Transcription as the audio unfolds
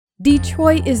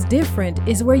Detroit is Different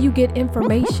is where you get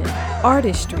information,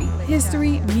 artistry,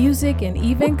 history, music, and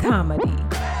even comedy.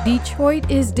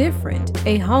 Detroit is Different,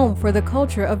 a home for the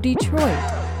culture of Detroit.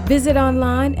 Visit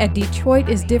online at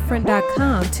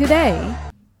DetroitisDifferent.com today.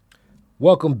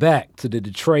 Welcome back to the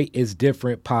Detroit is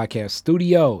Different podcast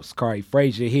studios. Kari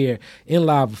Frazier here in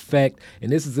live effect,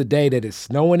 and this is a day that is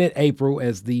snowing in April,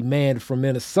 as the man from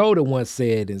Minnesota once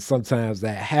said, and sometimes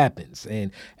that happens.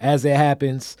 And as it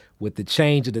happens, with the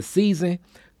change of the season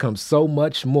comes so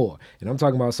much more. And I'm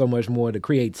talking about so much more, the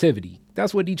creativity.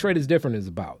 That's what Detroit is Different is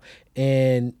about.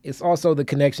 And it's also the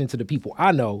connection to the people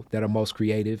I know that are most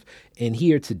creative. And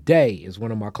here today is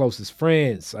one of my closest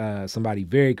friends, somebody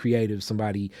very creative,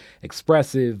 somebody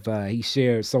expressive. He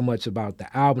shared so much about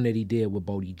the album that he did with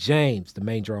Bodie James, the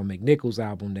Main Jerome McNichols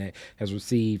album that has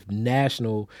received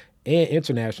national and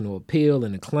international appeal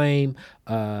and acclaim,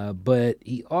 but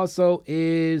he also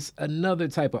is another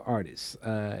type of artist,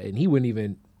 and he wouldn't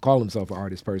even call himself an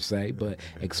artist per se, but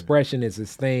expression is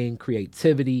his thing,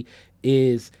 creativity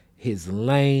is his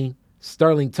lane.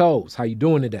 Sterling Toes, how you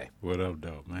doing today? What up,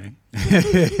 though, man?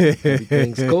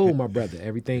 Everything's cool, my brother.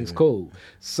 Everything's cool.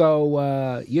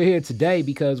 So you're here today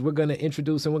because we're going to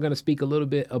introduce and we're going to speak a little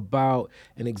bit about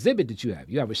an exhibit that you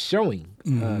have. You have a showing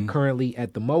currently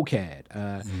at the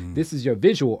MOCAD. This is your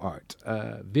visual art.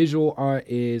 Visual art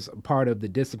is part of the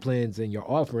disciplines and your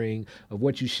offering of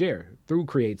what you share through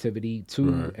creativity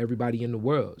to everybody in the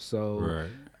world. So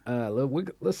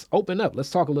let's open up. Let's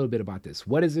talk a little bit about this.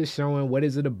 What is this showing? What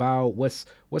is it about? What's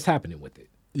happening with it?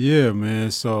 Yeah,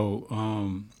 man.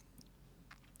 So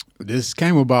this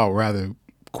came about rather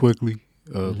quickly,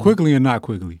 quickly and not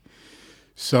quickly.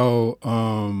 So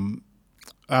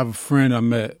I have a friend I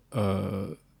met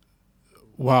a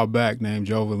while back named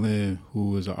Jova Lynn,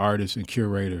 who is an artist and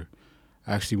curator.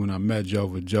 Actually, when I met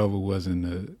Jova wasn't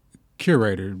a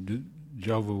curator.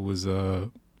 Jova was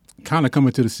kind of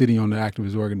coming to the city on the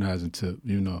activist organizing tip,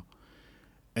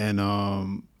 and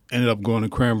ended up going to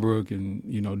Cranbrook and,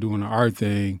 doing the art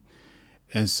thing.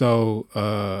 And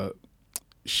so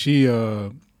she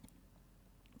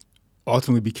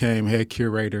ultimately became head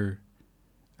curator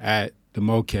at the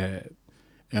MOCAD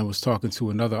and was talking to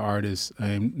another artist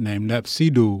named Nep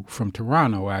Sidhu from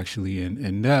Toronto, actually.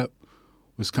 And Nep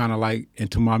was kind of like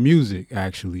into my music,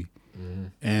 actually. Mm-hmm.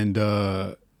 And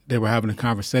they were having a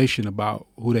conversation about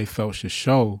who they felt should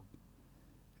show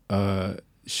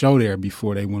there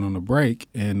before they went on a break,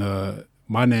 and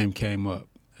my name came up,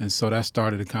 and so that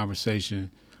started a conversation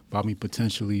about me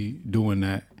potentially doing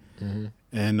that. Mm-hmm.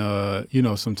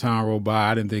 And some time rolled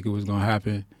by. I didn't think it was gonna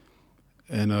happen,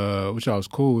 and which I was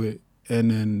cool with.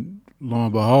 And then lo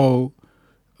and behold,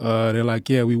 they're like,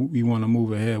 "Yeah, we want to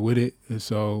move ahead with it." And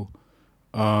so.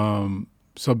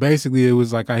 So basically, it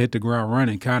was like I hit the ground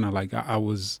running, kind of like I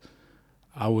was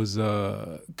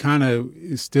kind of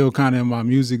still kind of in my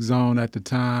music zone at the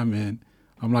time, and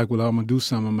I'm like, well, I'm gonna do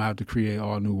something. I'm gonna have to create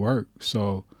all new work.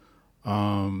 So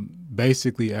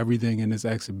basically, everything in this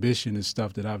exhibition is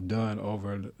stuff that I've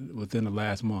done within the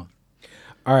last month.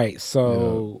 All right,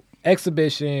 so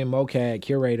exhibition, MOCAD,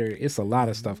 curator, it's a lot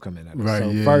of stuff coming up. Right.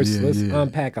 So first, let's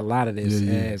unpack a lot of this,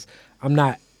 as I'm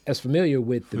not as familiar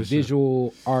with the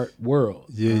visual art world.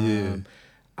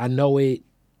 I know it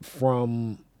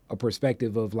from a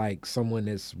perspective of like someone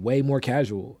that's way more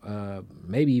casual,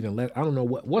 maybe even less. I don't know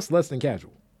what's less than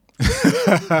casual. You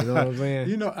know what I'm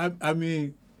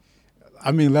saying?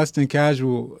 I mean, less than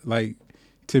casual. Like,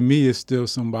 to me, is still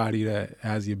somebody that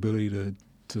has the ability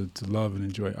to love and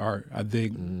enjoy art. I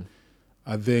think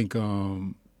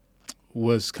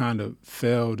what's kind of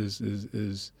failed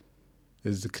is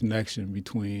the connection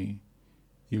between,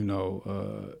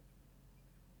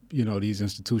 these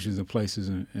institutions and places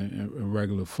and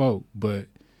regular folk. But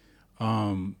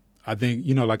I think,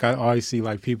 like I always see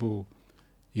like people,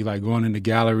 you like going into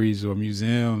galleries or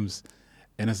museums,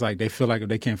 and it's like they feel like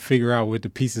they can't figure out what the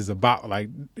piece is about. Like,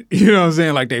 you know what I'm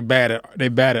saying? Like they bad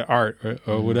at art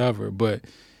or whatever. But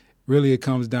really, it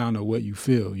comes down to what you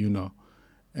feel,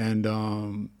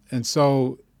 and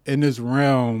so in this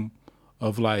realm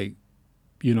of like,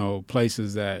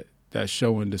 places that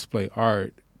show and display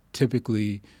art,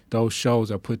 typically those shows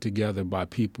are put together by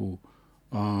people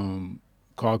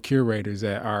called curators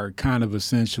that are kind of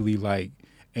essentially like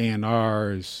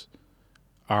A&Rs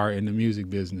are in the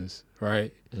music business,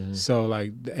 right? Mm-hmm. So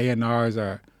like the A&Rs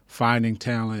are finding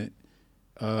talent.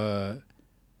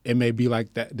 It may be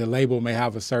like that the label may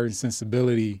have a certain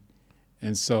sensibility,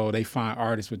 and so they find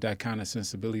artists with that kind of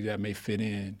sensibility that may fit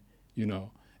in,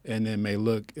 and then may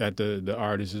look at the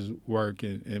artist's work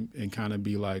and kind of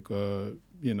be like,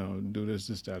 do this,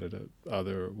 that, or the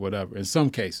other, whatever. In some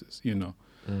cases,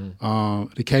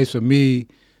 The case for me,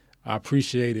 I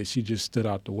appreciate it. She just stood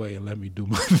out the way and let me do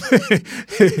my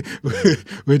thing,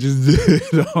 which is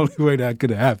the only way that could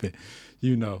have happened,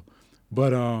 you know.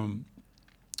 But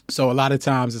so a lot of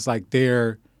times it's like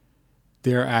they're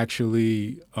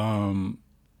actually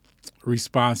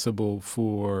responsible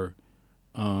for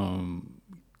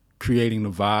creating the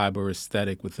vibe or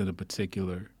aesthetic within a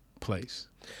particular place.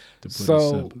 To put it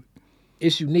So simply.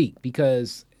 it's unique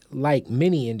because, like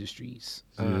many industries,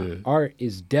 art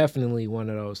is definitely one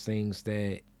of those things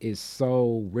that is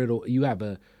so riddled.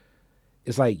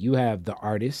 It's like you have the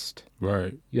artist,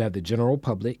 Right, you have the general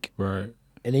public, right,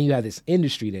 and then you have this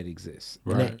industry that exists.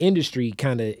 And Right. that industry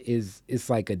kind of it's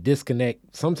like a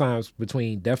disconnect sometimes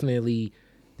between definitely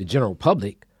the general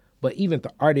public, but even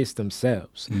the artists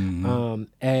themselves.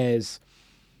 As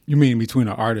You mean between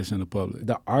the artist and the public?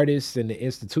 the artist and the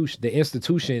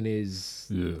institution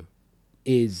Yeah.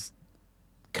 is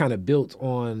kind of built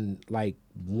on like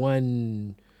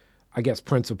one, I guess,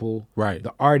 principle. Right.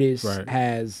 The artist Right.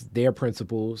 has their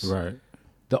principles. Right.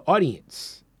 The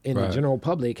audience and the Right. general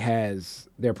public has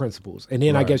their principles. And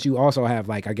then I Right. guess you also have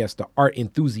like, I guess, the art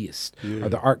enthusiast Yeah. or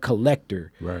the art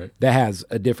collector Right. that has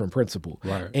a different principle.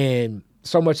 Right. And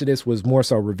so much of this was more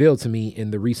so revealed to me in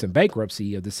the recent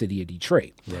bankruptcy of the city of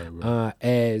Detroit. Right.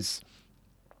 As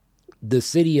the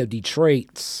city of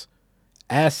Detroit's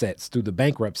assets through the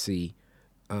bankruptcy,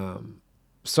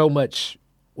 so much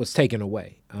was taken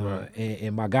away. Right.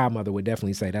 And my godmother would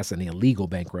definitely say that's an illegal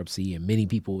bankruptcy, and many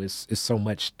people is so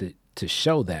much to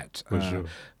show that. For sure.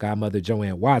 Godmother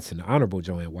Joanne Watson, the Honorable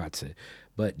Joanne Watson.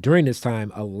 But during this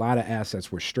time, a lot of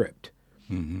assets were stripped.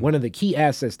 One of the key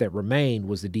assets that remained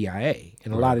was the DIA,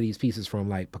 and a lot of these pieces from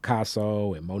like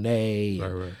Picasso and Monet,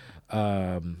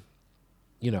 Right.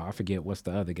 you know, I forget what's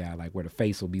the other guy, like where the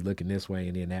face will be looking this way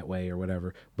and then that way or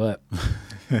whatever. But,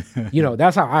 you know,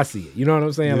 that's how I see it. You know what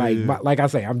I'm saying? Like I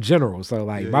say, I'm general. So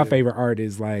like my favorite art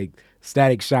is like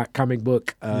Static Shock comic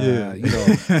book, you know,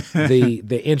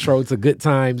 the intro to Good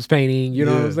Times painting, you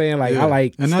know what I'm saying? Like I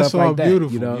like and stuff that's all like that,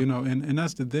 beautiful, you know? and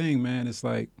that's the thing, man. It's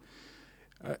like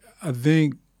I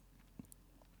think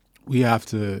we have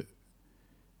to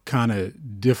kind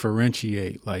of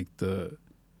differentiate like the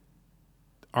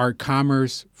art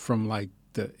commerce from like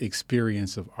the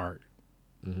experience of art.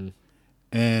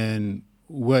 And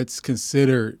what's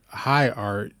considered high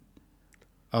art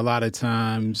a lot of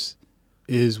times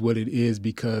is what it is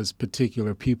because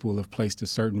particular people have placed a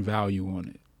certain value on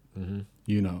it.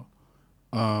 You know,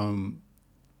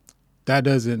 that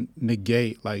doesn't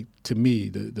negate, like, to me,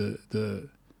 the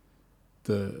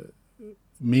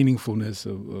meaningfulness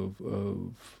of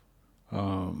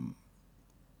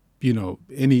you know,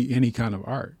 any kind of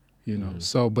art, you know.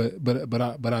 So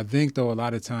but I think though a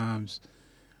lot of times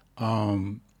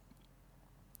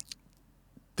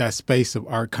that space of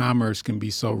art commerce can be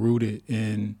so rooted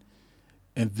in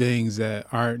things that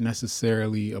aren't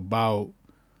necessarily about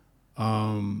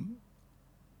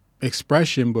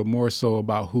expression, but more so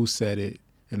about who said it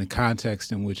and the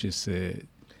context in which it's said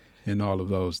and all of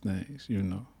those things, you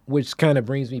know. Which kind of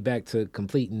brings me back to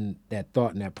completing that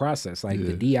thought and that process. Like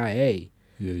the DIA,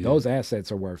 those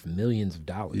assets are worth millions of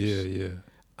dollars.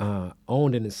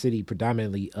 Owned in a city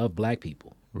predominantly of black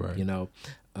people. Right. You know,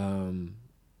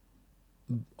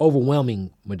 overwhelming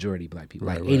majority black people,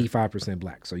 like 85%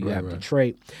 black. So you have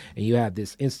Detroit, and you have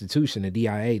this institution, the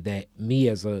DIA, that me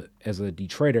as a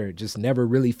Detroiter just never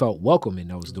really felt welcome in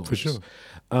those doors. For sure.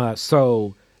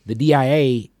 So the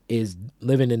DIA is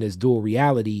living in this dual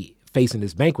reality, facing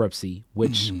this bankruptcy,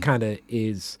 which kind of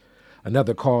is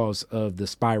another cause of the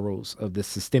spirals of the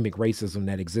systemic racism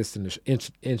that exists in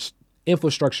the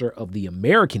infrastructure of the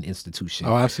American institution.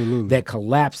 Oh, absolutely. That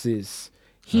collapses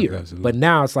here. Absolutely. But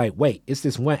now it's like, wait, it's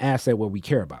this one asset where we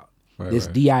care about. This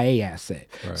right. DIA asset.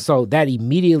 Right. So that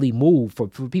immediately moved for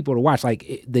people to watch.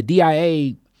 Like the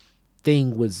DIA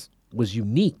thing was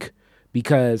unique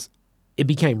because it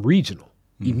became regional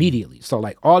immediately. So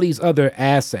like all these other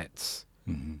assets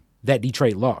that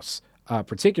Detroit lost,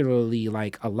 particularly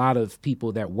like a lot of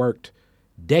people that worked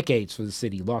decades for the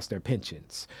city lost their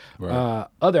pensions. Right.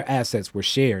 Other assets were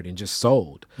shared and just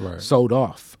sold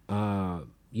off.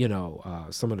 You know,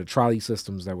 some of the trolley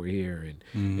systems that were here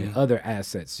and other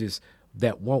assets just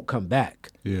that won't come back.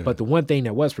 Yeah. But the one thing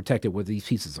that was protected were these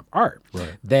pieces of art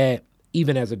Right. that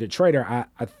even as a Detroiter,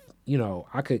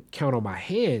 I could count on my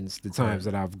hands the times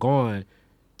that I've gone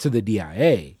to the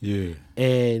DIA. Yeah.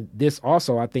 And this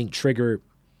also, I think, triggered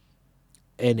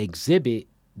an exhibit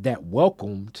that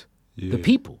welcomed the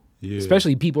people,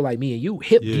 especially people like me and you,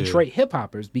 Detroit hip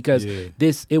hoppers, because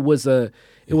it was a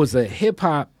hip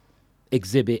hop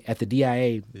exhibit at the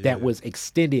DIA that was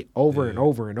extended over and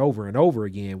over and over and over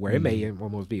again, where it may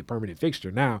almost be a permanent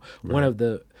fixture now. One of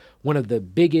the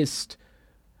biggest,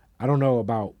 I don't know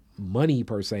about money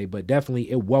per se, but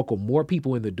definitely it welcomed more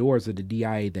people in the doors of the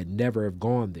DIA that never have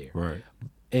gone there. Right.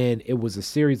 And it was a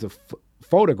series of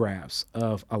photographs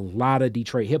of a lot of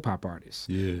Detroit hip hop artists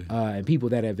and people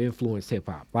that have influenced hip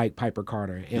hop, like Piper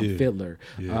Carter and Fiddler,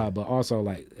 but also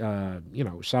like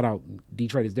shout out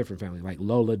Detroit is Different family, like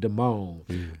Lola Damone,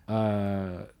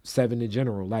 Seven in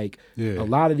General. Like a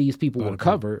lot of these people were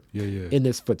covered in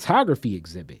this photography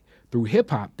exhibit through hip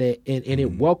hop that and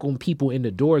it welcomed people in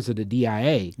the doors of the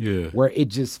DIA, where it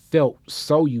just felt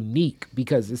so unique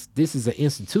because this is an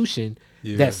institution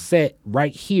that's set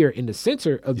right here in the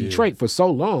center of Detroit for so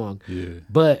long,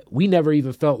 but we never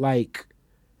even felt like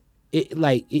it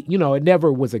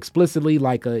never was explicitly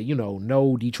like a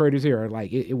no Detroiters here, or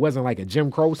like it wasn't like a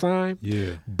Jim Crow sign,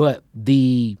 but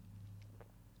the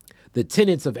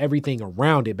tenets of everything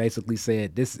around it basically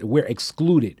said we're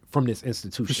excluded from this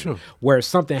institution. For sure. Where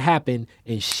something happened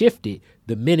and shifted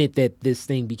the minute that this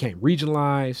thing became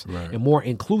regionalized and more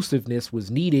inclusiveness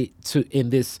was needed in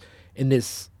this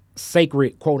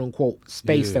sacred quote unquote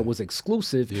space that was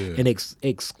exclusive and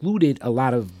excluded a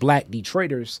lot of black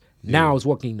Detroiters. Now is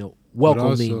welcoming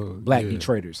black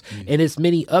Detroiters. And it's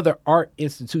many other art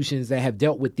institutions that have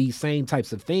dealt with these same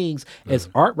types of things as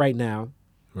art right now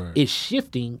is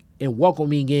shifting and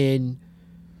welcoming in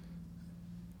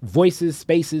voices,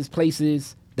 spaces,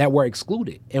 places that were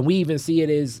excluded. And we even see it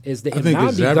as the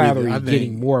Nnamdi Gallery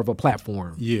getting more of a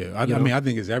platform. Yeah, I mean, I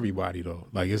think it's everybody, though.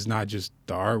 Like, it's not just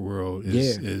the art world.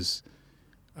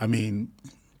 I mean,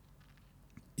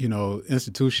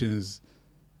 institutions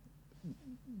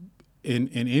in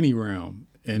any realm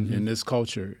in this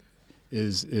culture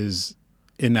is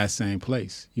in that same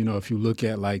place. If you look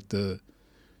at, like, the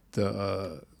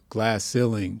glass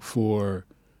ceiling for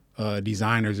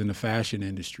designers in the fashion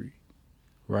industry,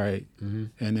 right? And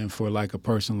then for like a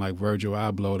person like Virgil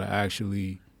Abloh to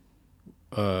actually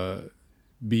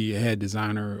be a head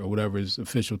designer or whatever his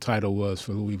official title was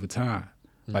for Louis Vuitton,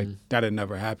 like that had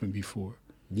never happened before.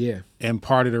 Yeah. And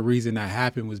part of the reason that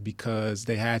happened was because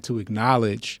they had to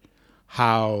acknowledge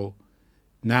how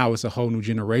now it's a whole new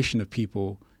generation of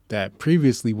people that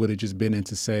previously would have just been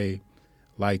into, say,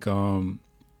 like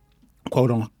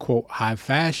quote unquote high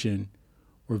fashion,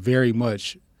 were very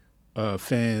much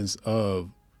fans of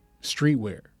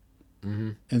streetwear.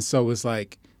 And so it's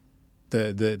like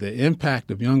the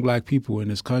impact of young black people in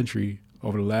this country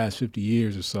over the last 50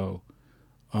 years or so,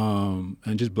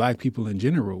 and just black people in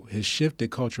general, has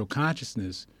shifted cultural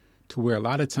consciousness to where a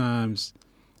lot of times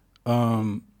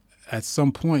at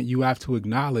some point you have to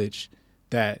acknowledge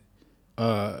that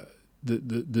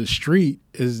the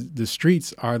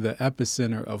streets are the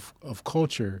epicenter of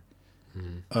culture,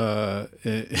 in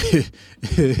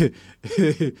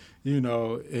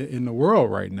the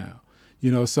world right now.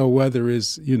 So whether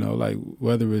it's Virgil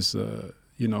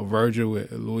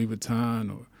with Louis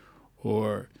Vuitton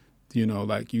or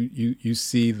like you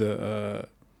see the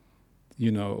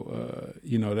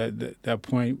that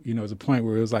point, is a point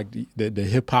where it was like the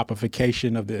hip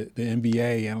hopification of the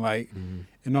NBA and like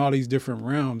in all these different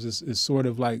realms is sort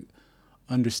of like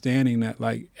understanding that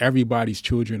like everybody's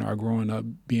children are growing up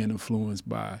being influenced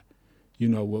by,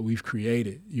 what we've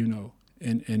created, in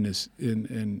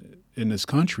this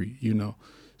country,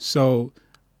 So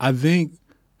I think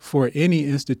for any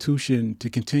institution to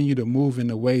continue to move in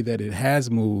the way that it has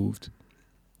moved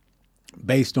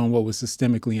based on what was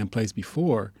systemically in place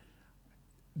before,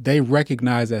 they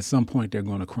recognize at some point they're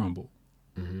going to crumble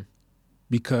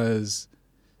because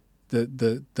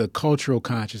the cultural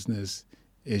consciousness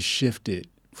is shifted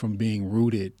from being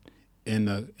rooted in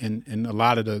a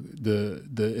lot of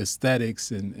the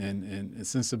aesthetics and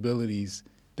sensibilities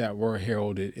that were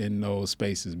heralded in those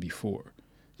spaces before,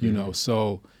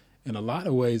 So in a lot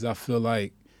of ways, I feel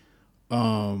like,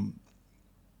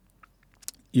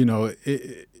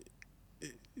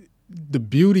 the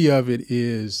beauty of it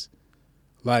is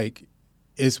like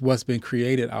it's what's been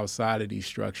created outside of these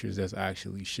structures that's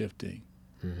actually shifting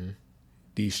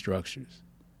these structures,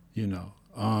 and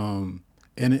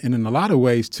in a lot of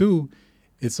ways too,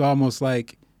 it's almost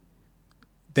like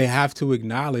they have to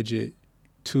acknowledge it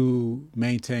to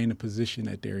maintain the position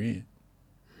that they're in,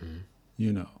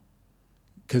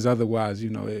 because otherwise,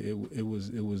 it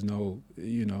was no,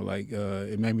 like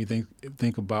it made me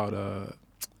think about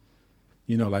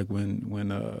like when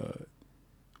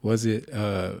was it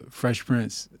Fresh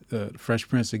Prince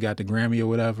that got the Grammy or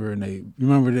whatever, and they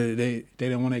remember that they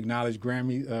didn't want to acknowledge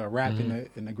Grammy rap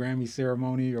in the Grammy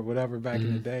ceremony or whatever back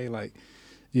in the day, like,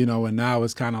 and now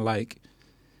it's kind of like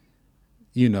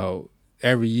you know,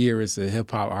 every year it's a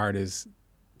hip hop artist,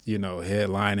 you know,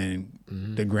 headlining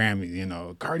the Grammys, you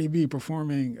know, Cardi B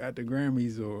performing at the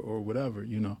Grammys or whatever,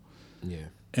 you know. Yeah.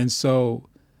 And so,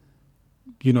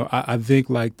 you know, I think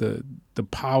like the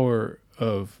power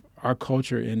of our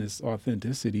culture in its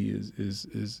authenticity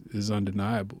is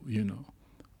undeniable, you know.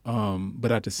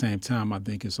 But at the same time, I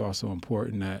think it's also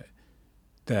important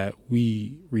that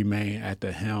we remain at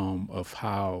the helm of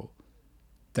how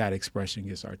that expression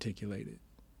gets articulated.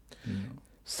 You know?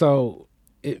 So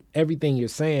everything you're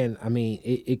saying, I mean,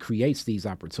 it creates these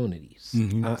opportunities. I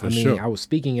mean, sure. I was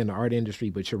speaking in the art industry,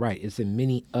 but you're right. It's in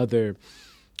many other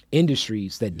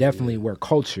industries that definitely where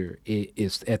culture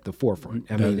is at the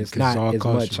forefront. I mean, it's not as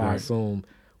much, I assume.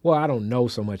 Well, I don't know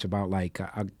so much about like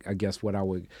I guess what I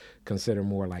would consider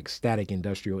more like static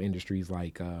industrial industries,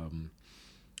 like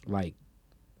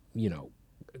you know,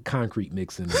 concrete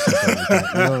mixing or something like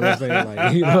that. You know what I'm saying?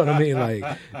 Like, you know what I mean? Like,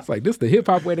 it's like this the hip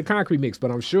hop way to concrete mix,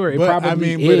 but I'm sure it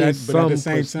probably is some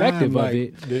perspective of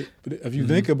it. But if you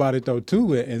think about it though,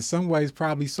 too, in some ways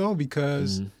probably so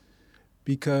because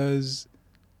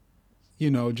you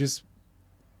know, just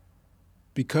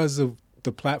because of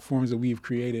the platforms that we've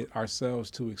created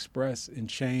ourselves to express and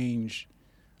change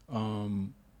a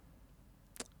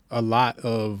lot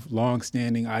of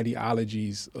longstanding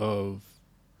ideologies of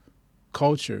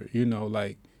culture, you know,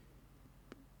 like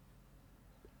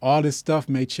all this stuff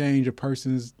may change a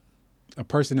person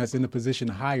that's in a position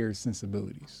of higher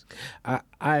sensibilities.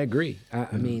 I agree.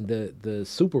 I mean, the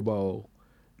Super Bowl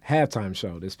halftime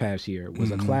show this past year was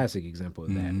a classic example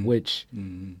of that, which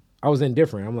I was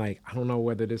indifferent. I'm like, I don't know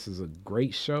whether this is a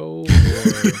great show or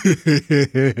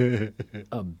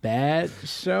a bad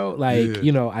show. Like,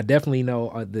 you know, I definitely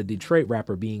know the Detroit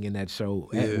rapper being in that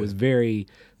show was very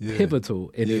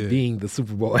pivotal in it being the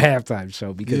Super Bowl halftime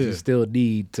show because you still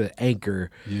need to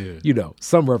anchor, you know,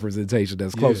 some representation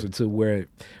that's closer to where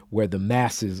the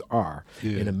masses are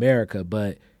in America.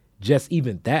 But just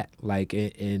even that, like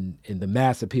in the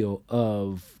mass appeal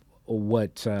of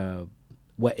what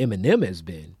Eminem has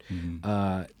been,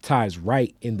 ties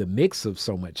right in the mix of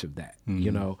so much of that. You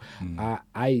know,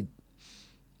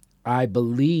 I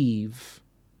believe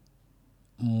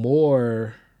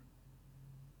more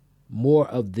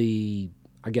of the,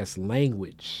 I guess,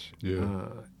 language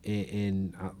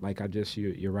and like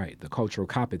you're right, the cultural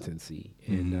competency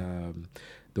and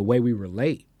the way we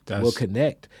relate will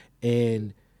connect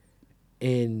and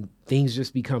things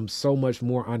just become so much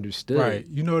more understood. Right.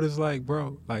 You know what it's like,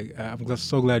 bro? Like, I'm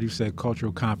so glad you said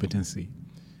cultural competency.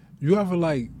 You ever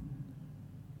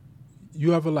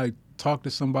talk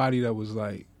to somebody that was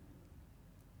like,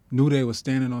 knew they was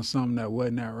standing on something that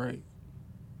wasn't that right?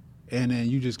 And then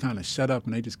you just kind of shut up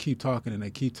and they just keep talking and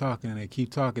they keep talking and they keep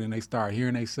talking and they start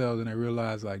hearing themselves and they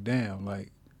realize like, damn,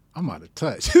 like, I'm out of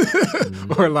touch.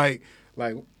 Or like,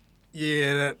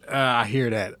 yeah, I hear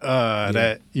that,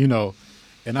 that, you know.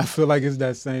 And I feel like it's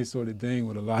that same sort of thing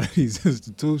with a lot of these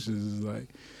institutions. It's like,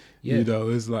 you know,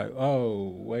 it's like,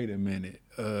 oh, wait a minute.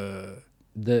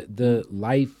 The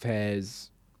life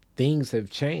things have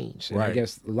changed. And I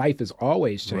guess life is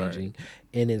always changing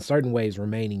and in certain ways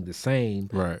remaining the same.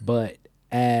 Right. But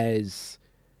as,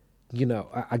 you know,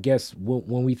 I guess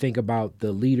when we think about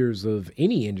the leaders of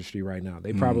any industry right now,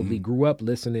 they probably grew up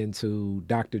listening to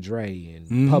Dr. Dre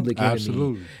and Public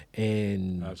Enemy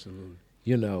and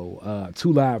you know,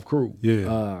 2 Live Crew,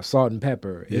 Salt and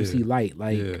Pepper, MC Lyte,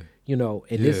 like, you know,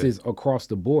 and this is across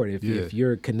the board. If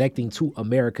you're connecting to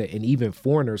America and even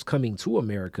foreigners coming to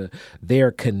America,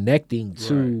 they're connecting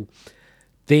to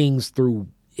things through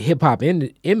hip hop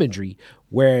imagery,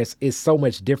 whereas it's so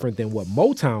much different than what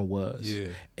Motown was.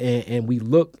 And we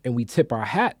look and we tip our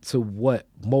hat to what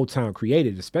Motown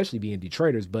created, especially being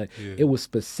Detroiters, but it was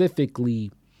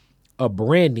specifically a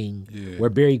branding where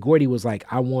Berry Gordy was like,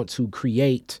 I want to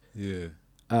create,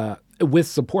 with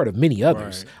support of many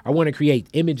others, I want to create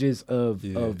images of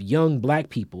young black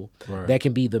people that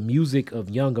can be the music of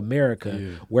young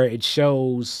America, where it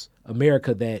shows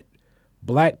America that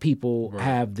black people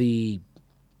have the,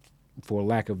 for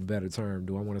lack of a better term,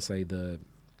 do I want to say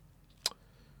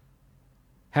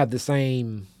have the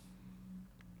same,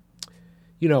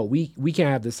 you know, we can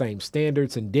have the same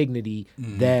standards and dignity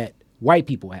that white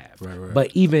people have. But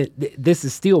even this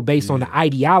is still based on the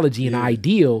ideology and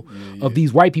ideal of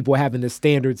these white people having the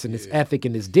standards and this ethic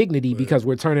and this dignity because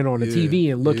we're turning on the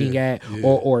TV and looking at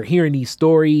or hearing these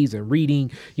stories and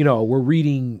reading, you know, we're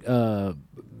reading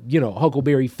you know,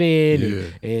 Huckleberry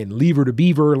Finn and Lever the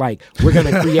Beaver. Like, we're going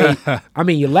to create, I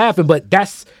mean, you're laughing, but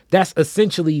that's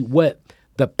essentially what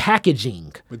the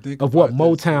packaging of what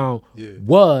Motown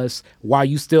was, while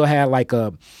you still had like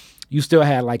a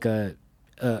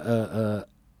a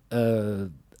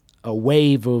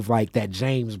wave of like that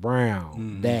James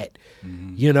Brown, that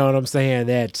you know what I'm saying,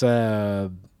 that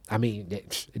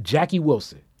that Jackie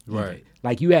Wilson, Right.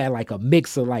 Like you had like a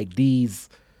mix of like these,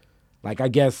 like I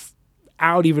guess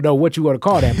I don't even know what you want to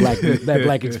call that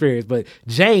black experience, but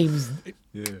James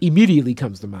immediately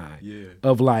comes to mind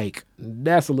of like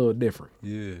that's a little different.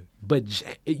 Yeah. But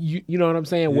you know what I'm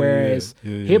saying? Whereas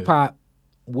hip hop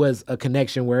was a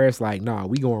connection where it's like, nah,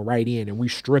 we going right in and we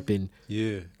stripping.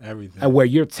 Yeah, everything. Where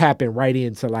you're tapping right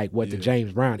into like what the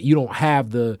James Brown. You don't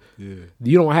have the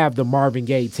Marvin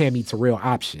Gaye, Tammy Terrell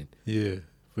option. Yeah,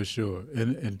 for sure.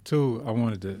 And two, I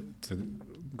wanted to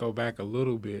go back a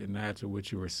little bit and add to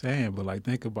what you were saying, but like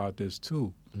think about this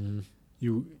too.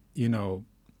 You know,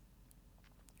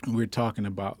 we're talking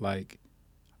about like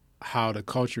how the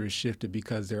culture is shifted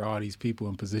because there are all these people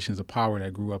in positions of power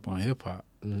that grew up on hip hop.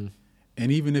 And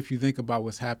even if you think about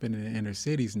what's happening in inner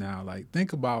cities now, like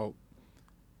think about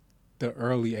the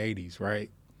early 80s, right?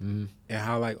 And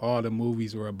how like all the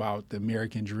movies were about the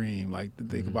American dream. Like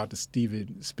think about the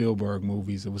Steven Spielberg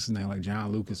movies, or what's his name, like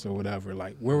John Lucas or whatever.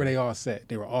 Like where were they all set?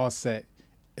 They were all set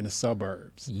in the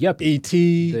suburbs. Yuppie.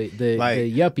 E.T. The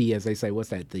yuppie, as they say. What's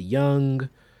that? The young.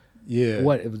 Yeah.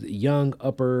 What? It was young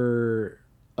upper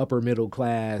middle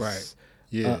class. Right.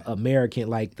 Yeah. American,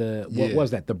 like what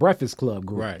was that? The Breakfast Club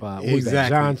group. Right. What Exactly. was that?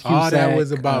 John Cusack. All that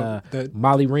was about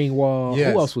Molly Ringwald.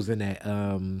 Yes. Who else was in that?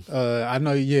 I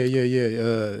know. Yeah.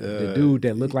 The dude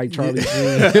that looked like Charlie Sheen.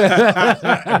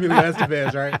 Emilio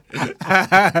Estevez, right?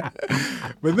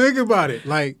 But think about it,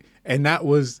 like, and that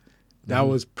was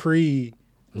pre,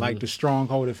 like the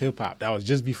stronghold of hip hop. That was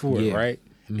just before, right?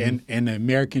 And the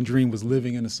American dream was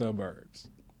living in the suburbs.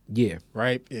 Yeah.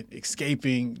 Right.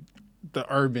 Escaping the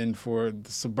urban for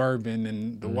the suburban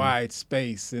and the wide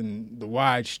space and the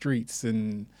wide streets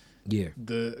and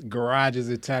the garages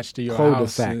attached to your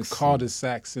house and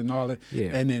cul-de-sacs and all that.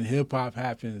 Yeah. And then hip hop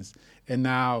happens. And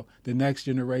now the next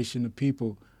generation of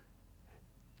people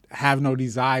have no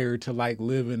desire to like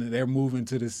live in it. They're moving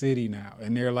to the city now.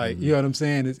 And they're like, you know what I'm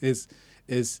saying? It's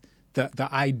the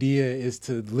idea is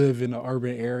to live in an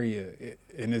urban area,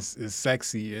 and it's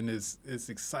sexy and it's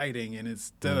exciting and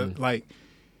it's like,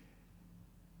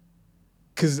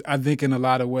 because I think in a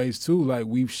lot of ways too, like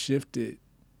we've shifted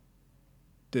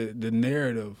the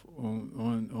narrative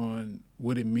on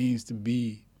what it means to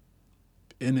be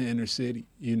in the inner city,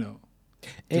 you know.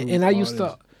 And I used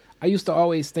to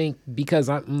always think, because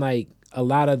I'm like a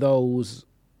lot of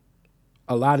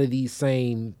these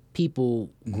same people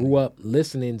grew up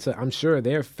listening to, I'm sure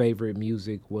their favorite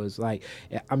music was like,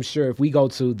 I'm sure if we go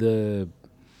to the,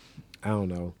 I don't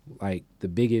know, like the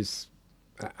biggest,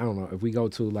 I don't know, if we go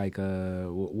to like a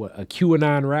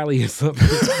QAnon rally or something,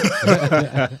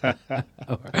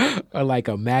 or like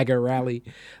a MAGA rally,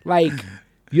 like,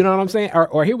 you know what I'm saying?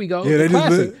 Or here we go. Yeah,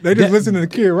 they just listen to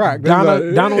Kid Rock.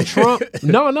 Donald Trump.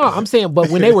 No, I'm saying, but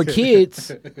when they were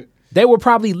kids, they were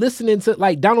probably listening to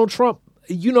like Donald Trump.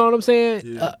 You know what I'm saying?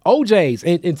 Yeah. OJ's.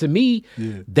 And to me,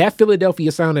 that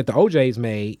Philadelphia sound that the OJ's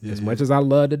made, as much as I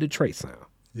love the Detroit sound,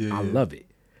 I love it.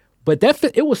 But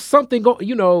it was something going,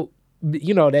 you know,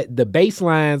 that the bass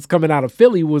lines coming out of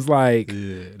Philly was like,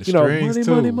 you know,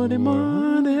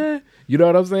 money. You know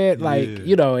what I'm saying? Like,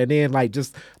 you know, and then like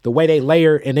just the way they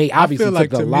layer, and they obviously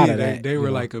took a lot of that. They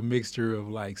were like a mixture of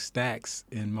like Stax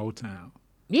and Motown.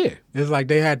 Yeah. It's like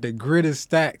they had the grit of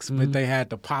Stax, but they had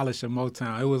the polish of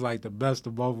Motown. It was like the best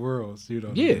of both worlds, you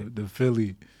know, the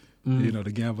Philly, you know,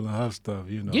 the Gamble and Huff stuff,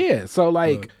 you know. Yeah, so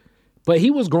like, but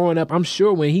he was growing up, I'm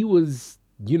sure when he was,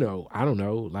 you know, I don't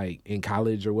know, like in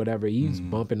college or whatever, he's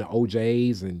bumping the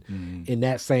OJs and in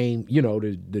that same, you know,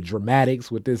 the dramatics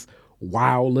with this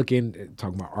wild looking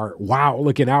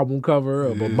album cover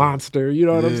of a monster, you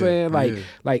know what I'm saying?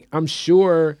 Like I'm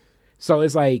sure, so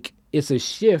it's like, it's a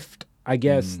shift, I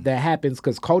guess, that happens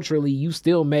because culturally you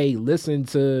still may listen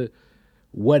to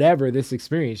whatever this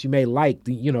experience. You may like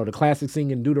the classic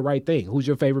singing Do the Right Thing. Who's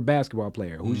your favorite basketball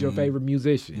player? Who's your favorite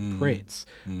musician? Prince,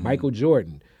 Michael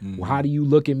Jordan. Well, how do you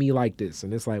look at me like this?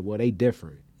 And it's like, well, they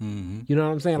different. You know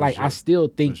what I'm saying? For like, sure. I still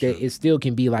think that it still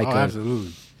can be like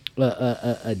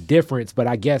a difference, but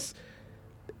I guess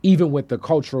even with the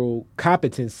cultural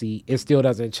competency, it still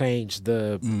doesn't change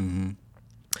the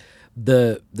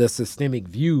systemic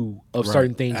view of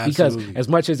certain things. Absolutely. Because as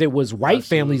much as it was white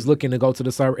families looking to go to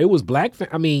the suburbs, it was black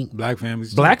families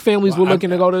were looking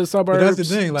to go to the suburbs. But that's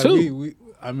the thing, like we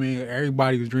I mean,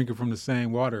 everybody was drinking from the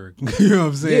same water. You know what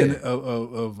I'm saying?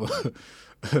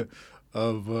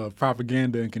 Of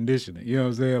propaganda and conditioning. You know what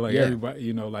I'm saying? Like everybody,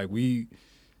 you know, like we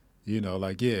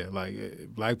Like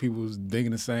black people was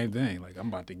thinking the same thing. Like I'm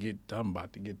about to get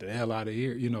the hell out of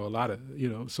here. A lot of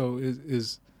So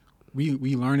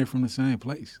we learn it from the same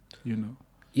place.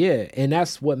 Yeah, and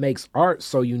that's what makes art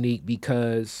so unique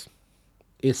because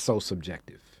it's so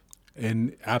subjective.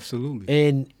 And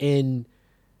absolutely. And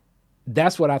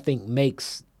that's what I think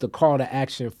makes the call to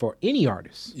action for any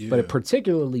artist, but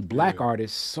particularly black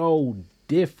artists, so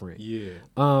different. Yeah.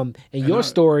 And your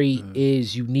story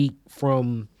is unique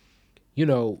from,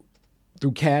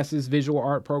 through Cass's visual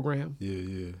art program.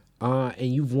 Yeah.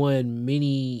 And you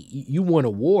won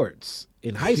awards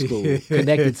in high school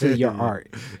connected to your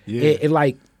art. Yeah. And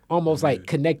like almost like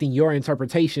connecting your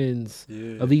interpretations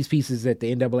of these pieces that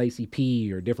the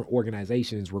NAACP or different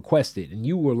organizations requested. And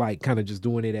you were like kind of just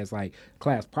doing it as like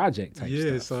class project type stuff.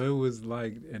 Yeah, so it was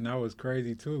like, and that was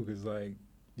crazy too, because like,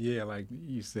 like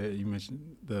you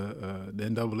mentioned the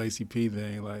NAACP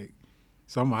thing. Like,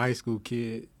 so I'm a high school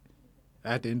kid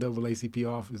at the NAACP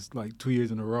office like 2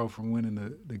 years in a row from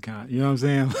winning the con. You know what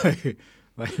I'm saying?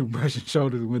 like brushing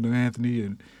shoulders with Anthony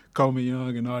and Coleman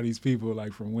Young and all these people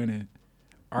like from winning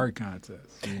art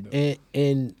contests.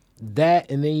 And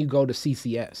then you go to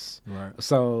CCS. Right.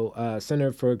 So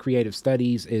Center for Creative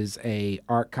Studies is a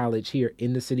art college here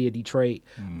in the city of Detroit.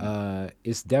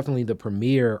 It's definitely the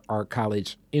premier art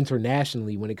college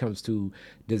internationally when it comes to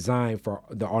design for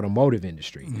the automotive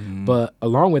industry. But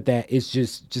along with that, it's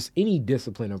just any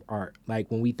discipline of art.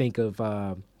 Like when we think of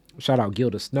shout out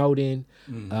Gilda Snowden,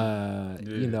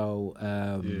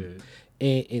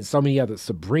 and so many others,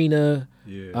 Sabrina,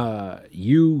 you,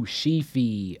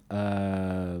 Sheafy,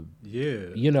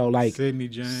 like Sidney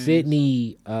James,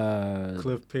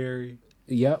 Cliff Perry,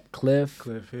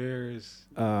 Cliff Harris,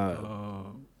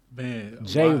 man,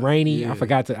 Jay Rainey. I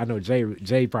know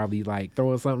Jay probably like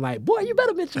throwing something like, boy, you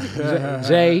better mention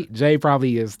Jay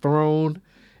probably is thrown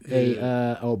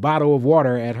a bottle of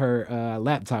water at her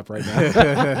laptop right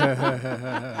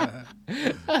now.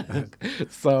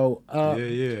 So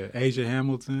Asia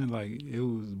Hamilton, like it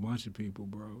was a bunch of people,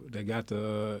 bro. They got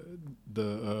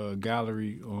the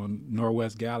gallery on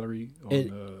Northwest Gallery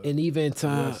on and even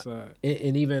West Side.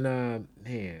 and even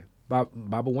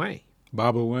Baba Wayne.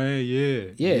 Baba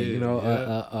Wayne,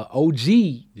 a OG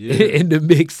in the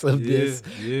mix of this.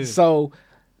 So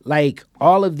like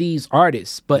all of these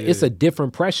artists, but it's a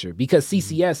different pressure because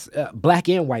CCS, black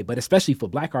and white, but especially for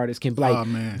black artists, can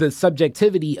like the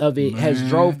subjectivity of it has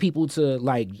drove people to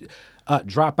like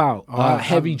drop out,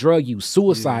 heavy drug use,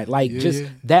 suicide,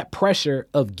 that pressure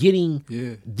of getting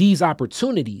these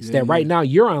opportunities that right now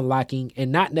you're unlocking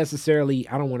and not necessarily,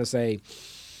 I don't want to say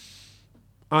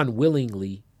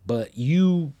unwillingly, but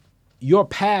your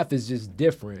path is just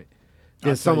different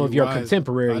than some of your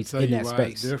contemporaries in that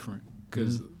space. It's different.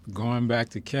 Because going back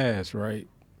to Cass, right,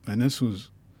 and this is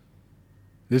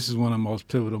one of the most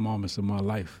pivotal moments of my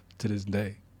life to this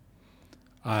day.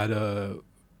 I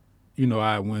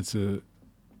went to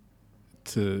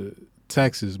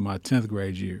Texas my 10th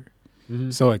grade year.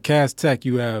 So at Cass Tech,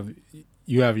 you have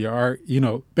your art.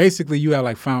 Basically you have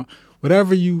like found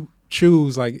whatever you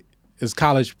choose, like it's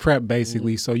college prep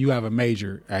basically. So you have a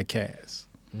major at Cass.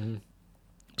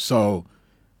 So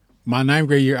my 9th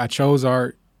grade year, I chose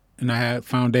art. And I had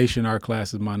foundation art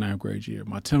classes my 9th grade year.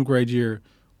 My 10th grade year,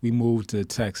 we moved to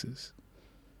Texas.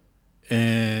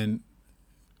 And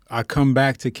I come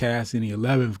back to Cass in the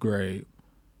 11th grade,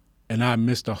 and I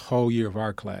missed a whole year of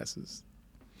art classes.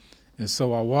 And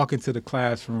so I walk into the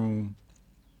classroom.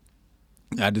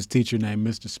 I had this teacher named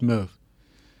Mr. Smith.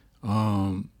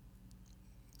 And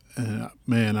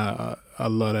man, I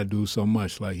love that dude so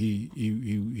much. Like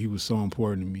he was so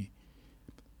important to me.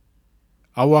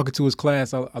 I walk into his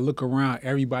class, I look around,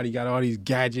 everybody got all these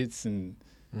gadgets and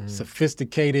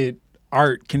sophisticated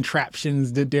art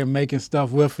contraptions that they're making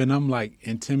stuff with, and I'm like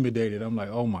intimidated. I'm like,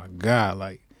 oh my God,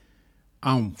 like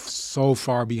I'm so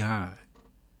far behind.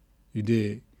 You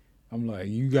did. I'm like,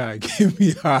 you gotta get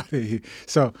me out of here.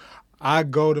 So I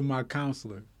go to my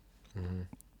counselor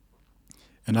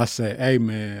and I say, hey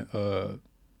man,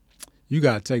 you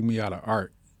gotta take me out of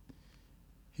art.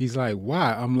 He's like,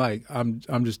 why? I'm like, I'm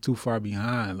just too far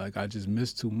behind. Like, I just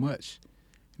missed too much.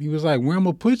 He was like, where I'm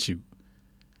going to put you?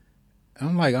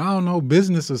 I'm like, I don't know,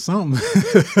 business or something.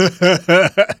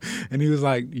 And he was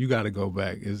like, you got to go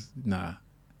back. It's nah.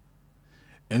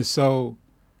 And so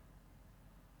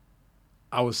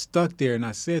I was stuck there and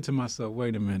I said to myself,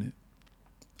 wait a minute.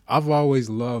 I've always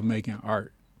loved making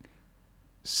art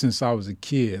since I was a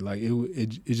kid. Like, it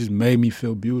just made me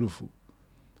feel beautiful.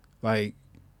 Like,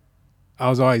 I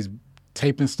was always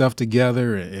taping stuff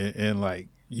together and like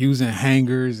using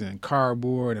hangers and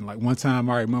cardboard. And like one time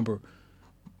I remember,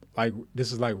 like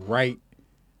this is like right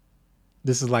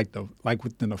this is like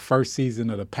within the first season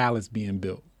of the Palace being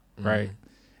built, right?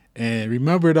 And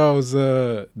remember those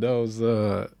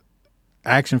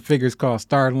action figures called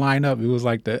Starting Lineup? It was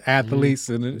like the athletes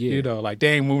and you know, like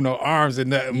they ain't move no arms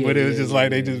and nothing, but it was just like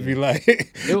they just be like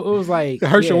it was like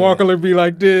Herschel Walker would be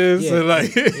like this, and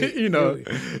like you know,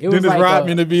 Dennis like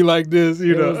Rodman to be like this,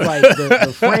 you know. It was like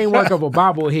the framework of a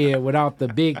bobblehead without the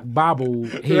big bobble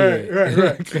head.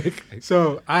 Right.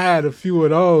 So I had a few of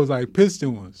those, like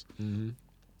piston ones.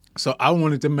 So I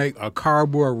wanted to make a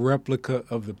cardboard replica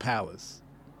of the Palace.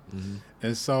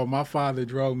 And so my father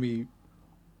drove me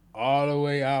all the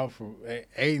way out from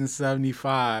 8 and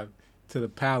 75 to the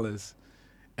Palace,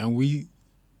 and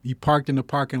he parked in the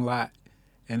parking lot,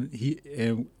 and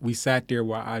we sat there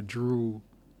while I drew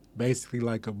basically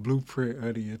like a blueprint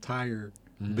of the entire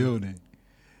building.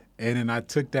 And then I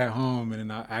took that home, and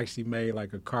then I actually made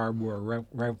like a cardboard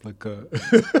replica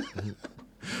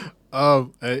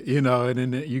of, you know, and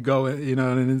then you go, you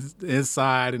know, and it's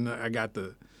inside, and I got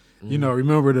the, you know,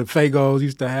 remember the Fagos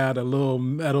used to have the little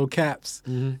metal caps,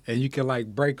 and you could like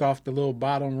break off the little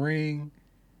bottom ring,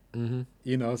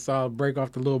 you know, so I'll break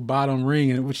off the little bottom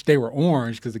ring, and which they were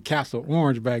orange because the caps were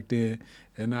orange back then,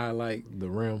 and I like the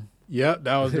rim. Yep,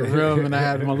 that was the rim, and I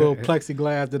had my little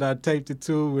plexiglass that I taped it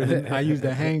to, and I used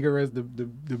the hanger as the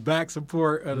back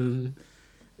support of the,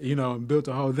 you know, and built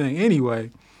the whole thing.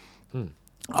 Anyway,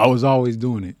 I was always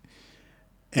doing it.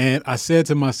 And I said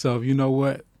to myself, you know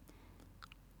what?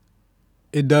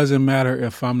 It doesn't matter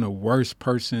if I'm the worst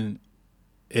person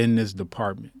in this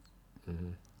department.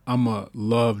 I'm going to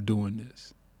love doing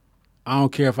this. I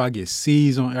don't care if I get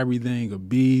C's on everything or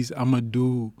B's. I'm going to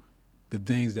do the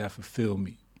things that fulfill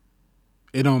me.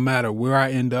 It don't matter where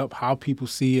I end up, how people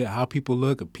see it, how people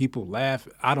look, if people laugh.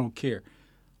 I don't care.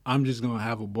 I'm just going to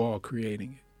have a ball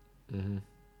creating it.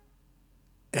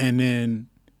 And then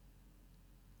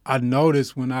I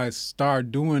noticed when I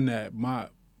started doing that, my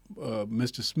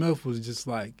Mr. Smith was just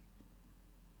like,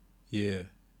 yeah,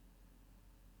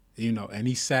 you know, and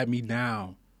he sat me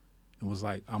down and was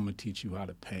like, I'm gonna teach you how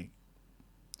to paint.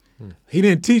 He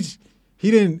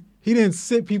didn't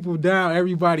sit people down,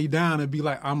 everybody down, and be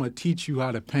like, I'm gonna teach you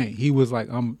how to paint. He was like,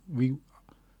 I'm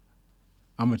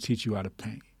gonna teach you how to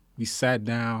paint. We sat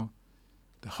down,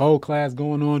 the whole class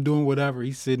going on doing whatever.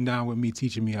 He's sitting down with me,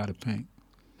 teaching me how to paint.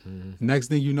 Next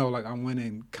thing you know, like I'm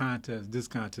winning contests, this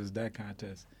contest, that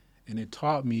contest. And it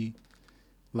taught me,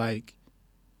 like,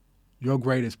 your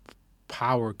greatest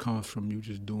power comes from you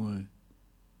just doing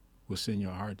what's in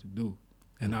your heart to do.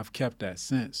 And I've kept that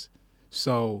since.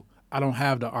 So I don't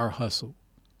have the art hustle.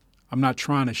 I'm not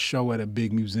trying to show at a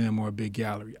big museum or a big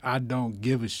gallery. I don't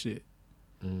give a shit.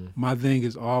 My thing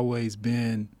has always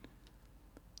been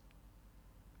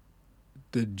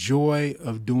the joy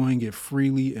of doing it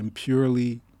freely and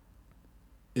purely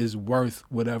is worth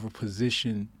whatever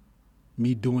position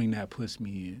me doing that puts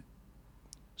me in.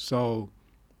 So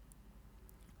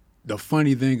the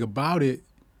funny thing about it,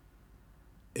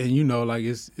 and you know, like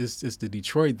it's the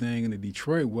Detroit thing and the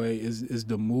Detroit way is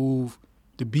the move,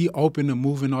 to be open to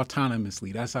moving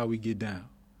autonomously. That's how we get down.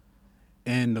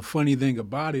 And the funny thing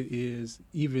about it is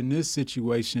even this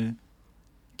situation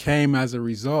came as a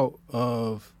result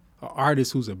of an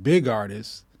artist who's a big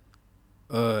artist,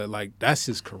 like that's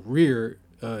his career,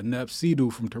 Nep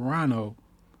Sidhu from Toronto,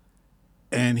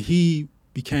 and he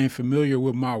became familiar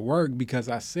with my work because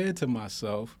I said to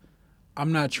myself,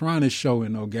 I'm not trying to show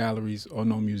in no galleries or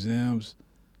no museums.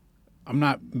 I'm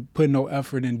not putting no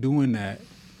effort in doing that.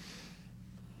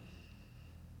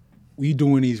 We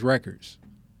doing these records.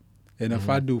 And if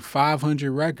I do 500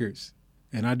 records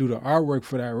and I do the artwork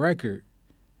for that record,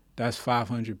 that's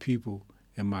 500 people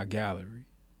in my gallery.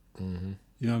 You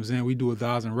know what I'm saying? We do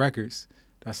 1,000 records,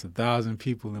 that's 1,000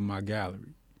 people in my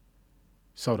gallery.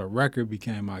 So the record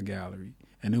became my gallery.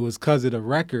 And it was because of the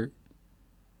record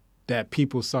that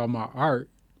people saw my art,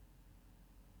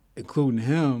 including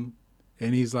him,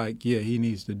 and he's like, yeah, he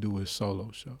needs to do his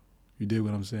solo show. You dig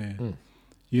what I'm saying?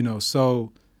 You know,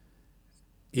 so,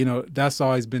 you know, that's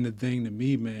always been the thing to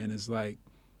me, man. It's like,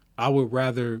 I would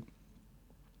rather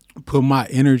put my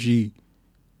energy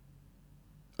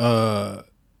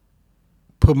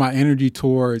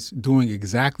towards doing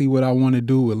exactly what I want to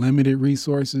do with limited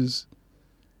resources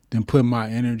than put my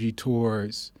energy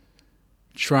towards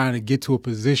trying to get to a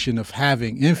position of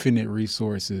having infinite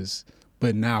resources,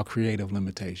 but now creative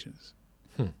limitations.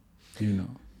 You know,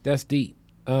 that's deep.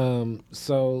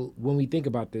 So when we think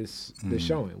about this, the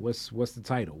showing, what's the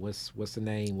title? What's the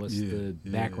name? What's the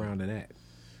background of that?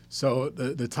 So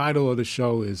the title of the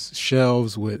show is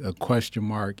Shelves with a question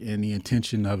mark, and the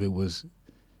intention of it was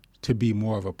to be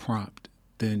more of a prompt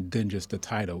than just the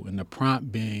title. And the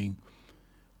prompt being,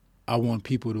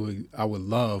 I would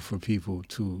love for people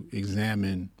to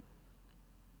examine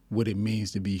what it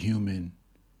means to be human,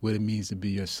 what it means to be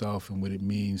yourself, and what it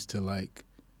means to like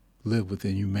live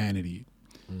within humanity.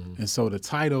 And so the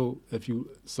title, it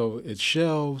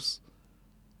shelves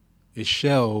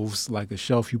like a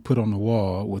shelf you put on the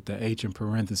wall with the H in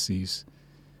parentheses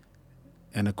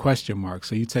and a question mark.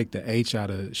 So you take the H out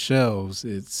of shelves,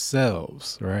 it's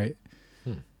selves, right?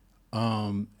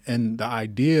 And the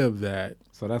idea of that.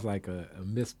 So that's like a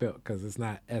misspell because it's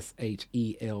not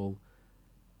SHEL.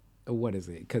 What is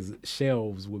it? Because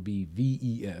shelves would be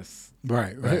VES.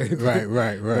 Right. But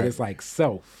it's like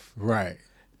self. Right.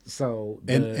 So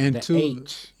and the to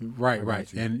H.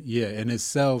 Right. And and it's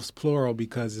selves plural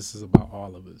because this is about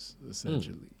all of us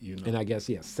essentially. You know. And I guess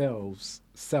selves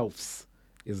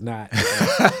is not the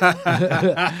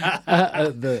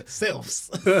selves.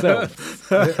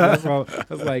 That's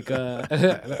like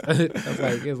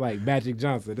it's like Magic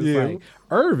Johnson. It's like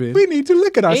Irvin. We need to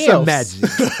look at ourselves. And Magic.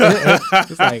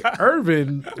 It's like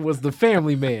Irvin was the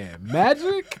family man.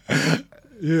 Magic.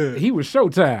 Yeah, he was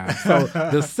Showtime. So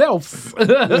the selves of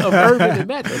Irvin and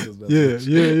Magic.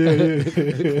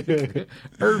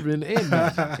 Irvin and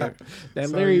Magic. That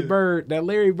Larry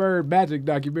Bird Magic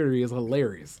documentary is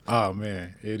hilarious. Oh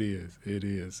man, it is,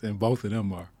 and both of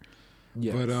them are.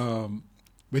 Yes.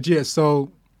 But yeah,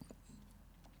 so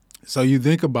you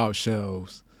think about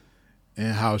shelves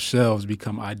and how shelves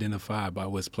become identified by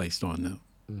what's placed on them,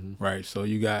 right? So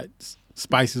you got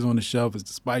spices on the shelf, it's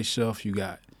the spice shelf. You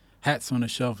got hats on the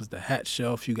shelf is the hat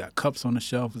shelf. You got cups on the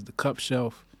shelf is the cup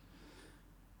shelf.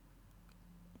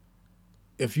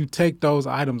 If you take those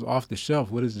items off the shelf,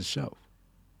 what is the shelf?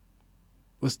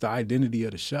 What's the identity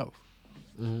of the shelf?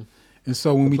 And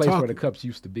so when the we place talk, where the cups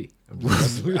used to be.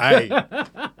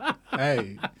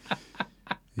 hey,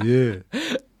 yeah.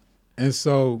 And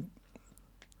so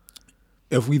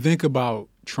if we think about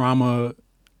trauma,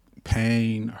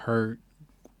 pain, hurt,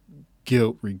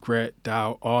 guilt, regret,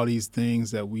 doubt, all these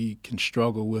things that we can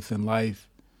struggle with in life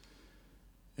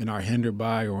and are hindered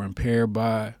by or impaired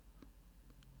by,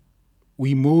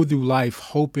 we move through life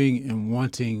hoping and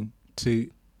wanting to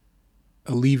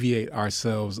alleviate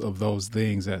ourselves of those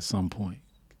things at some point.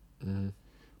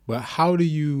 But how do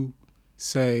you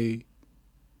say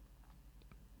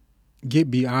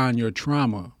get beyond your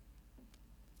trauma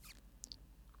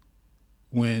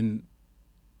when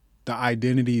the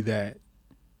identity that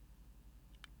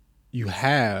you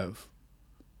have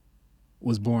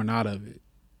was born out of it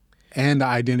and the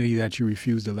identity that you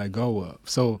refuse to let go of?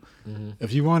 So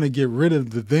if you want to get rid of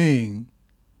the thing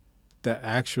that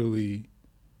actually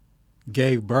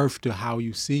gave birth to how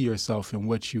you see yourself and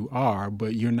what you are,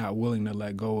 but you're not willing to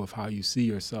let go of how you see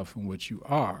yourself and what you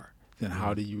are, then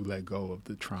how do you let go of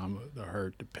the trauma, the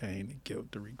hurt, the pain, the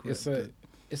guilt, the regret?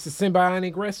 It's a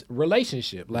symbiotic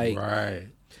relationship. Like, right.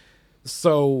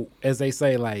 So as they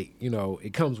say, like,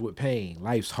 it comes with pain.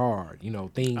 Life's hard.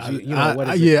 Things. I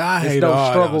There's hate no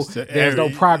all struggle. There's no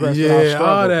progress without struggle.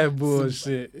 All that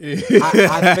bullshit.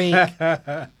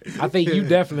 I think you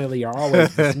definitely are always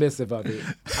dismissive of it.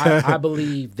 I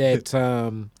believe that.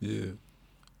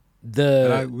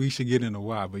 We should get into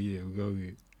why, but yeah, go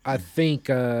ahead. I think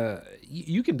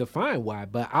you can define why,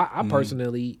 but I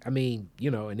personally, and then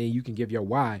you can give your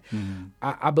why.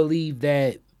 I believe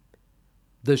that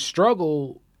the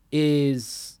struggle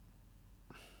is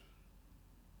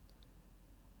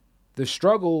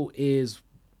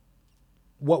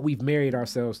what we've married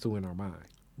ourselves to in our mind.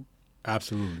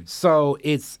 Absolutely. So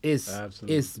it's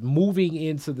moving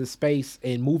into the space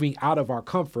and moving out of our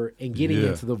comfort and getting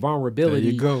into the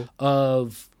vulnerability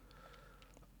of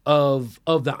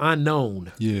the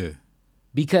unknown. Yeah.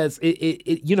 Because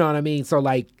it you know what I mean?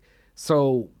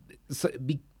 So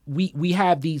we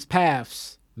have these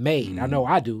paths made. I know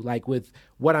I do. Like with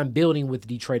what I'm building with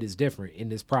Detroit is different in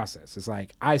this process. It's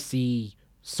like I see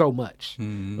so much.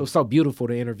 It was so beautiful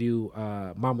to interview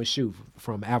Mama Shu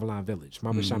from Avalon Village,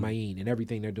 Mama Shamayeen, and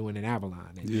everything they're doing in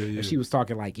Avalon. And she was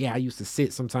talking like, I used to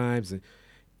sit sometimes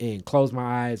and close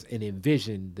my eyes and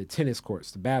envision the tennis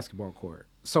courts, the basketball court,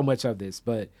 so much of this,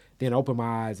 but then open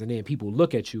my eyes and then people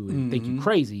look at you and think you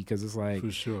crazy because it's like,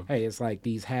 for sure. Hey, it's like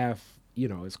these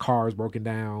it's cars broken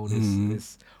down,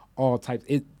 it's all types.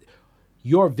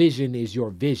 Your vision is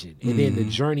your vision, and then the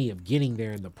journey of getting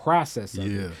there and the process of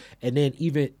it, and then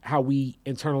even how we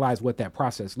internalize what that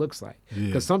process looks like.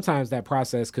 Because sometimes that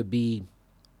process could be,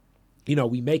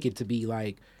 we make it to be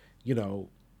like,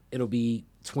 it'll be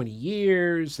 20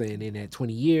 years, and in that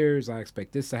 20 years, I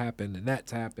expect this to happen, and that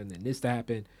to happen, and this to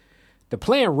happen. The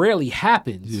plan rarely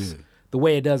happens the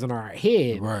way it does in our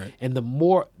head, right? And the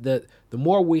more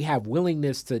we have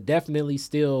willingness to definitely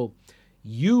still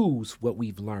use what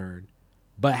we've learned,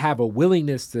 but have a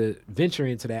willingness to venture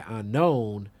into that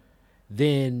unknown,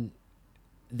 then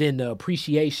the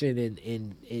appreciation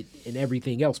and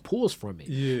everything else pulls from it.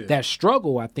 Yeah. That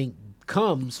struggle, I think,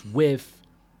 comes with,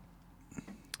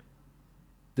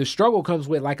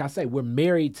 like I say, we're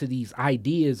married to these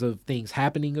ideas of things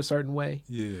happening a certain way,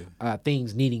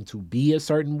 things needing to be a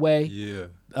certain way,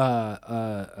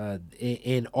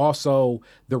 and also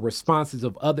the responses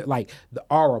of other, like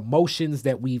our emotions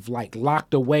that we've like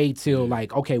locked away till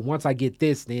like, okay, once I get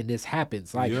this, then this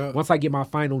happens. Like once I get my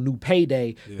final new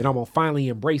payday, then I'm gonna finally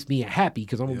embrace being happy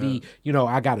because I'm gonna be, you know,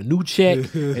 I got a new check,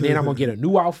 and then I'm gonna get a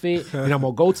new outfit, and I'm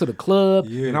gonna go to the club,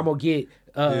 and I'm gonna get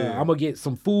I'm gonna get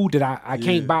some food that I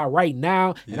can't buy right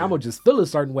now, and I'm gonna just feel a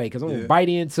certain way because I'm gonna bite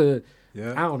into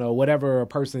I don't know, whatever a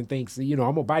person thinks, you know,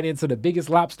 I'm gonna bite into the biggest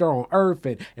lobster on earth,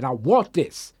 and I want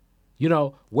this, you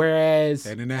know, whereas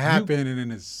and then it happened, and then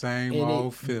the same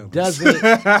old feeling doesn't,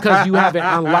 because you haven't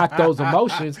unlocked those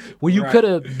emotions when you could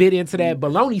have bit into that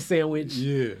bologna sandwich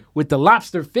with the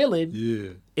lobster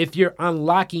filling if you're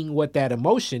unlocking what that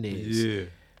emotion is.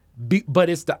 But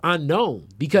it's the unknown,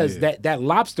 because that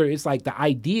lobster is like the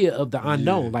idea of the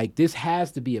unknown. Like, this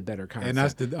has to be a better concept. And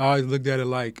that's I always looked at it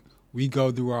like we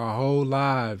go through our whole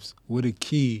lives with a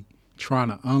key trying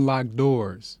to unlock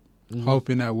doors,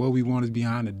 hoping that what we want is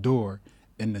behind the door,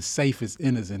 and the safe is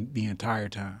in us the entire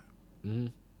time.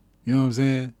 You know what I'm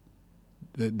saying?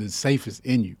 The safe is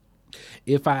in you.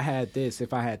 If I had this,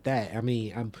 if I had that, I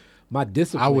mean, my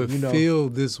discipline, I would feel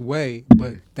this way,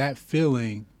 but that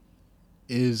feeling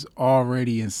is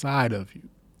already inside of you.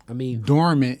 I mean,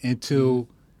 dormant until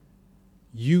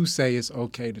you say it's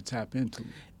okay to tap into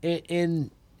it.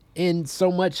 And so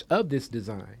much of this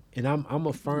design, and I'm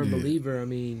a firm believer. I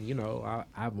mean, you know, I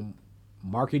have a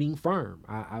marketing firm.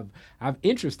 I've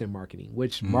interest in marketing,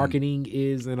 which marketing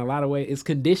is in a lot of ways, it's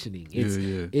conditioning.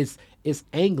 It's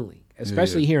angling,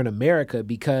 especially here in America,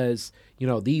 because, you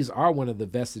know, these are one of the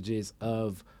vestiges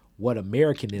of what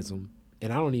Americanism.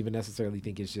 And I don't even necessarily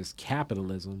think it's just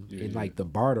capitalism and like the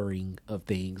bartering of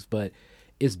things, but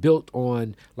it's built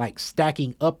on like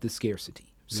stacking up the scarcity.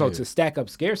 So to stack up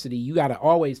scarcity, you got to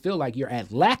always feel like you're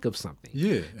at lack of something.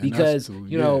 Because,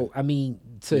 you know, I mean,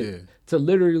 to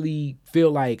literally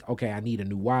feel like, okay, I need a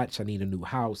new watch, I need a new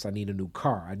house, I need a new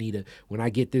car. When I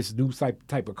get this new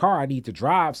type of car, I need to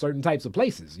drive certain types of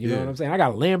places. You know what I'm saying? I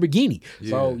got a Lamborghini.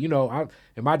 So, you know,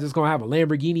 am I just going to have a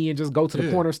Lamborghini and just go to the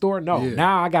corner store? No.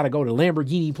 Now I got to go to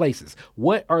Lamborghini places.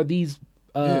 What are these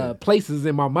places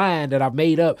in my mind that I've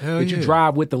made up you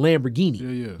drive with the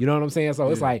Lamborghini? You know what I'm saying? So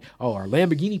it's like, oh, are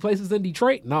Lamborghini places in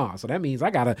Detroit? Nah. So that means I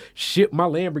gotta ship my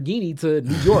Lamborghini to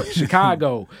New York,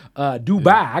 Chicago,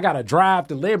 Dubai. I gotta drive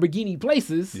to Lamborghini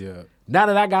places. Now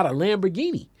that I got a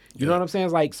Lamborghini, you know what I'm saying?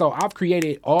 It's like, so I've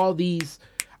created all these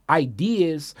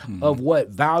ideas of what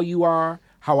value are,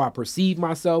 how I perceive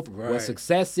myself, what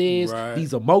success is,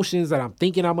 these emotions that I'm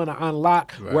thinking I'm gonna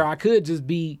unlock, where I could just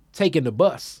be taking the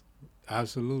bus.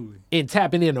 Absolutely. And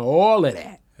tapping into all of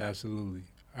that. Absolutely.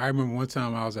 I remember one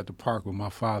time I was at the park with my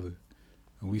father,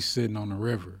 and we sitting on the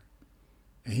river,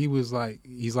 and he's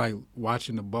like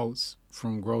watching the boats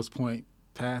from Grosse Pointe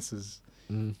passes,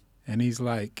 and he's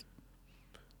like,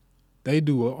 they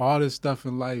do all this stuff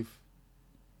in life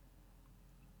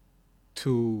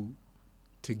to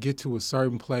get to a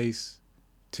certain place,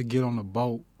 to get on a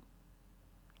boat,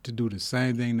 to do the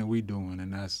same thing that we doing,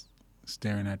 and that's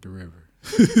staring at the river.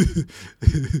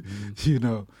 You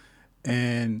know,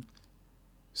 and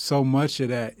so much of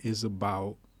that is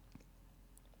about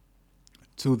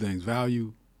two things: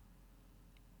 value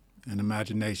and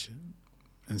imagination.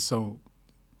 And so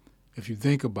if you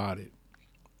think about it,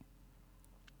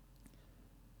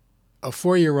 a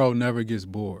 4-year-old never gets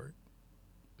bored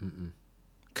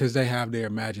because they have their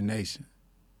imagination,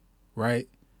 right?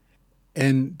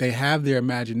 And they have their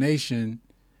imagination,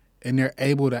 and they're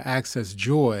able to access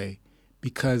joy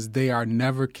because they are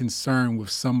never concerned with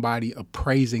somebody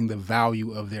appraising the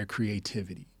value of their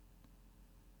creativity.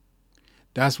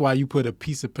 That's why you put a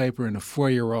piece of paper in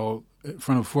front of a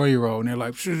 4-year-old, and they're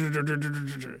like,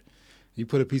 you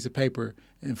put a piece of paper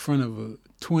in front of a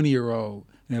 20-year-old,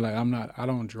 and they're like, I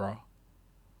don't draw.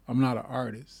 I'm not an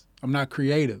artist. I'm not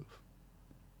creative,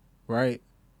 right?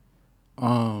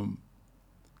 But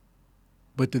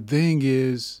the thing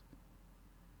is,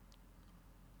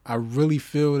 I really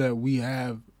feel that we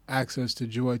have access to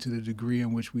joy to the degree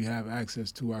in which we have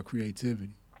access to our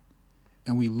creativity.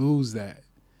 And we lose that.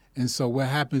 And so what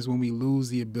happens when we lose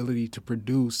the ability to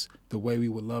produce the way we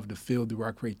would love to feel through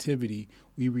our creativity,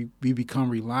 we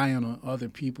become reliant on other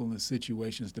people and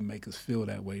situations to make us feel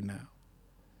that way now.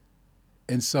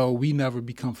 And so we never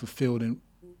become fulfilled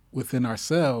within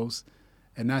ourselves,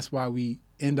 and that's why we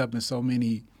end up in so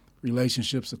many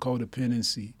relationships of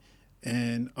codependency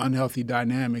and unhealthy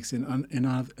dynamics and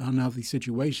unhealthy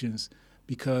situations,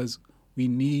 because we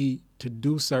need to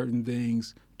do certain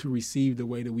things to receive the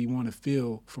way that we want to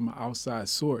feel from an outside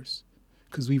source,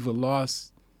 because we've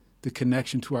lost the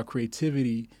connection to our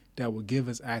creativity that will give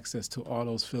us access to all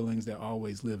those feelings that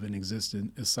always live and exist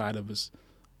inside of us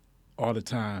all the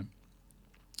time.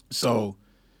 So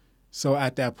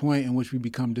at that point in which we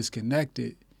become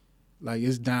disconnected, like,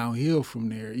 it's downhill from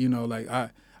there. You know, like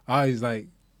I always like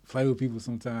play with people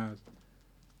sometimes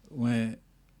when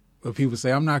people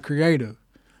say I'm not creative,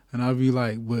 and I'll be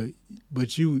like,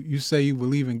 but you say you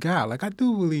believe in God. Like, I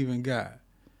do believe in God,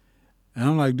 and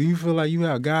I'm like, do you feel like you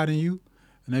have God in you?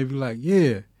 And they be like,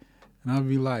 yeah, and I'll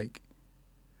be like,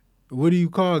 what do you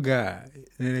call God?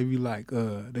 And they be like,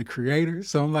 the creator.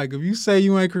 So I'm like, if you say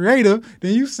you ain't creative,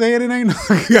 then you say it ain't no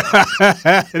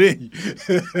God in you.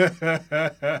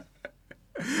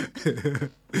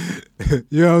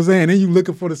 You know what I'm saying? Then you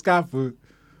looking for the sky for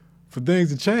things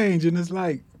to change, and it's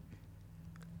like,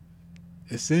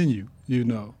 it's in you, you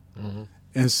know. Mm-hmm.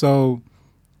 And so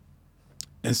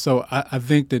I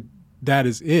think that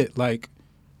is it. Like,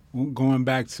 going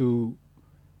back to,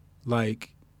 like,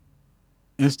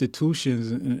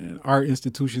 institutions and art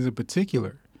institutions in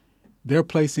particular, they're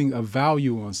placing a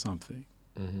value on something.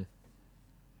 Mm-hmm.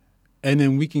 And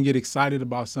then we can get excited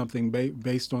about something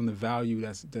based on the value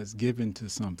that's given to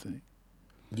something.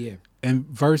 Yeah. And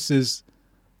versus,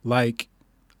 like,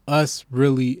 us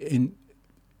really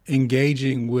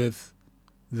engaging with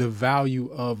the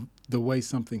value of the way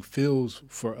something feels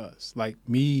for us. Like,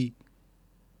 me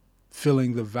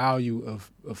feeling the value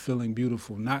of feeling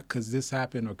beautiful, not because this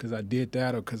happened or because I did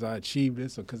that or because I achieved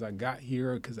this or because I got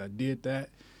here or because I did that.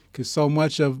 Because so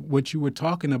much of what you were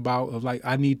talking about of, like,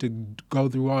 I need to go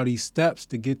through all these steps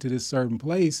to get to this certain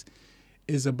place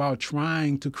is about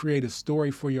trying to create a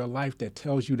story for your life that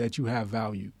tells you that you have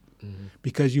value. Mm-hmm.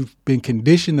 Because you've been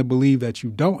conditioned to believe that you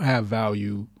don't have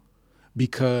value,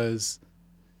 because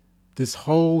this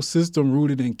whole system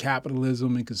rooted in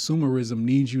capitalism and consumerism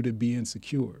needs you to be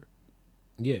insecure.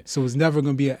 Yeah. So it's never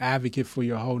going to be an advocate for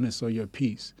your wholeness or your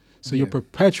peace. So you're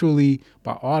perpetually,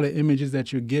 by all the images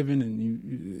that you're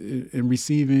given and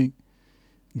receiving,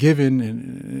 given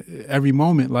and every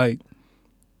moment, like,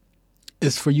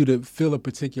 it's for you to feel a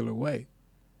particular way,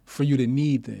 for you to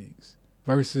need things,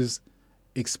 versus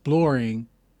exploring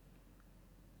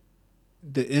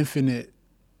the infinite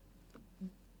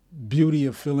beauty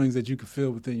of feelings that you can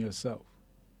feel within yourself.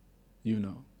 You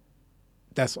know,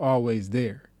 that's always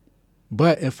there.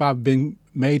 But if I've been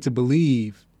made to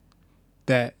believe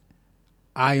that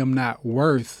I am not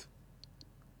worth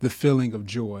the feeling of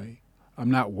joy,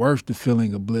 I'm not worth the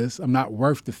feeling of bliss, I'm not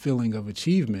worth the feeling of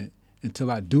achievement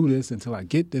until I do this, until I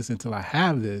get this, until I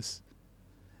have this,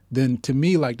 then to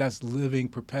me, like, that's living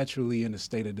perpetually in a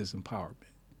state of disempowerment.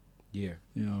 Yeah.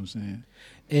 You know what I'm saying?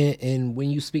 And when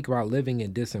you speak about living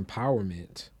in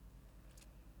disempowerment,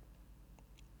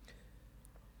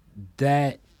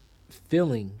 that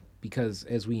feeling, because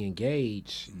as we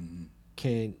engage, mm-hmm.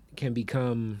 can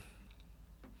become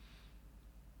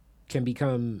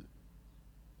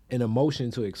an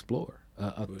emotion to explore,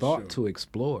 a thought to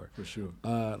explore. For sure.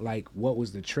 Like, what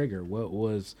was the trigger? What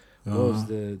was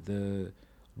the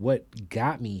what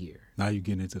got me here? Now you're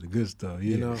getting into the good stuff,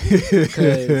 yeah. You know,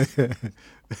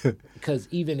 because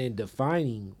even in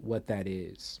defining what that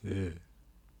is, yeah,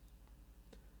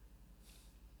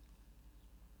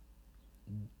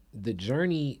 the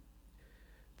journey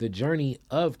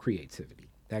of creativity,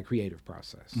 that creative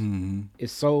process, mm-hmm.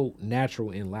 is so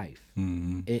natural in life,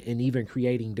 mm-hmm. and even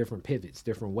creating different pivots,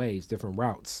 different ways, different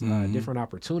routes, mm-hmm. Different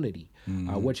opportunity,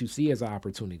 mm-hmm. What you see as an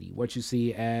opportunity, what you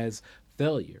see as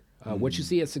failure, mm-hmm. what you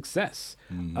see as success.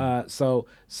 Mm-hmm. So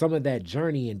some of that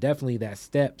journey, and definitely that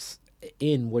steps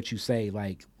in what you say,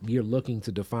 like, you're looking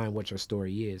to define what your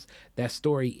story is. That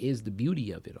story is the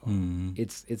beauty of it all. Mm-hmm.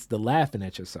 It's the laughing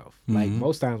at yourself. Mm-hmm. Like,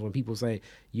 most times when people say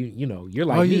you know, you're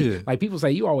like me. Yeah. Like, people say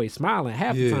you always smiling.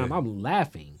 Half the time I'm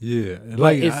laughing. Yeah. But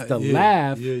like, it's the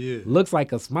laugh looks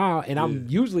like a smile, and I'm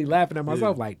usually laughing at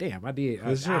myself like, damn, I did. I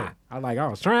was trying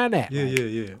that. Yeah, like,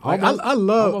 yeah. Like, I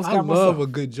love a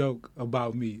good joke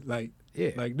about me. Like,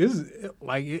 yeah. Like, this is,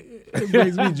 like, it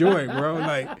brings me joy,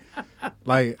 bro.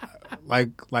 Like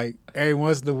every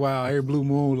once in a while, every blue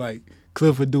moon, like,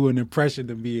 Cliff would do an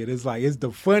impression of me, and it's like, it's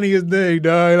the funniest thing,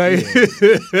 dog. Like,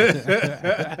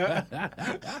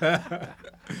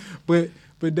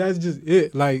 but that's just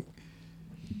it. Like,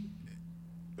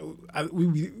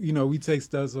 we take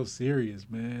stuff so serious,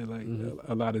 man. Like,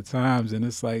 mm-hmm. a lot of times, and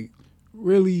it's like,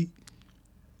 really,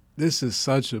 this is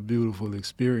such a beautiful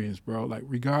experience, bro. Like,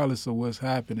 regardless of what's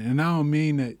happening. And I don't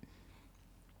mean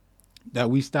that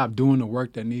we stop doing the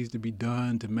work that needs to be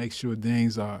done to make sure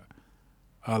things are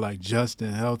like just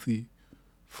and healthy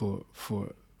for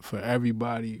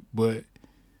everybody. But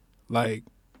like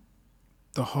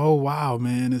the whole wow,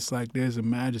 man, it's like there's a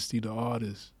majesty to all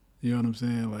this. You know what I'm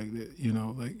saying? Like, you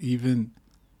know, like even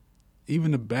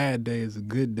a bad day is a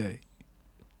good day.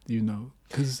 You know,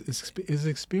 because it's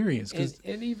experience.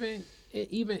 And even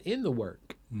in the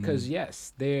work, because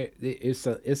yes, it's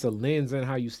a lens in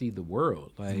how you see the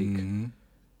world. Like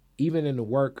even in the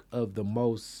work of the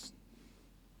most,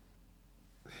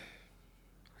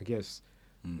 I guess,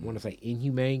 I want to say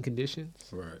inhumane conditions.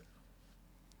 Right.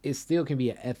 It still can be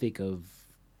an ethic of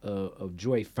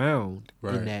joy found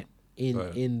in that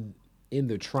in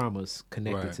the traumas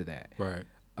connected to that. Right.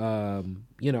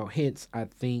 You know, hence I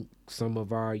think some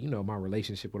of our, you know, my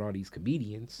relationship with all these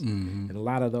comedians and a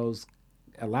lot of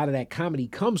that comedy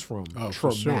comes from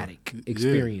traumatic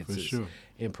experiences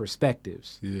and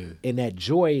perspectives. Yeah. And that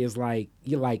joy is like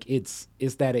it's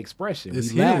that expression.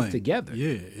 It's we healing. laugh together.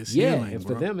 Yeah, it's healing. And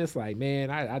for them it's like,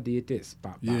 man, I did this.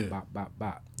 Bop, bop, bop, bop,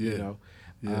 bop. You know?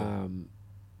 Yeah.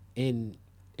 And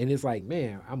it's like,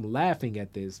 man, I'm laughing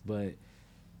at this, but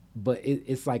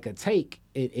it's like a take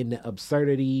in the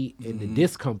absurdity and the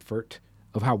discomfort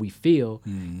of how we feel,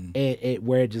 and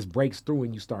where it just breaks through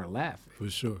and you start laughing. For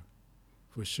sure.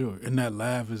 And that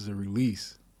laugh is a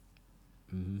release,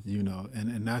 you know,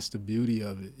 and that's the beauty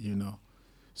of it, you know.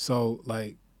 So,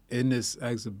 like, in this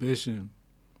exhibition,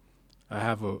 I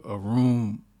have a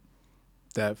room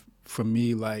that, for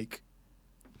me, like,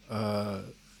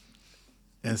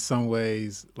 in some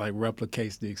ways, like,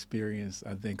 replicates the experience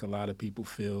I think a lot of people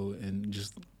feel in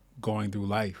just going through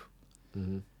life.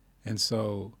 And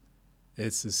so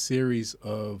it's a series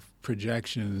of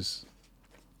projections,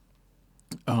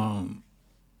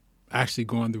 actually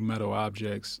going through metal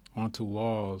objects onto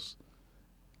walls.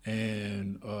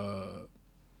 And,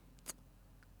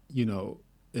 you know,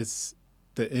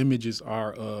 the images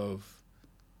are of,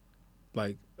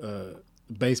 like,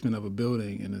 basement of a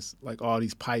building, and it's like all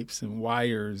these pipes and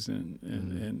wires and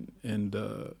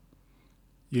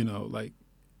you know, like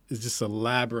it's just a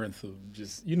labyrinth of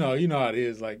just, you know how it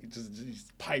is, like just these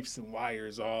pipes and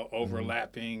wires all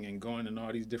overlapping and going in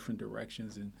all these different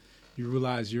directions, and you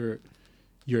realize you're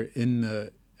in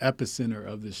the epicenter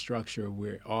of the structure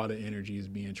where all the energy is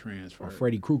being transferred.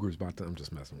 Freddy Krueger's about to, I'm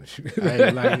just messing with you. Hey,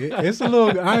 like it's a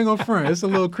little, I ain't gonna front, it's a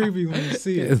little creepy when you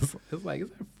see it. It's like, is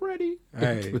that Freddy?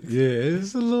 Hey, yeah,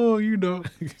 it's a little, you know.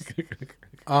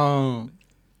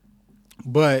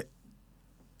 But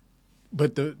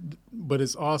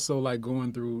it's also like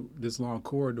going through this long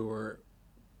corridor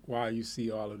while you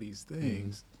see all of these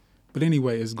things. But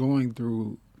anyway, it's going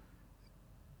through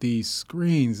these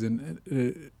screens,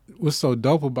 and what's so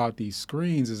dope about these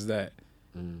screens is that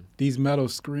these metal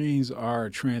screens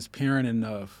are transparent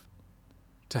enough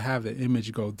to have the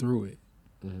image go through it,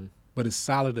 but it's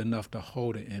solid enough to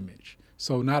hold an image.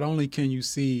 So not only can you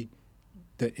see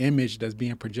the image that's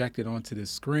being projected onto the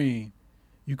screen,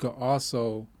 you can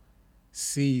also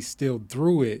see still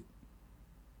through it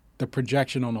the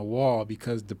projection on the wall,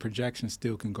 because the projection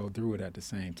still can go through it at the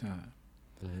same time.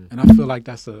 And I feel like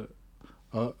that's a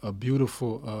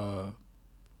beautiful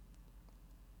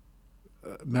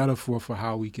metaphor for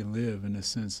how we can live, in the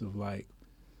sense of, like,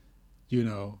 you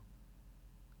know,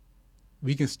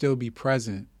 we can still be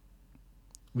present,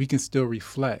 we can still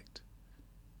reflect,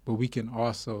 but we can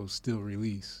also still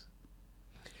release.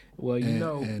 Well, you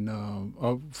know,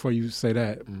 and before you say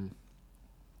that,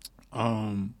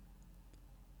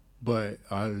 but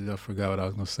I forgot what I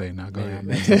was gonna say. Now go ahead.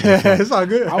 It's all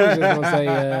good. I was just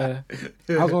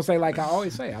gonna say, like I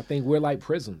always say, I think we're like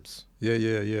prisms. Yeah.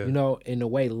 You know, in the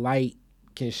way light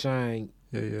can shine.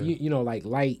 Yeah. You know, like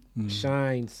light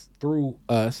shines through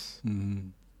us,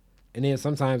 and then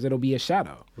sometimes it'll be a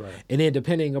shadow. Right. And then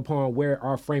depending upon where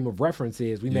our frame of reference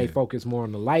is, we may focus more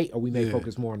on the light, or we may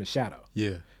focus more on the shadow.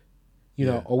 Yeah. You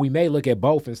know, or we may look at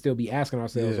both and still be asking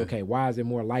ourselves, okay, why is there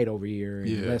more light over here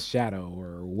and less shadow,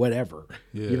 or whatever?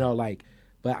 You know, like,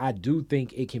 but I do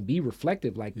think it can be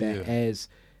reflective like that, as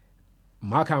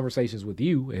my conversations with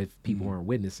you, if people aren't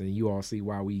witnessing, you all see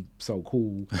why we so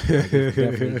cool. Like, it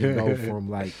definitely can go from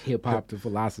like hip hop to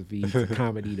philosophy to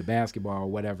comedy to basketball or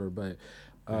whatever, but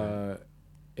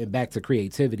and back to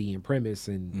creativity and premise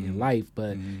and life.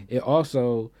 But it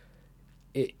also,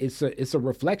 it's a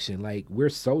reflection. Like, we're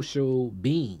social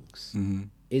beings.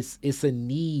 It's a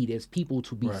need as people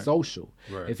to be social.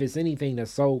 If it's anything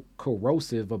that's so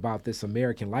corrosive about this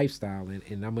American lifestyle,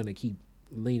 and I'm gonna keep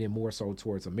leaning more so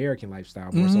towards American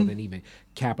lifestyle, more so than even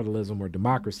capitalism or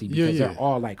democracy, because they're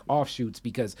all like offshoots,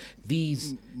 because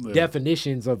these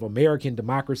definitions of American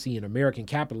democracy and American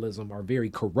capitalism are very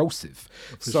corrosive.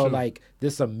 So like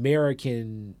this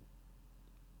American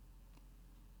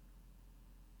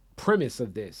premise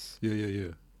of this,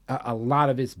 a lot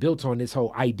of it's built on this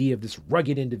whole idea of this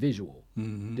rugged individual,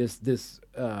 this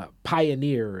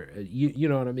pioneer, you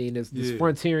know what I mean, this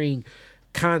frontiering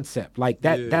concept, like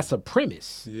that's a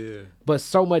premise. But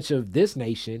so much of this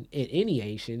nation and any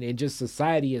nation and just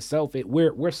society itself,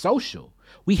 we're social.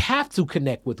 We have to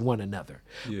connect with one another.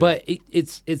 But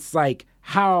it's like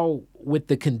how, with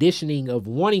the conditioning of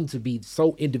wanting to be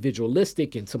so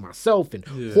individualistic and to myself and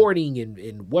hoarding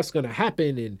and what's going to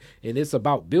happen, and it's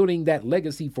about building that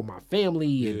legacy for my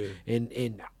family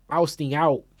and ousting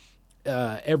out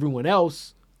everyone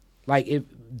else. Like if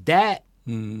that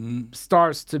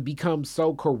starts to become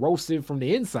so corrosive from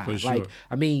the inside, like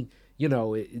I mean, you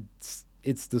know,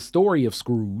 it's the story of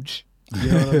Scrooge. You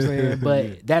know what I'm saying?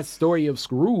 But that story of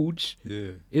Scrooge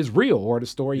is real, or the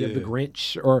story of the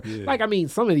Grinch, or like, I mean,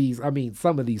 some of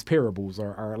these parables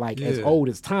are like as old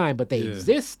as time, but they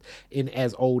exist in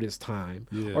as old as time.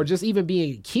 Or just even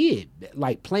being a kid,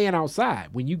 like playing outside.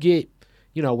 When you get,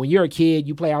 you know, when you're a kid,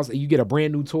 you play outside, you get a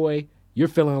brand new toy, you're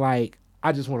feeling like,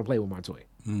 I just want to play with my toy.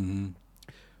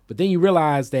 But then you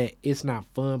realize that it's not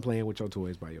fun playing with your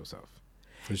toys by yourself.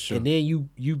 For sure. And then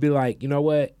you be like, you know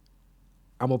what?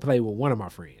 I'm going to play with one of my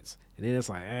friends. And then it's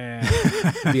like,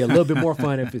 it'd be a little bit more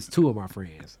fun if it's two of my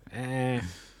friends.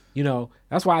 You know,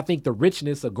 that's why I think the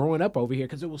richness of growing up over here,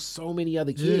 because there was so many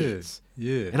other kids.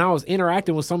 And I was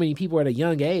interacting with so many people at a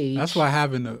young age. That's why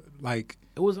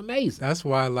it was amazing. That's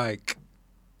why, like,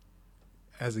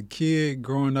 as a kid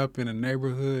growing up in a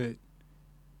neighborhood,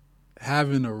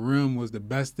 having a room was the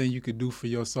best thing you could do for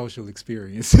your social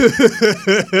experience,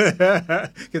 because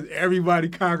everybody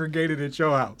congregated at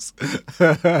your house.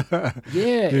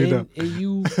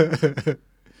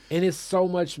 And it's so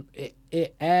much.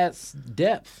 It adds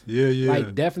depth.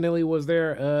 Like, definitely were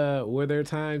there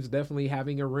times definitely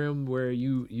having a room where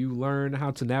you learn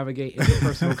how to navigate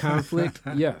interpersonal conflict.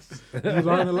 Yes, you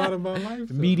learn a lot about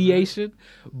life, mediation.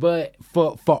 But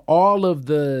for all of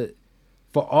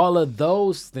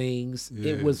those things,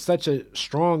 it was such a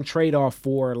strong trade-off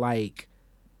for, like,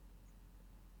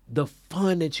 the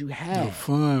fun that you had. The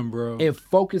fun, bro. And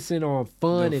focusing on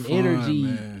fun and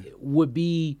energy would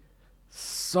be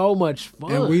so much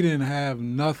fun. And we didn't have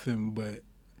nothing, but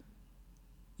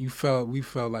we felt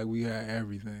like we had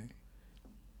everything,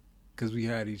 because we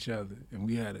had each other and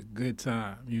we had a good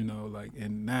time, you know, like,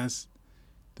 and that's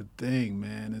the thing,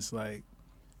 man. It's like,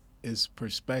 it's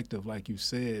perspective, like you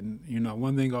said. And, you know,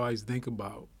 one thing I always think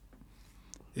about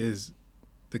is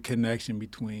the connection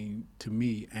between, to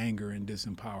me, anger and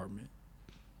disempowerment.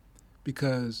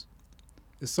 Because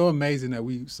it's so amazing that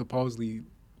we supposedly,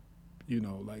 you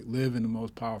know, like, live in the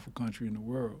most powerful country in the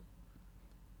world.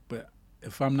 But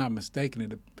if I'm not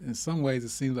mistaken, in some ways it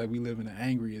seems like we live in the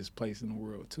angriest place in the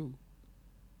world too.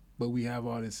 But we have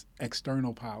all this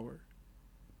external power.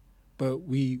 But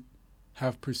we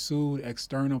have pursued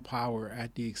external power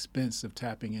at the expense of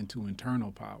tapping into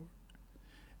internal power.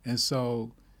 And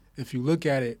so if you look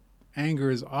at it, anger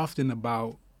is often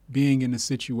about being in a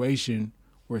situation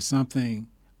where something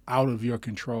out of your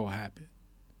control happened.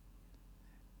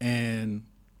 And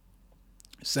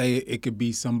say it could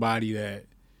be somebody that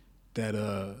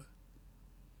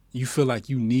you feel like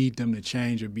you need them to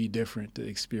change or be different to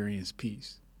experience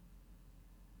peace.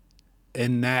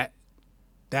 And that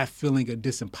feeling of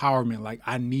disempowerment, like,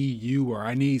 I need you, or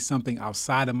I need something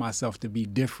outside of myself to be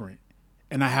different,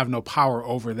 and I have no power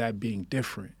over that being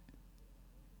different,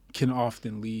 can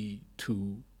often lead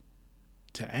to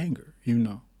anger, you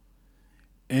know.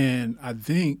 And I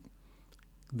think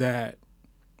that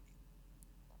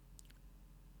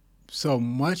so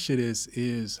much of this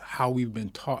is how we've been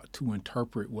taught to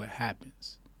interpret what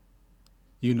happens.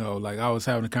 You know, like, I was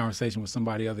having a conversation with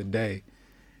somebody the other day,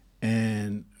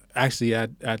 and actually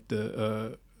at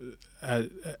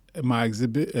my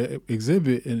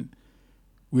exhibit, and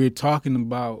we were talking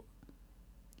about,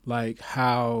 like,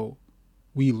 how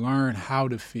we learn how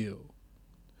to feel,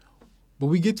 but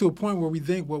we get to a point where we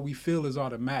think what we feel is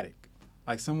automatic.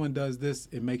 Like, someone does this,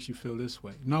 it makes you feel this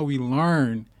way. No, we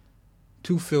learn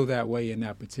to feel that way in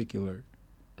that particular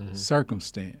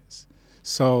circumstance.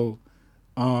 So,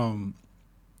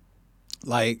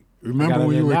 like, remember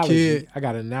when you were a kid? I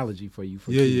got an analogy for you.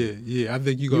 Yeah. I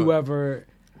think you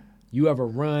ever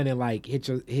run and, like,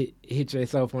 hit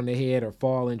yourself on the head or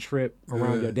fall and trip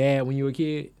around your dad when you were a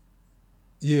kid?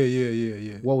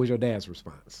 Yeah. What was your dad's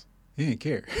response? He didn't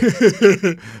care.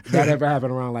 That ever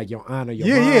happened around like your aunt or your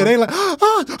mom? Yeah, they like,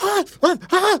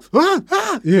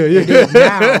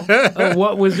 yeah. Now,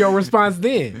 what was your response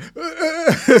then?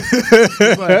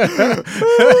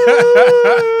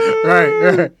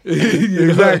 Right.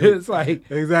 Exactly. It's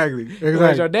like Exactly.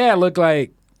 what your dad looked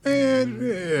like. Man,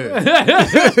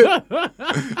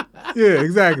 yeah,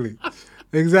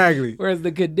 exactly. Whereas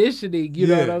the conditioning, you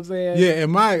know what I'm saying? Yeah,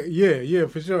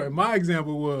 and for sure. And my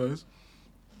example was,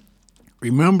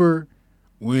 remember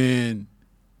when,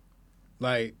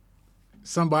 like,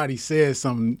 somebody said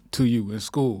something to you in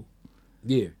school,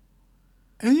 Yeah.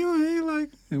 and you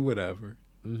like, and whatever,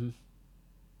 Mm-hmm.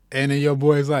 and then your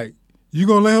boy's like, you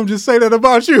gonna let him just say that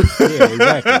about you? Yeah,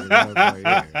 exactly.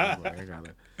 I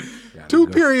gotta 2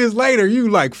 go. periods later, you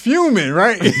like fuming,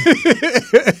 right?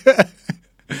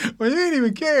 Well, you didn't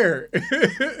even care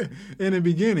in the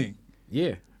beginning.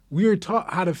 Yeah. We were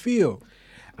taught how to feel.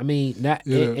 I mean,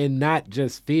 and not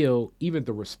just feel, even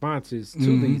the responses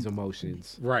to these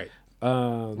emotions. Right.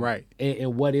 Right.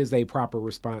 And what is a proper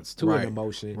response to an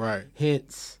emotion. Right.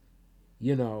 Hence,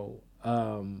 you know,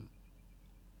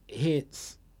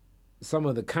 hence some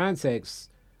of the context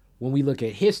when we look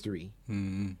at history,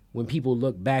 when people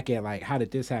look back at like, how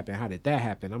did this happen? How did that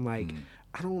happen? I'm like,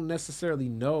 I don't necessarily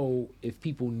know if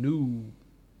people knew,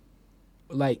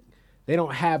 like, they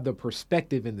don't have the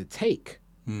perspective and the take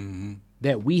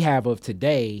that we have of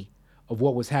today of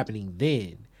what was happening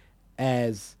then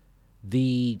as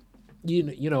the,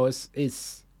 you know,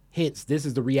 it's hence this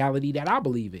is the reality that I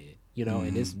believe in, you know,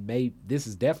 and this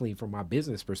is definitely from my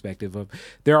business perspective of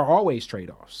there are always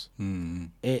trade-offs.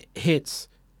 And hence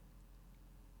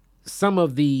some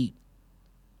of the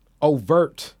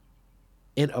overt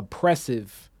and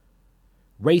oppressive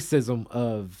racism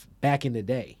of back in the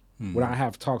day. When I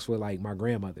have talks with like my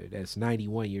grandmother that's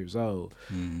 91 years old,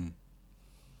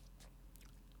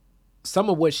 some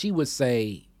of what she would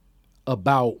say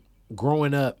about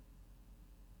growing up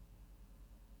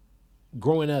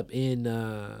in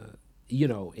you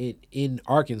know, in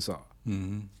Arkansas,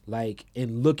 like,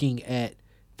 and looking at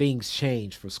things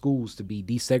change for schools to be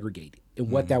desegregated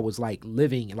and what that was like,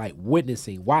 living, like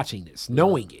witnessing, watching this,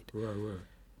 knowing it. Right.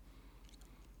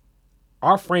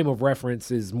 Our frame of reference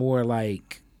is more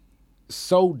like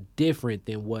so different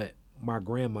than what my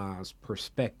grandma's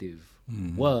perspective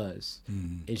was.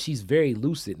 And she's very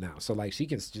lucid now. So like she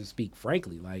can just speak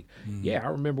frankly, like, yeah, I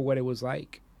remember what it was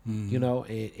like, you know,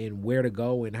 and where to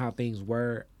go and how things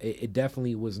were. It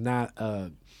definitely was not,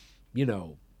 you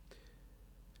know,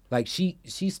 like she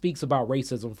speaks about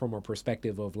racism from a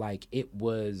perspective of like, it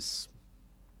was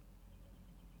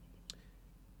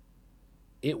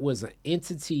an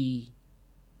entity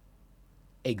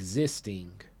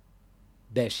existing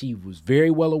that she was very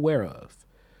well aware of,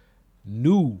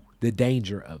 knew the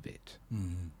danger of it,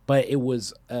 but it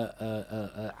was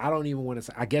I don't even want to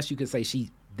say, I guess you could say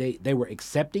they were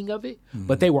accepting of it,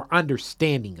 but they were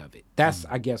understanding of it. That's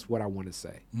I guess what I want to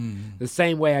say. The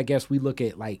same way I guess we look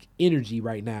at like energy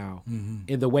right now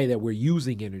in the way that we're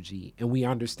using energy, and we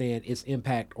understand its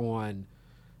impact on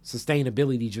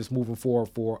sustainability just moving forward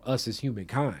for us as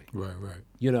humankind. Right.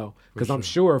 You know, because I'm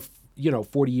sure, you know,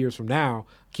 40 years from now,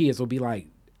 kids will be like,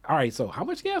 all right, so how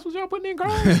much gas was y'all putting in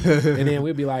cars? And then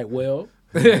we'll be like, well,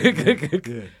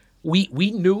 we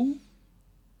knew,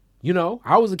 you know,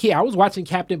 I was a kid. I was watching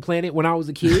Captain Planet when I was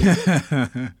a kid.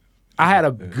 I had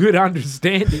a good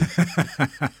understanding.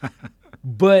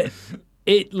 But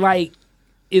it like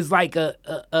is like and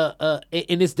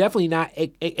it's definitely not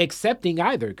accepting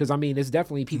either, because I mean it's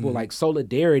definitely people like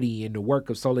Solidarity and the work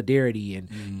of Solidarity and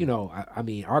you know, I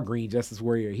mean our Green Justice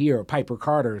Warrior here, or Piper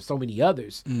Carter, and so many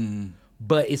others,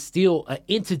 but it's still an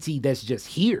entity that's just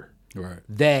here, Right.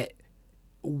 that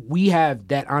we have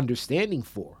that understanding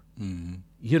for,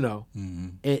 you know,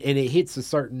 and it hits a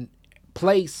certain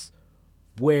place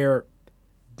where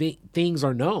things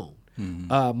are known.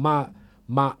 My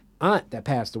aunt that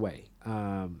passed away,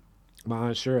 my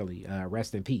Aunt Shirley,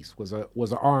 rest in peace, was a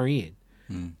RN,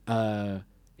 and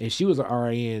she was an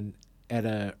RN at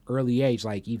an early age,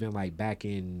 like even like back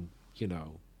in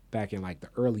like the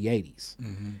early 80s.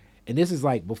 And this is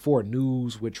like before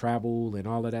news would travel and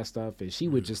all of that stuff. And she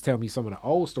would just tell me some of the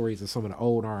old stories of some of the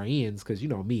old RNs, because you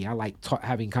know me, I like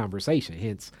having conversation.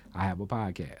 Hence, I have a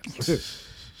podcast.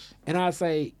 And I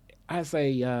say,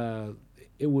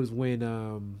 it was when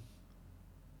I'm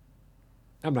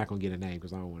not gonna get a name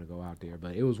because I don't want to go out there,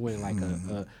 but it was when like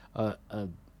a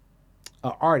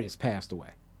artist passed away,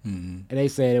 and they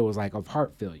said it was like of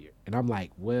heart failure. And I'm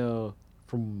like, well,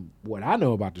 from what I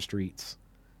know about the streets,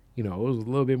 you know, it was a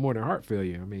little bit more than heart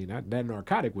failure. I mean, that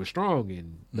narcotic was strong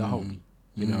in the homie,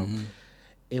 you know.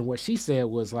 And what she said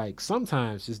was like,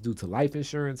 sometimes just due to life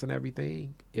insurance and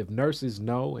everything, if nurses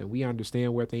know and we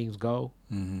understand where things go,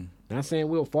 not saying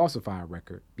we'll falsify a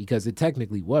record because it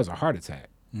technically was a heart attack,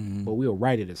 but we'll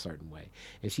write it a certain way.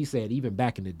 And she said even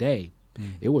back in the day,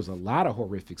 it was a lot of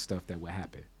horrific stuff that would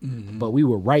happen, but we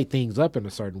would write things up in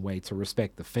a certain way to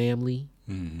respect the family,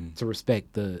 to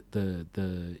respect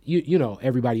the you know,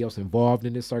 everybody else involved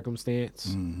in this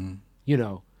circumstance, you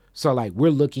know. So like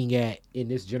we're looking at in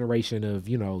this generation of,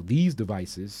 you know, these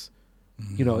devices,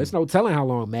 you know, it's no telling how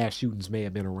long mass shootings may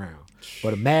have been around.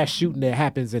 But a mass shooting that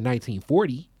happens in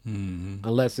 1940,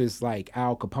 unless it's like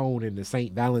Al Capone and the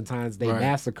St. Valentine's Day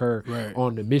massacre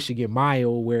on the Michigan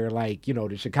Mile, where like, you know,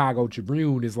 the Chicago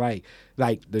Tribune is like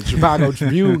the Chicago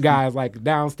Tribune guy is like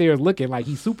downstairs looking like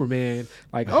he's Superman,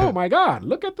 like, oh my God,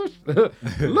 look at the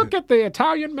look at the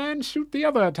Italian man shoot the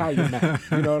other Italian man.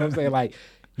 You know what I'm saying? Like,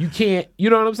 you can't, you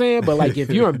know what I'm saying? But like if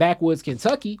you're in backwoods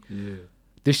Kentucky,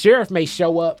 the sheriff may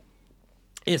show up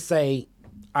and say,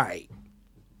 all right,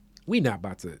 we got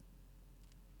to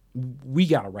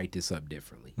write this up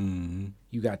differently.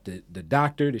 You got the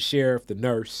doctor, the sheriff, the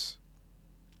nurse,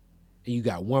 and you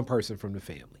got one person from the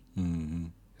family.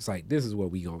 It's like, this is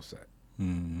what we gonna say.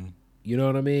 You know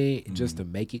what I mean? Just to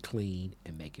make it clean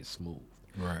and make it smooth.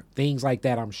 Right. Things like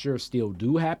that I'm sure still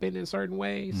do happen in certain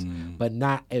ways, but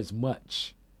not as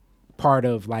much. Part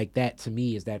of like that to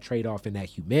me is that trade-off in that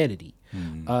humanity.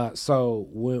 So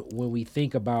when we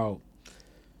think about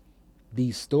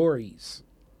these stories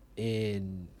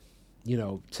and, you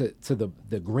know, to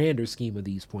the grander scheme of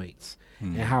these points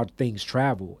and how things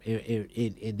travel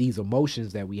in these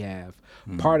emotions that we have,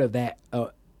 part of that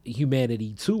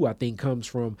humanity too, I think, comes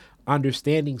from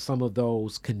understanding some of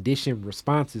those conditioned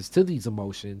responses to these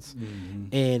emotions,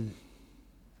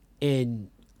 and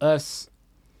us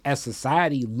as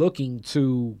society looking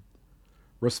to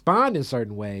respond in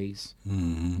certain ways,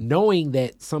 knowing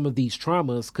that some of these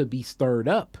traumas could be stirred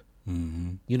up.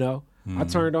 You know, I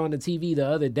turned on the TV the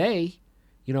other day,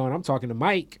 you know, and I'm talking to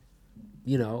Mike,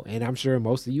 you know, and I'm sure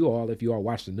most of you all, if you all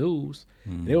watch the news,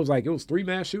 and it was 3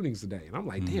 mass shootings today. And I'm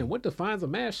like, damn, what defines a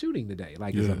mass shooting today?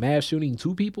 Like, is a mass shooting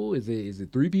 2 people? Is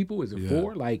it 3 people? Is it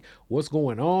 4? Like, what's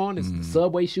going on? Is it the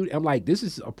subway shooting? I'm like, this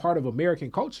is a part of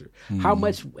American culture. How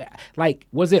much, like,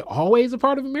 was it always a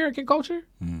part of American culture?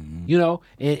 You know,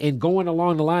 and going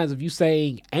along the lines of you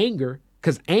saying anger,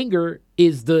 because anger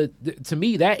is to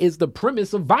me, that is the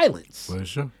premise of violence. For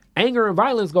sure. Anger and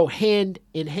violence go hand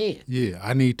in hand. Yeah,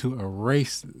 I need to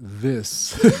erase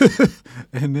this,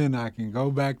 and then I can go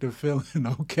back to feeling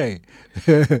okay.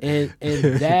 and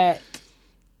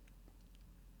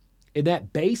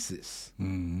that basis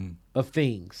of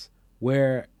things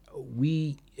where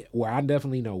I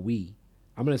definitely know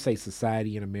I'm going to say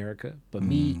society in America, but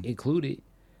me included,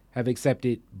 have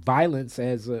accepted violence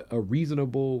as a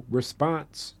reasonable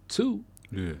response to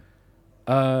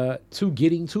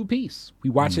getting to peace. We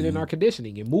watch it in our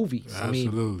conditioning in movies.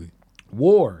 Absolutely. I mean,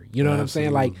 war, you know what I'm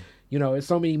saying? Like, you know, it's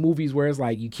so many movies where it's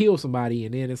like you kill somebody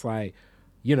and then it's like,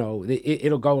 you know,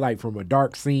 it'll go like from a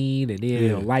dark scene and then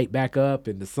it'll light back up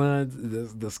and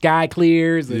the sky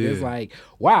clears and it's like,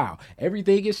 wow,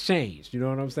 everything has changed. You know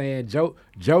what I'm saying?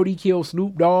 Jody killed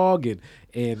Snoop Dogg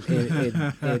and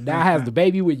now has the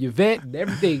baby with Yvette and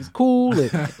everything's cool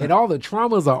and all the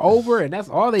traumas are over and that's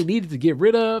all they needed to get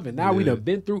rid of and now we done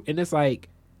been through, and it's like,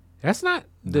 that's not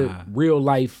the real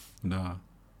life.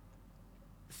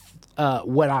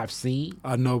 What I've seen.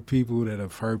 I know people that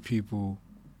have hurt people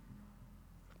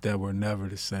that were never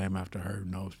the same after hurting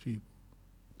those people.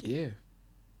 Yeah.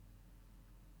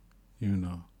 You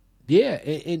know. Yeah,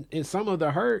 and some of the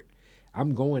hurt,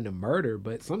 I'm going to murder,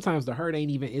 but sometimes the hurt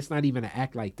it's not even an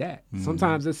act like that.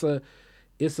 Sometimes it's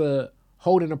a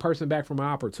holding a person back from an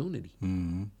opportunity.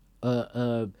 You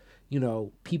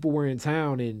know, people were in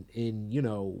town and you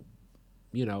know,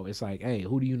 it's like, hey,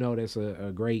 who do you know that's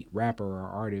a great rapper or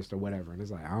artist or whatever? And it's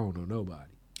like, I don't know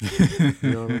nobody.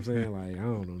 You know what I'm saying? Like, I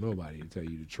don't know nobody, to tell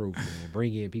you the truth, man.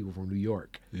 Bring in people from New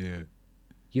York. Yeah.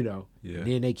 You know. Yeah. And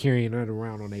then they carrying it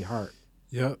around on their heart.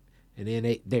 Yep. And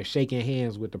then they're shaking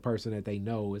hands with the person that they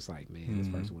know. It's like, man, this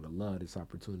person would have loved this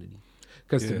opportunity.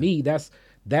 Because to me, that's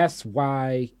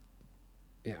why.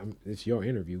 Yeah, it's your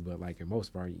interview, but like in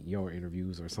most of your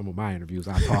interviews or some of my interviews,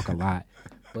 I talk a lot.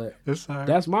 But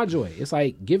that's my joy. It's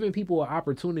like giving people an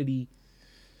opportunity.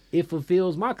 It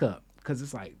fulfills my cup because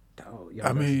it's like, oh, yo,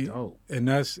 I mean, dope.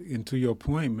 And to your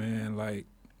point, man. Like,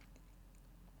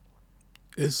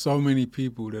 it's so many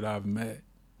people that I've met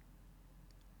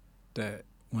that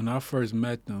when I first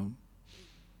met them,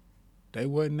 they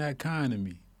wasn't that kind to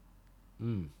me.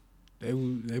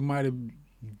 They might have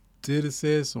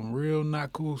said some real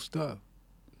not cool stuff.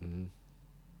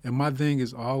 And my thing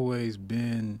has always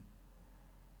been,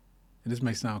 and this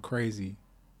may sound crazy,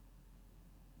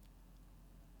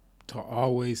 to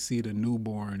always see the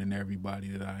newborn in everybody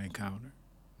that I encounter.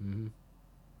 Mm-hmm.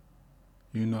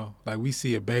 You know, like we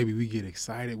see a baby, we get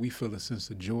excited, we feel a sense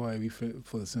of joy, we feel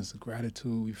a sense of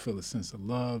gratitude, we feel a sense of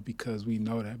love because we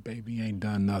know that baby ain't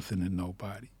done nothing to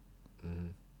nobody. Mm-hmm.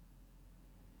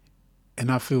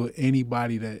 And I feel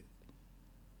anybody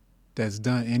that's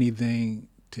done anything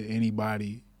to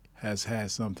anybody has had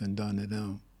something done to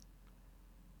them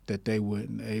that they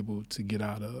weren't able to get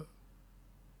out of.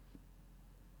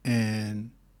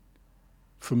 And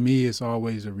for me, it's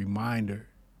always a reminder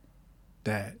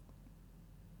that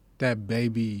that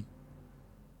baby,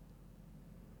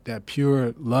 that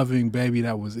pure, loving baby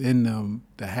that was in them,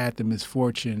 that had the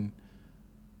misfortune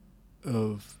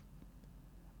of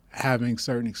having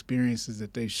certain experiences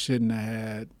that they shouldn't have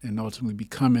had and ultimately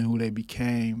becoming who they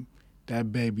became,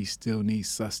 that baby still needs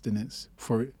sustenance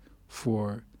for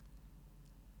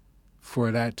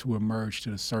that to emerge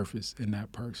to the surface in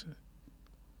that person.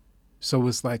 So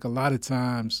it's like a lot of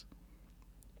times,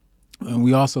 and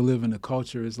we also live in a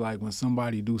culture, it's like when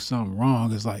somebody do something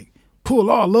wrong, it's like,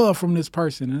 pull all love from this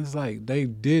person. And it's like they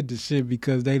did the shit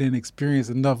because they didn't experience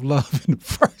enough love in the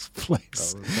first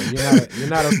place. So you're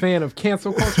not a fan of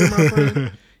cancel culture, my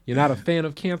friend? You're not a fan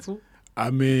of cancel? I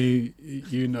mean,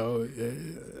 you know,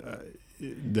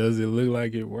 does it look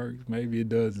like it works? Maybe it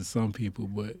does to some people,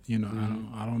 but you know,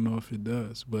 I don't know if it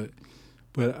does. But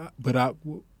I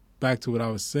back to what I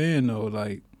was saying though,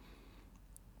 like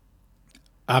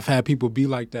I've had people be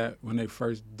like that when they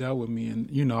first dealt with me, and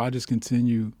you know, I just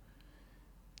continue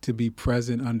to be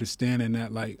present, understanding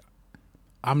that like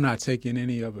I'm not taking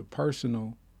any of it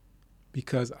personal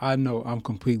because I know I'm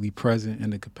completely present in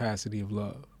the capacity of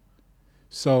love.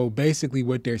 So basically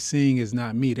what they're seeing is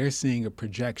not me. They're seeing a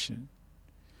projection.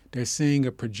 They're seeing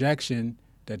a projection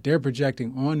that they're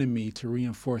projecting onto me to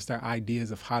reinforce their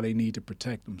ideas of how they need to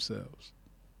protect themselves.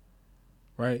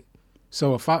 Right?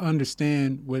 So if I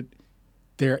understand what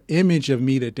their image of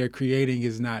me that they're creating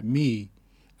is not me,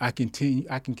 I can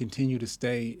continue to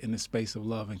stay in the space of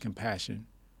love and compassion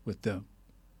with them,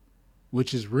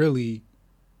 which is really,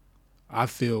 I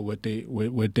feel, what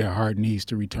their heart needs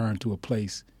to return to a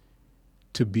place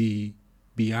to be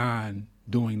beyond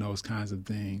doing those kinds of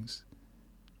things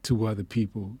to other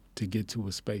people, to get to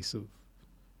a space of,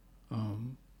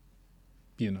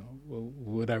 you know,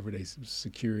 whatever they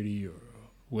security or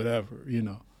whatever, you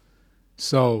know.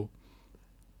 So,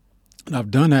 and I've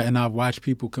done that, and I've watched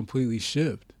people completely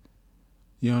shift.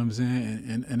 You know what I'm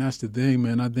saying? And that's the thing,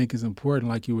 man. I think it's important,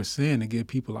 like you were saying, to give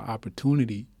people an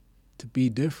opportunity to be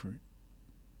different,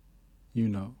 you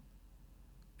know.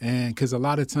 And because a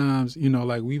lot of times, you know,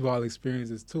 like we've all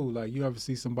experienced this too. Like you ever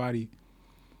see somebody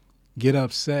get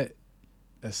upset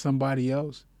at somebody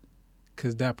else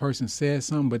because that person said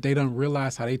something, but they don't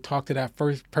realize how they talked to that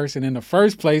first person in the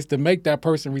first place to make that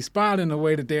person respond in a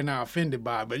way that they're now offended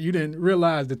by. But you didn't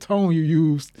realize the tone you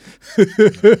used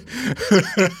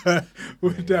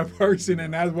with that person,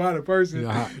 and that's why the person.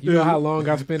 You know how long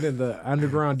I spent in the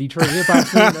underground Detroit hip hop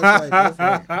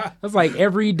scene? That's like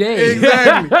every day.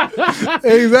 Exactly.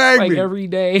 Exactly. Like every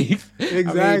day.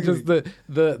 Exactly. I mean, just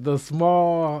the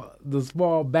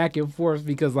small back and forth,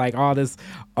 because like all this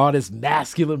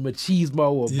masculine machismo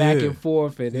or back and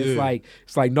forth, and it's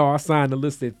like no, I signed the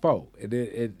list at 4, and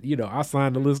it you know, I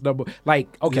signed the list number,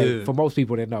 like, okay, for most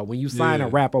people that know, when you sign a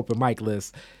rap open mic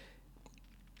list,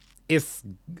 it's,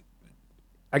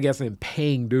 I guess, in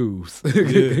paying dues.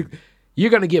 You're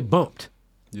gonna get bumped.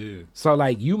 Yeah. So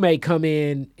like you may come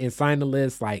in and sign the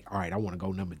list like, all right, I want to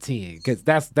go number 10, because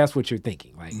that's what you're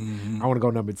thinking. Like, I want to go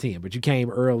number 10, but you came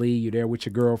early. You're there with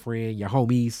your girlfriend, your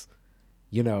homies.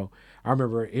 You know, I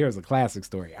remember, here's a classic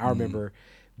story. I remember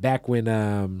back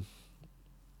when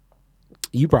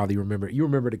you probably remember. You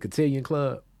remember the Cotillion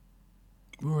Club?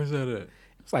 Where was that at? It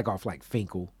was like off like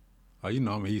Finkel. Oh, you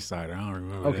know I'm an East Sider. I don't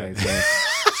remember. Okay, that.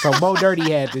 so Mo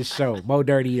Dirty had this show. Mo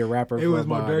Dirty, a rapper from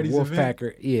Mo Dirty's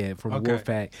Wolfpacker. Yeah, from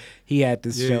Wolfpack. He had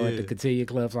this show at the Cotillion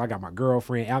Club. So I got my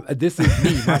girlfriend. This is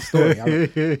me, my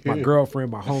story. My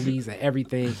girlfriend, my homies, and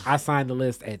everything. I signed the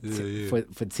list at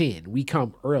for 10. We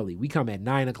come early. We come at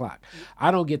 9:00.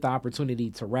 I don't get the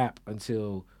opportunity to rap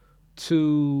until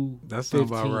 2:15. That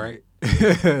sounds about right.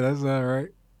 That's all right.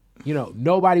 You know,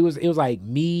 nobody was. It was like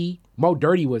me. Mo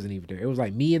Dirty wasn't even there. It was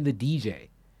like me and the DJ.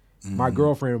 My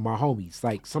girlfriend and my homies,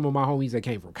 like some of my homies that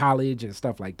came from college and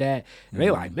stuff like that. And they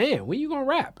like, man, when you gonna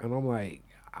rap? And I'm like,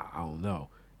 I don't know.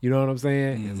 You know what I'm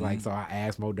saying? It's like, so I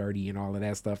asked Mo Dirty and all of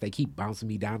that stuff. They keep bouncing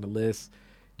me down the list.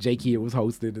 J Kid was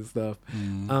hosting and stuff.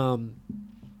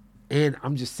 And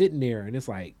I'm just sitting there, and it's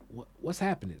like, what's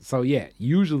happening? So yeah,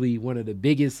 usually one of the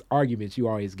biggest arguments you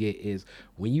always get is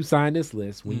when you sign this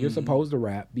list, when you're supposed to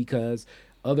rap, because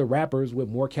other rappers with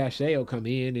more cachet will come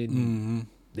in and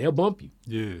they'll bump you.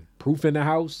 Yeah. Proof in the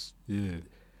house. Yeah.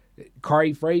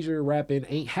 Kari Frazier rapping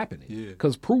ain't happening. Yeah.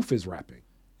 Because Proof is rapping.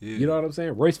 Yeah. You know what I'm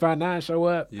saying? Royce 5'9" show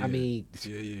up. Yeah. I mean,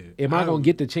 yeah. am I gonna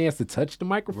get the chance to touch the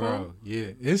microphone? Bro,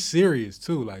 yeah. It's serious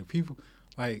too. Like people,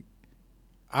 like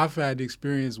I've had the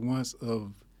experience once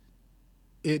of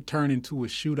it turning into a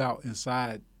shootout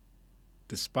inside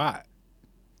the spot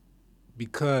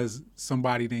because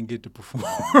somebody didn't get to perform.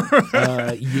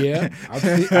 Yeah, I've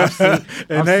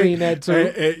seen that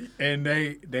too. And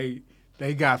they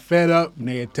got fed up and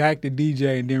they attacked the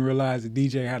DJ and didn't realize the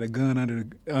DJ had a gun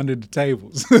under the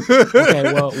tables.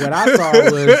 Okay, well, what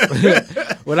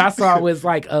I saw was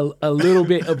like a little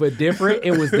bit of a different.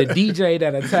 It was the DJ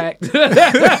that attacked. It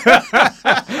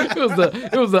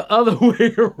was the other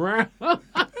way around.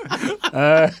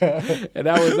 And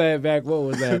that was that back. What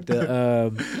was that?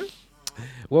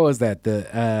 What was that?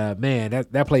 The man,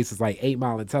 that place is like 8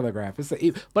 Mile and Telegraph. But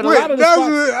wait, a lot of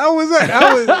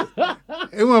the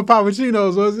it wasn't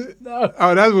Papachino's, was it? No.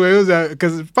 Oh, that's where it was at.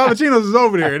 Because Papachino's is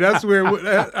over there. That's where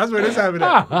this happened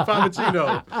at.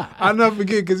 Papachino. I'll never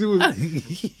forget because it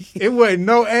wasn't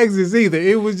no exits either.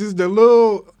 It was just it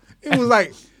was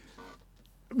like,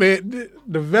 man,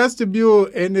 the vestibule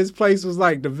in this place was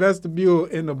like the vestibule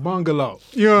in the bungalow.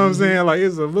 You know what I'm saying? Like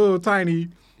it's a little tiny.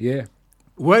 Yeah.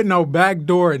 Wasn't no back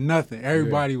door or nothing.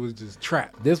 Everybody was just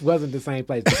trapped. This wasn't the same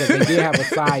place because they did have a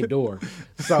side door.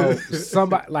 So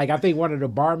somebody, like I think one of the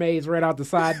barmaids ran out the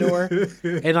side door,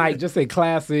 and like just in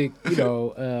classic,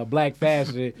 black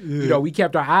fashion, we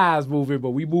kept our eyes moving, but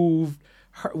we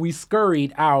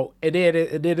scurried out, and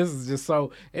then this is just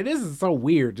so, and this is so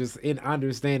weird, just in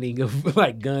understanding of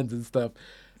like guns and stuff.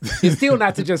 It's still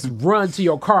not to just run to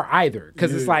your car either,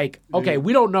 because it's like, okay,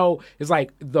 we don't know. It's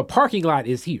like the parking lot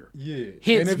is here. Yeah.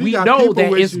 Hence, we know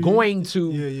that it's going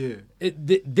to.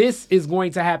 This is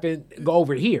going to happen. Go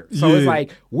over here. So it's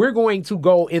like we're going to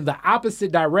go in the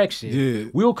opposite direction. Yeah.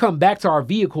 We'll come back to our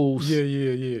vehicles.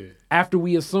 Yeah. After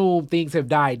we assume things have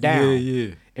died down. Yeah.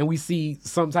 And we see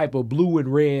some type of blue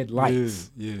and red lights.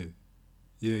 Yeah.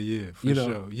 For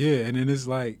sure. Yeah, and then it's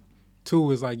like.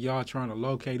 Two is like y'all trying to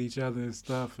locate each other and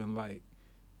stuff, and like,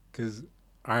 cause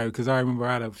I remember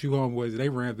I had a few homeboys, they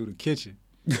ran through the kitchen,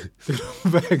 through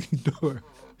the back door,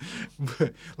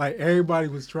 but like everybody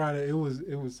was trying to. It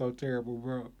was so terrible,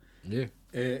 bro. Yeah,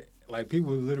 and like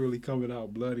people were literally coming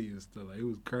out bloody and stuff. Like it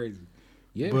was crazy.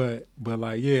 Yeah, but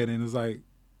like then it's like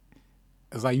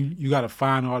you got to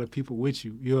find all the people with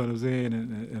you. You know what I'm saying?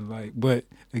 And like, but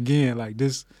again, like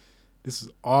this is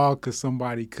all because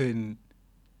somebody couldn't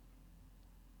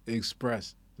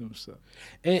express themselves,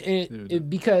 and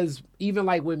because even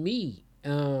like with me,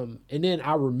 and then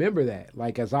I remember that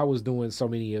like as I was doing so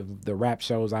many of the rap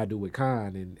shows I do with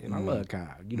Khan, and I love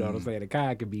Khan. You know what I'm saying?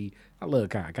 I love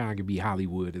Khan. Khan can be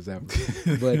Hollywood as ever,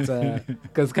 but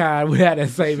because Khan we had that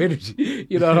same energy.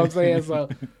 You know what I'm saying?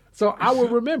 So I will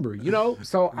remember,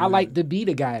 So I like to be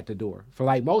the guy at the door for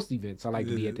like most events. I like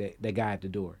to be at the guy at the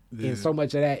door, and so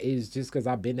much of that is just because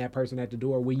I've been that person at the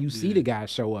door. When you see the guy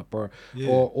show up, or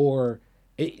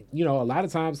it, a lot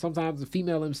of times, sometimes the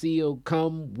female MC will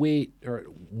come with, or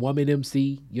woman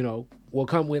MC, will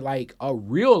come with like a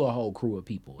whole crew of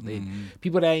people.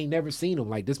 People that ain't never seen them.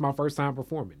 Like this is my first time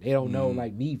performing. They don't know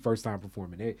like me first time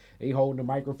performing. They holding the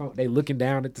microphone. They looking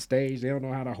down at the stage. They don't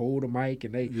know how to hold a mic,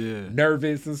 and they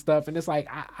nervous and stuff. And it's like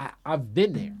I've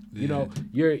been there.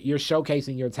 You're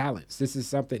showcasing your talents. This is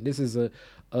something. This is a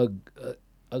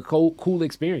cool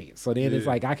experience. So then it's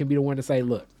like I can be the one to say,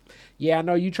 look, yeah, I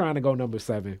know you trying to go number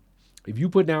 7. If you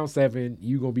put down 7,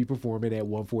 you're going to be performing at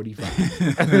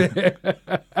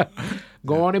 145.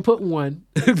 Go on and put 1.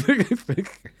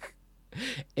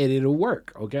 And it'll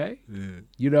work, okay? Yeah.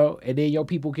 And then your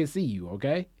people can see you,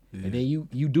 okay? Yeah. And then you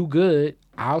do good,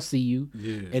 I'll see you.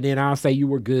 Yeah. And then I'll say you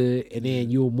were good, and then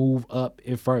you'll move up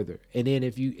and further. And then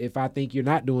if I think you're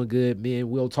not doing good, then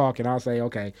we'll talk, and I'll say,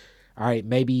 okay, all right,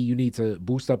 maybe you need to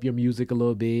boost up your music a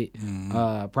little bit.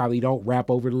 Probably don't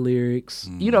rap over the lyrics.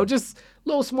 Just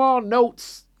little small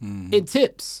notes and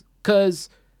tips. Because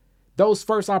those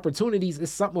first opportunities, it's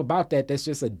something about that's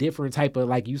just a different type of,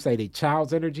 like you say, the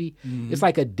child's energy. It's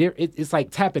like it's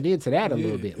like tapping into that a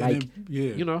little bit. Like,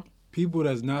 then, people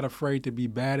that's not afraid to be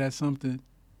bad at something,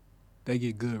 they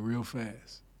get good real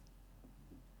fast.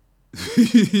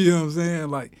 You know what I'm saying?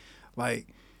 Like like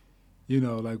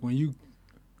when you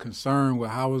concerned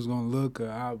with how it's gonna look or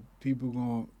how people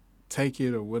gonna take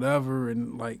it or whatever,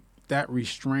 and like that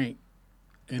restraint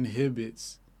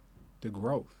inhibits the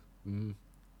growth. Mm-hmm.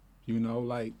 You know,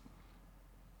 like,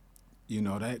 you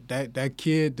know, that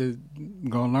kid that's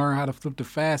gonna learn how to flip the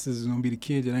fastest is gonna be the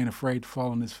kid that ain't afraid to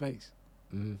fall on his face.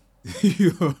 Mm-hmm.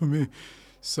 You know what I mean?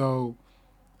 So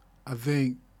I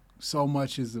think so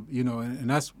much is, you know, and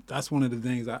that's one of the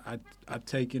things I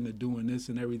take into doing this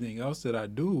and everything else that I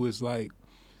do is like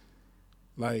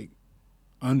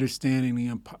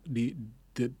understanding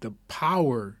the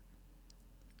power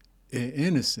in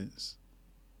innocence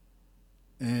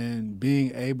and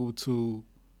being able to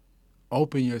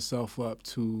open yourself up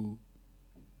to,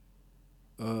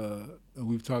 and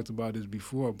we've talked about this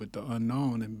before, but the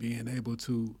unknown, and being able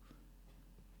to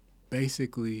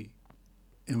basically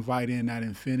invite in that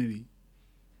infinity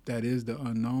that is the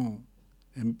unknown,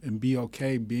 and be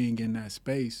okay being in that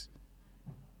space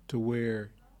to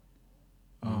where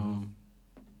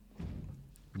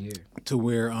Yeah. to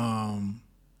where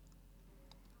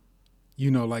you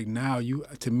know, like now you,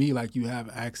 to me, like you have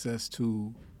access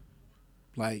to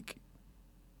like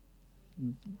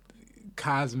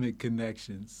cosmic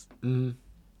connections Mm-hmm.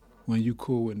 when you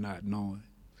cool with not knowing.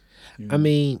 You know? I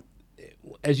mean,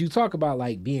 as you talk about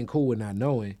like being cool with not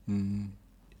knowing, mm-hmm.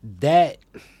 that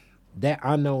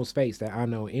unknown space, that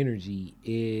unknown energy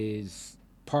is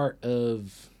part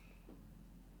of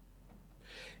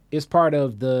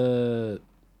the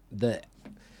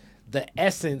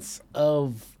essence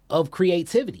of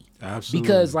creativity. Absolutely.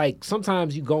 Because like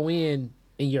sometimes you go in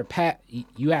your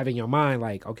you have in your mind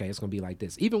like, okay, it's gonna be like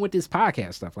this. Even with this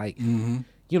podcast stuff, like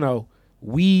you know,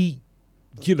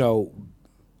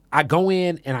 I go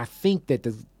in and I think that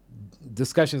the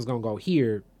discussion is gonna go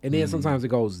here, and then sometimes it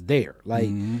goes there. Like,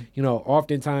 you know,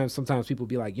 oftentimes, sometimes people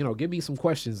be like, you know, give me some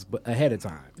questions ahead of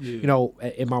time. Yeah. You know,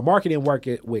 in my marketing work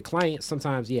with clients,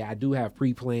 sometimes, I do have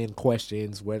pre-planned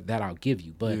questions that I'll give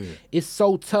you, but it's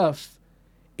so tough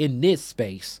in this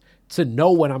space to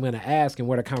know what I'm going to ask and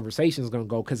where the conversation is going to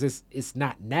go, because it's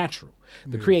not natural.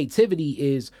 The creativity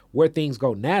is where things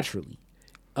go naturally.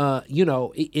 You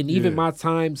know, and even my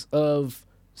times of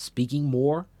speaking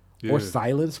more or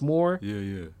silence more,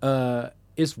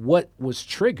 it's what was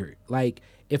triggered. Like,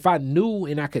 if I knew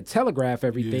and I could telegraph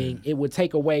everything, it would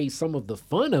take away some of the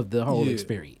fun of the whole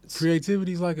experience.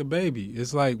 Creativity is like a baby.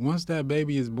 It's like once that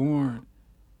baby is born,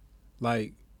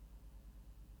 like,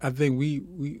 I think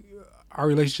our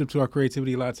relationship to our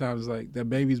creativity a lot of times is like that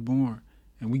baby's born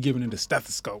and we giving it a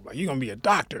stethoscope. Like, you're going to be a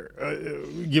doctor.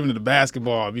 We giving it a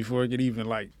basketball before it could even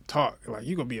like talk. Like,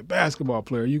 you're going to be a basketball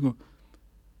player.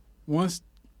 Once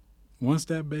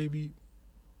that baby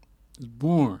is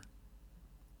born,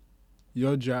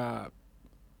 your job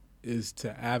is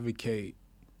to advocate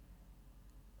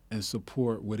and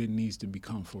support what it needs to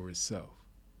become for itself.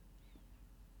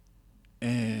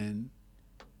 And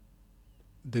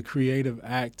the creative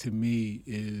act to me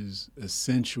is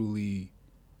essentially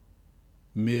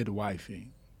midwifing.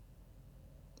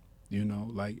 You know,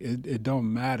 like it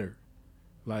don't matter.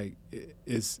 Like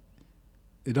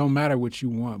it don't matter what you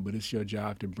want, but it's your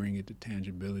job to bring it to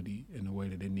tangibility in the way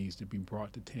that it needs to be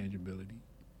brought to tangibility.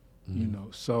 You know,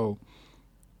 so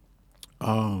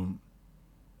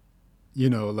you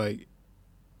know, like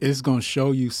it's gonna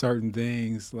show you certain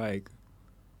things, like,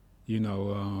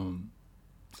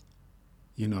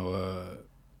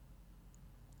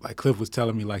 like Cliff was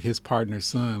telling me, like his partner's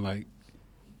son, like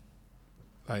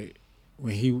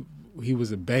when he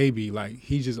was a baby, like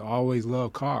he just always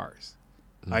loved cars.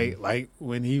 Like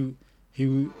when he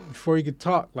before he could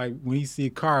talk, like when he see a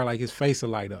car, like his face will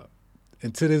light up.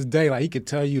 And to this day, like he could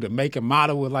tell you the make and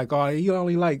model with like, oh, he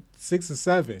only like 6 or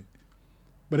 7.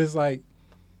 But it's like,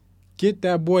 get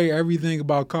that boy everything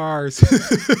about cars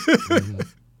that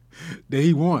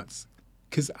he wants.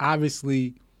 Because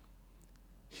obviously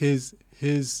his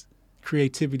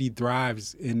creativity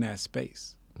thrives in that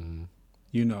space,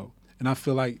 you know. And I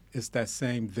feel like it's that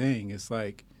same thing. It's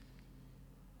like,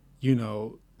 you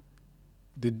know,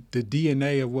 the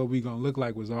DNA of what we gonna look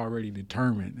like was already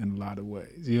determined in a lot of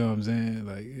ways. You know what I'm saying?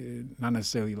 Like, not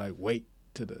necessarily like weight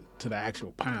to the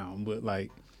actual pound,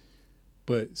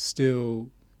 but still,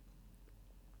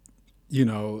 you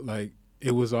know, like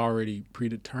it was already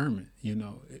predetermined. You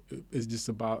know, it's just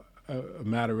about a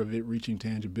matter of it reaching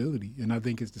tangibility. And I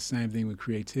think it's the same thing with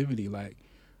creativity. Like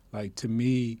to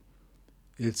me,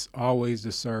 it's always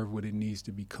to serve what it needs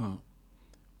to become.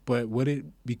 But what it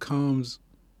becomes,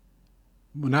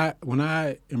 when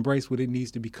I embrace what it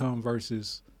needs to become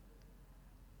versus,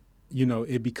 you know,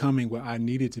 it becoming what I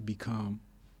needed to become,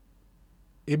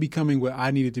 it becoming what I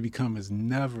needed to become is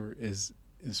never as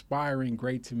inspiring,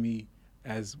 great to me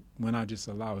as when I just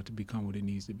allow it to become what it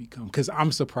needs to become. Because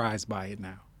I'm surprised by it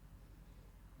now.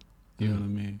 You know what I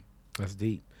mean? That's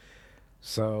deep.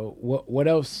 So what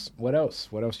else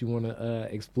you want to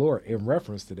explore in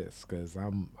reference to this? Because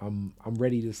I'm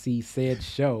ready to see said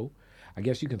show. I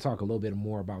guess you can talk a little bit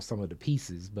more about some of the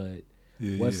pieces, but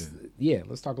let's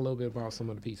talk a little bit about some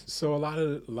of the pieces. So a lot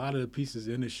of the pieces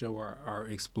in the show are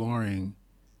exploring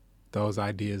those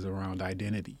ideas around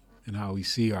identity and how we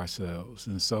see ourselves.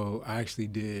 And so I actually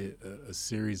did a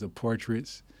series of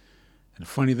portraits. And the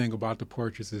funny thing about the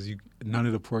portraits is none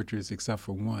of the portraits except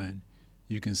for one,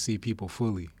 you can see people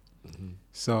fully. Mm-hmm.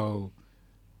 So,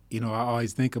 I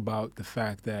always think about the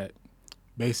fact that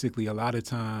basically a lot of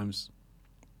times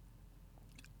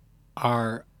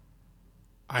our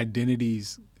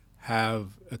identities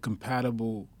have a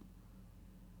compatible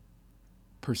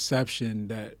perception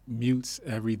that mutes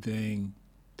everything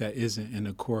that isn't in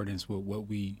accordance with what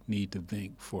we need to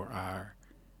think for our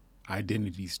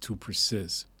identities to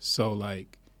persist. So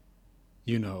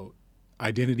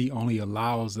identity only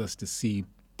allows us to see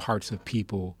parts of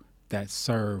people that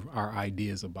serve our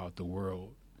ideas about the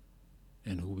world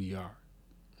and who we are,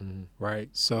 right?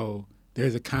 So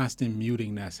there's a constant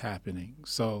muting that's happening.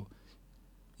 So,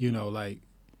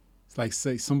 it's like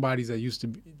say somebody that used to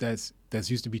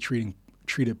be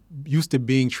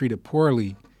being treated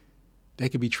poorly, they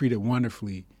could be treated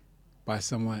wonderfully by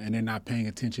someone, and they're not paying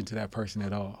attention to that person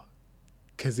at all,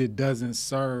 because it doesn't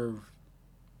serve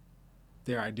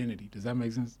their identity. Does that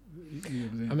make sense? You know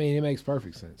what I'm saying? I mean, it makes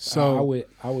perfect sense. So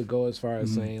I would go as far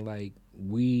as saying like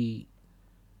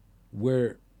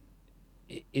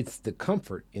it's the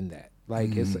comfort in that.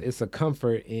 Like it's a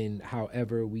comfort in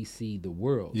however we see the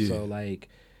world. Yeah. So like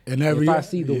if I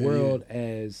see the world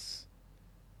as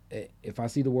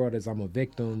I'm a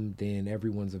victim, then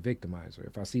everyone's a victimizer.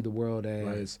 If I see the world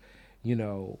as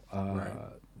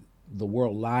the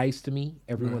world lies to me,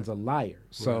 everyone's a liar.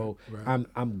 So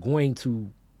I'm going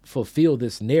to fulfill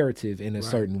this narrative in a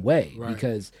certain way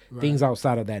because things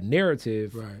outside of that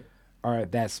narrative are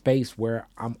at that space where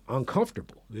I'm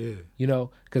uncomfortable. Yeah.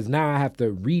 Because now I have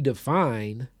to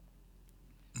redefine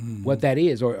what that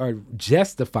is or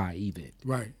justify even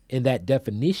in that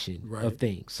definition of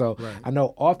things. So I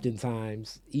know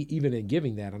oftentimes, even in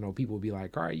giving that, I know people will be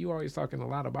like, all right, you always talking a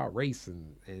lot about race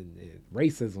and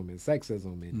racism and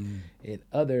sexism and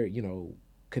other,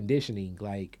 conditioning.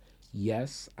 Like,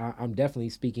 yes, I'm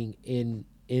definitely speaking in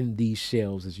these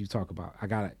shells as you talk about. I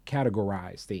got to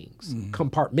categorize things,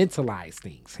 compartmentalize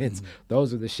things. Hence,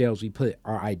 those are the shells we put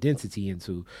our identity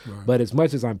into. But as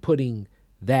much as I'm putting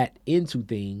that into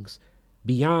things,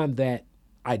 beyond that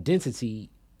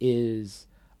identity is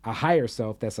a higher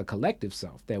self that's a collective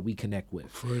self that we connect with.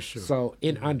 For sure. So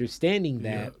in understanding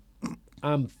that,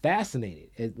 I'm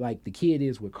fascinated. Like the kid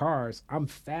is with cars, I'm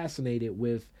fascinated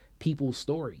with people's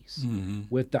stories,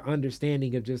 with the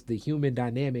understanding of just the human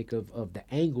dynamic of the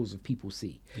angles of people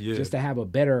see, just to have a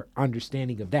better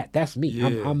understanding of that. That's me.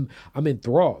 I'm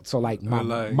enthralled. So like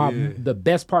the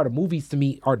best part of movies to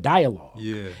me are dialogue,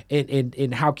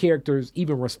 and how characters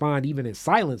even respond even in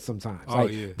silence sometimes.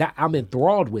 That I'm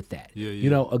enthralled with that.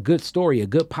 A good story, a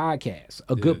good podcast,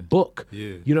 a good book.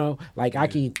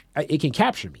 It can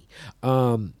capture me.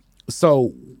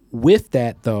 So with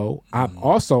that, though, I'm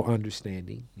also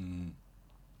understanding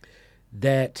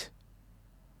that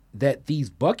these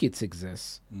buckets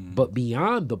exist, but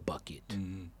beyond the bucket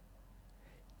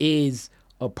is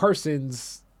a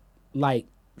person's like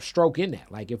stroke in that.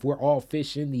 Like if we're all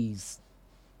fish in these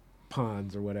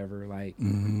ponds or whatever, like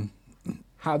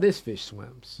how this fish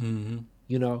swims,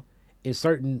 in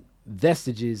certain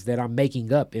vestiges that I'm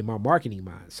making up in my marketing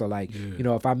mind. So like,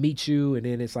 if I meet you and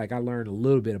then it's like I learn a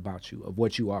little bit about you, of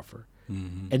what you offer.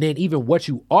 And then even what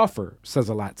you offer says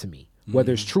a lot to me,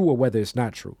 whether it's true or whether it's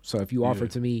not true. So if you offer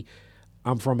to me,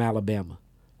 I'm from Alabama,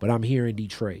 but I'm here in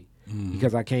Detroit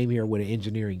because I came here with an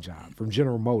engineering job from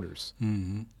General Motors.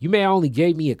 You may only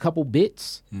gave me a couple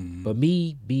bits, but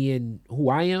me being who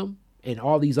I am and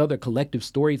all these other collective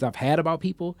stories I've had about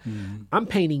people, I'm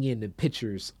painting in the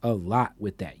pictures a lot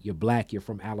with that. You're black, you're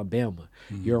from Alabama,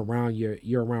 you're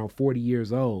around 40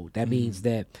 years old. That means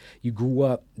that you grew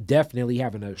up definitely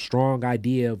having a strong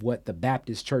idea of what the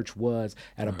Baptist church was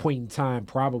at a point in time,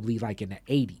 probably like in the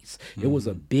 80s. It was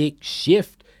a big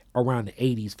shift around the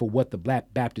 80s for what the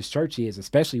Black Baptist church is,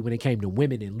 especially when it came to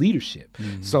women in leadership.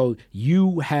 So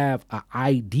you have an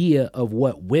idea of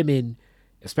what women,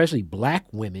 especially black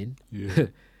women,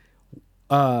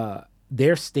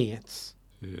 their stance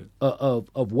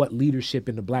of what leadership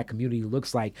in the black community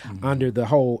looks like under the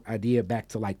whole idea back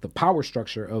to like the power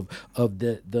structure of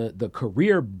the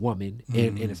career woman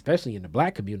and especially in the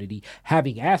black community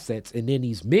having assets, and then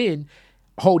these men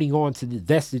holding on to the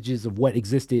vestiges of what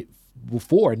existed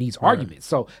before in these arguments.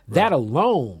 So that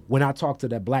alone, when I talk to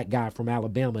that black guy from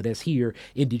Alabama that's here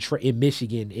in Detroit, in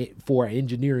Michigan, for an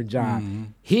engineering job,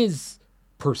 his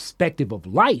perspective of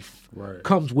life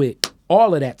comes with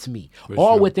all of that to me,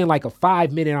 within like a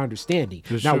 5-minute understanding.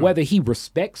 Now, whether he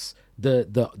respects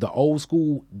the old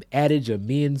school adage of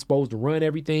men supposed to run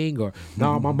everything, or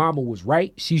no, my mama was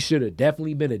right, she should have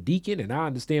definitely been a deacon, and I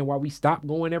understand why we stopped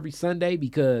going every Sunday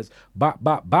because bop,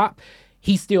 bop, bop.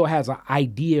 He still has an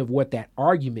idea of what that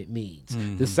argument means.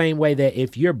 The same way that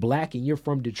if you're black and you're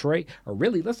from Detroit, or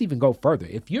really, let's even go further.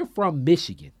 If you're from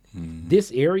Michigan,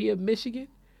 this area of Michigan,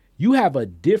 you have a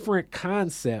different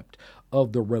concept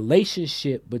of the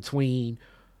relationship between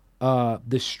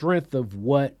the strength of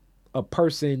what a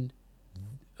person,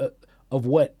 of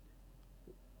what,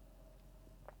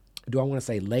 do I want to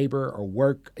say labor or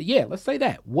work? Yeah, let's say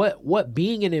that. What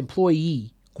being an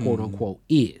employee, quote unquote,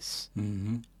 is.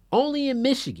 Only in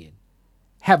Michigan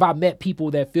have I met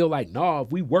people that feel like, no,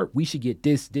 if we work, we should get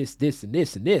this, this, this, and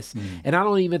this, and this. And I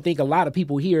don't even think a lot of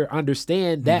people here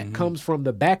understand that comes from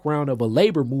the background of a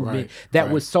labor movement that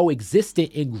was so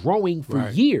existent and growing for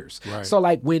years. So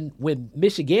like when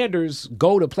Michiganders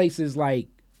go to places like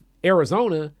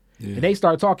Arizona and they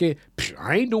start talking,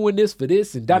 I ain't doing this for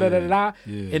this and da-da-da-da-da,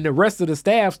 and the rest of the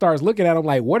staff starts looking at them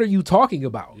like, what are you talking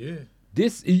about?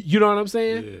 This, you know what I'm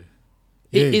saying?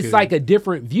 It's like a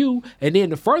different view. And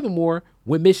then furthermore,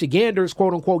 when Michiganders,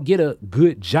 quote unquote, get a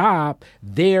good job,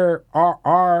 there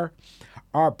are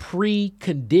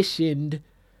preconditioned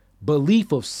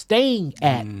belief of staying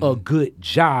at a good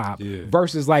job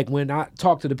versus like when I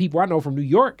talk to the people I know from New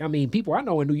York. I mean, people I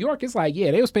know in New York, it's like,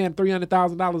 yeah, they was paying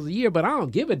 $300,000 a year, but I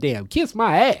don't give a damn. Kiss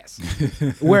my ass.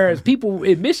 Whereas people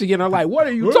in Michigan are like, what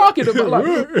are you talking about? Like,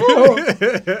 for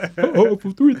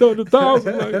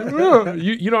 $300,000. Like,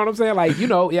 you know what I'm saying? Like, you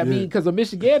know, I mean, because a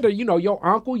Michigander, you know, your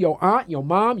uncle, your aunt, your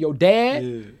mom, your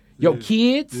dad, your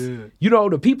kids, you know,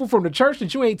 the people from the church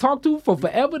that you ain't talked to for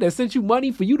forever that sent you money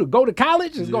for you to go to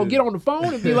college is going to get on the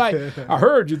phone and be like, I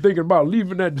heard you thinking about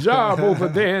leaving that job over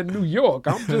there in New York.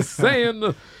 I'm just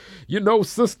saying, you know,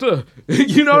 sister,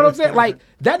 you know what I'm saying? Like,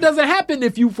 that doesn't happen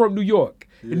if you from New York.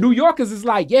 And New Yorkers is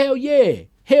like, hell yeah,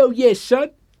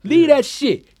 son. Leave that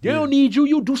shit. They don't need you.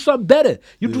 You do something better.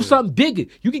 You do something bigger.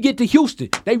 You can get to Houston.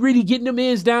 They really getting them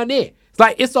ends down there. It's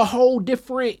like, it's a whole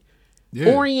different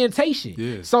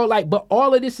orientation. So like, but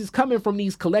all of this is coming from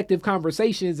these collective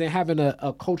conversations and having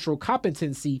a cultural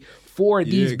competency for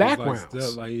these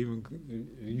backgrounds. Like even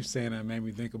you saying that made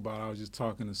me think about, I was just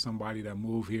talking to somebody that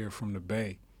moved here from the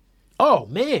Bay. Oh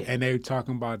man. And they were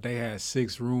talking about they had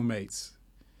 6 roommates.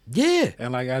 Yeah.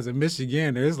 And like as a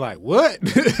Michigander, it's like, what?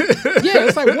 Yeah,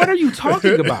 it's like, what are you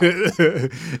talking about?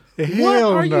 What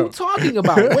are you talking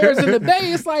about? Whereas in the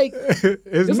Bay, it's like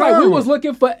like we was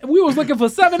looking for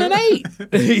 7 and 8.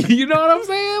 You know what I'm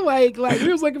saying? Like we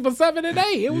was looking for 7 and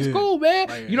 8. It was cool, man.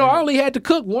 Like, you know, I only had to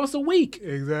cook once a week.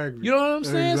 Exactly. You know what I'm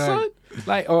saying, son?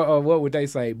 Like, or what would they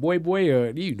say? Boy,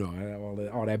 or, you know,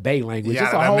 all that Bay language.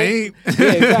 Yeah, I mean.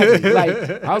 Yeah, exactly.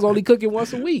 Like, I was only cooking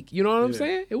once a week. You know what I'm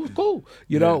saying? It was cool.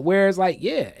 You know, whereas, like,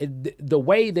 the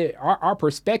way that our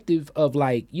perspective of,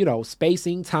 like, you know,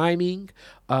 spacing, timing,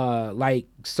 like,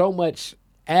 so much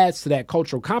adds to that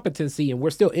cultural competency, and we're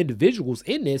still individuals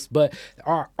in this, but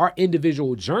our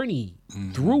individual journey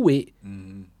through it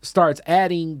starts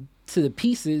adding to the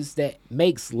pieces that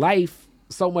makes life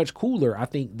so much cooler, I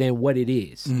think, than what it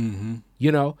is.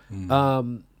 You know?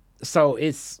 So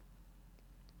it's,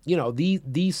 you know,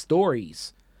 these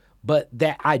stories, but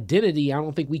that identity, I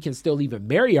don't think we can still even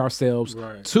marry ourselves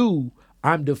to,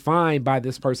 I'm defined by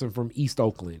this person from East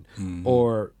Oakland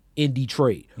or in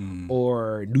Detroit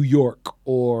or New York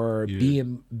or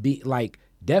like,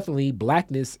 definitely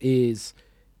blackness is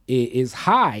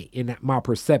high in my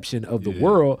perception of the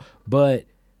world, but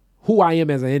who I am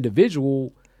as an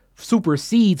individual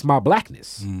supersedes my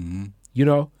blackness. You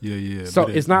know? So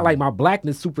it's not like my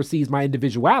blackness supersedes my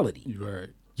individuality.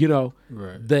 You know?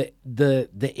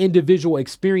 The individual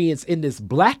experience in this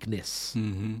blackness,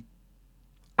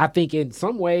 I think in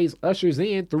some ways ushers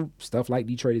in, through stuff like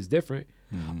Detroit is Different,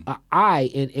 in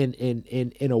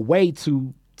a way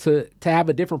to have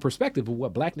a different perspective of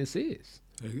what blackness is.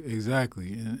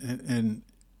 Exactly. And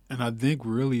I think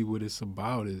really what it's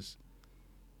about is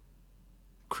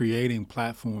creating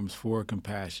platforms for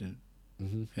compassion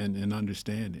and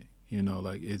understanding. You know,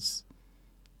 like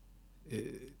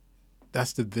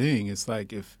that's the thing. It's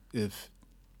like if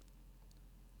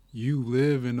you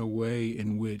live in a way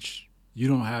in which you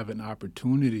don't have an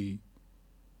opportunity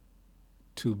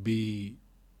to be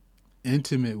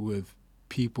intimate with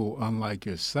people unlike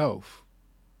yourself,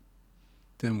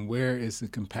 then where is the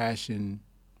compassion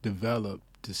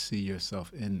developed to see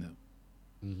yourself in them.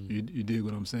 Mm-hmm. You dig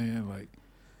what I'm saying?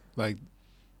 Like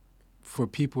for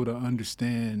people to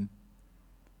understand,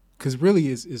 because really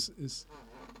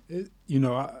you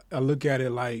know, I look at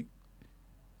it like,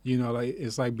 you know, like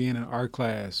it's like being in art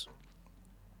class,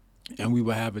 and we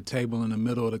would have a table in the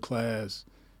middle of the class,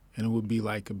 and it would be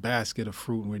like a basket of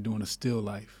fruit, and we're doing a still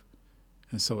life.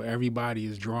 And so everybody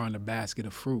is drawing a basket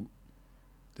of fruit,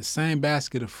 the same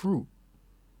basket of fruit.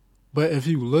 But if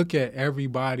you look at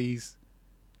everybody's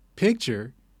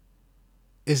picture,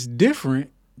 it's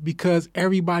different because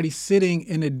everybody's sitting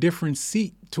in a different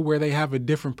seat to where they have a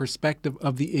different perspective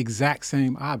of the exact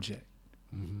same object.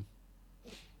 Mm-hmm.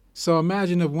 So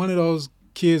imagine if one of those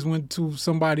kids went to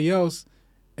somebody else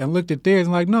and looked at theirs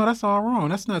and like, no, that's all wrong.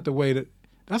 That's not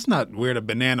that's not where the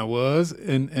banana was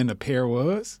and the pear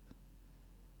was.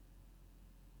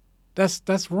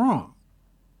 That's wrong.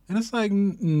 And it's like,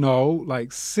 no,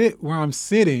 like sit where I'm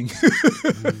sitting.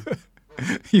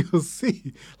 Mm-hmm. You'll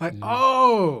see. Like, mm-hmm.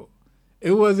 Oh,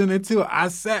 it wasn't until I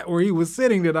sat where he was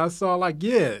sitting that I saw like,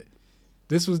 yeah,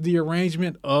 this was the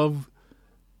arrangement of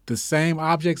the same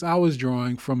objects I was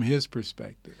drawing from his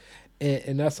perspective.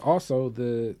 And that's also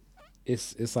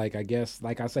it's like, I guess,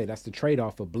 like I say, that's the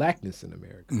trade-off of blackness in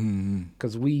America.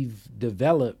 Because we've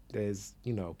developed, as,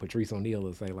 you know, Patrice O'Neal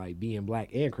will say, like, being black,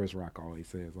 and Chris Rock always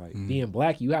says, like, being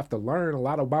black, you have to learn a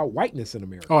lot about whiteness in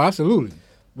America. Oh, absolutely.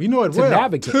 We know it to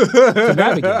navigate. To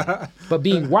navigate. But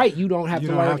being white, you don't have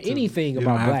to learn anything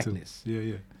about blackness.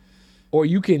 Yeah. Or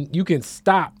you can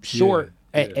stop short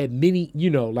at many, you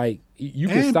know, like, you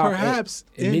can stop perhaps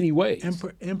in many ways.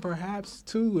 And perhaps,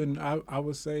 too, and I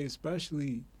would say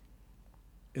especially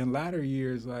in latter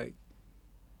years, like,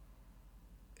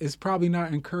 it's probably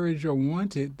not encouraged or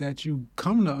wanted that you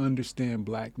come to understand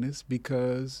blackness,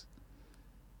 because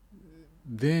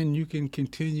then you can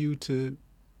continue to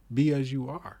be as you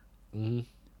are. Mm-hmm.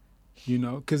 You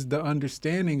know, because the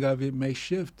understanding of it may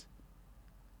shift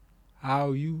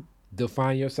how you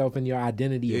define yourself and your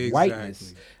identity of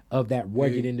whiteness, of that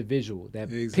rugged individual that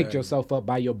picked yourself up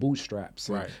by your bootstraps.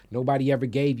 Right. Nobody ever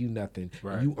gave you nothing.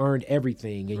 Right. You earned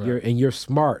everything, and you're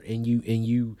smart, and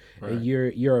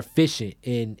you're efficient,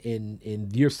 and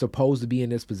you're supposed to be in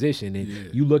this position.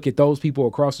 And you look at those people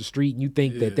across the street and you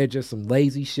think that they're just some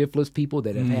lazy, shiftless people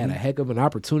that have had a heck of an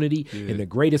opportunity in the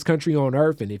greatest country on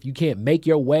earth. And if you can't make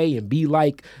your way and be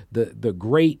like the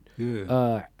great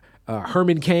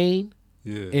Herman Cain,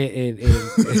 and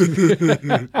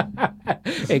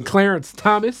Clarence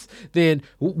Thomas, then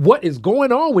what is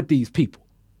going on with these people?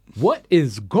 What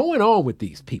is going on with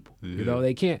these people? Yeah. You know,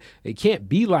 they can't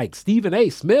be like Stephen A.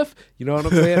 Smith. You know what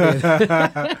I'm saying?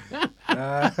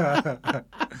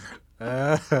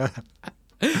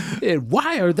 And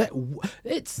why are that?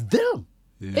 It's them.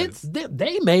 Yeah. It's them.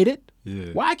 They made it.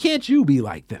 Yeah. Why can't you be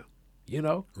like them? You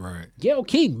know? Right. Gayle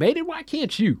King made it. Why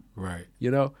can't you? Right.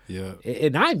 You know? Yeah.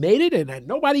 And I made it, and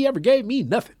nobody ever gave me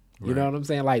nothing. You know what I'm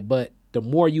saying? Like, but the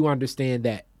more you understand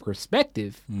that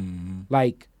perspective,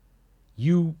 like,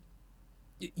 you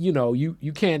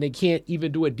can't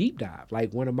even do a deep dive.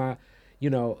 Like, one of my, you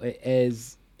know,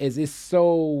 as it's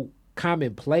so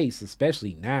commonplace,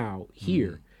 especially now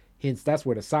here, hence that's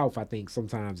where the South, I think,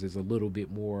 sometimes is a little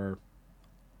bit more.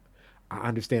 I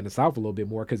understand the South a little bit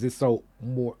more because it's so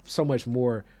much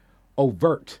more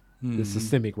overt, the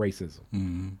systemic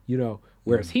racism, you know,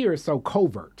 whereas here it's so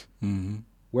covert,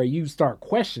 where you start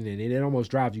questioning it, it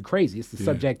almost drives you crazy. It's the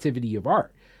subjectivity of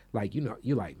art. Like, you know,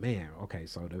 you're like, man, okay,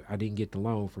 so I didn't get the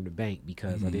loan from the bank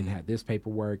because I didn't have this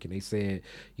paperwork, and they said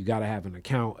you got to have an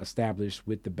account established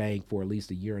with the bank for at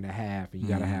least a year and a half, and you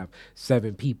got to have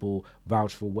 7 people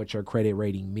vouch for what your credit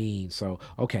rating means. So,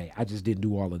 okay, I just didn't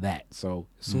do all of that. So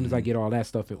as soon as I get all that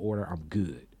stuff in order, I'm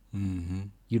good.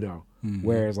 You know,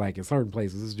 whereas like in certain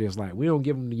places, it's just like, we don't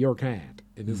give them the your kind.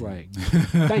 And it's like,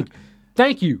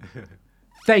 thank you.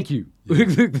 Thank you.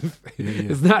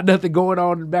 It's not nothing going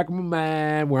on in the back of my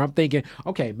mind where I'm thinking,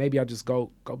 okay, maybe I'll just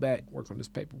go back, work on this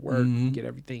paperwork, get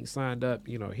everything signed up.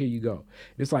 You know, here you go.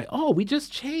 It's like, oh, we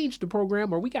just changed the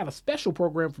program, or we got a special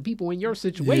program for people in your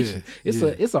situation. It's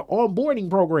a onboarding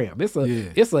program. It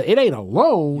ain't a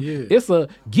loan. It's a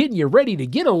getting you ready to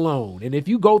get a loan. And if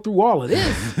you go through all of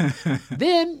this,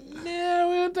 then we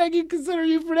don't take you consider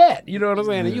you for that. You know what I'm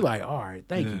saying? And you like, all right,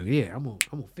 thank you. Yeah, I'm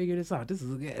gonna figure this out. This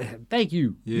is thank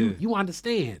you. You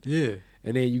understand. Yeah.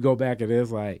 And then you go back and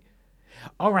it's like,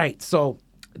 all right, so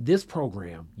this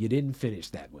program, you didn't finish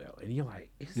that well. And you're like,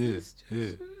 is this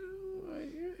do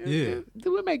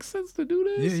it make sense to do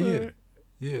this?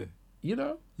 Yeah. You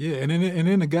know? Yeah, and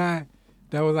then the guy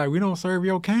that was like, we don't serve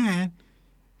your kind,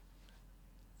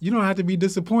 you don't have to be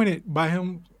disappointed by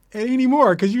him it ain't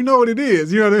anymore because you know what it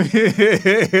is. You know what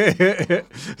I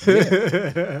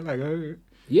mean? Like,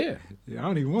 Yeah. I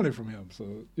don't even want it from him. So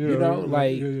You know,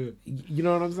 like, you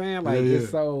know what I'm saying? Like, Yeah, it's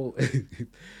so,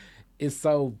 it's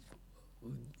so,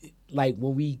 like,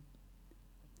 when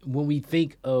we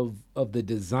think of the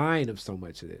design of so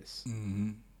much of this,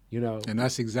 you know, and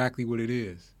that's exactly what it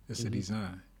is. It's a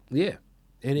design. yeah,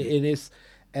 and it's,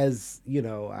 as you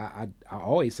know, I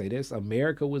always say this: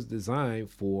 America was designed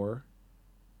for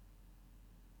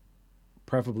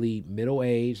preferably middle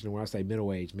aged, and when I say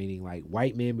middle age, meaning like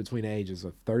white men between the ages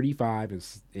of 35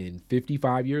 and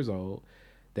 55 years old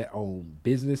that own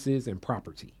businesses and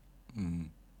property.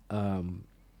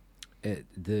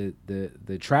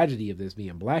 The tragedy of this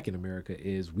being black in America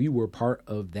is we were part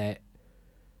of that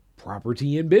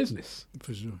property and business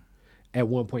For sure. at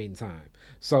one point in time.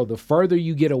 So the further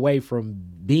you get away from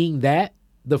being that,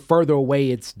 the further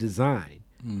away it's designed.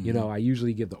 You know, I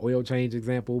usually give the oil change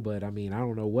example, but I mean, I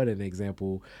don't know what an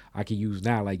example I can use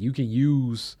now. Like you can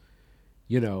use,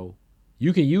 you know,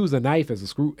 you can use a knife as a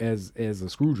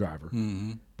screwdriver,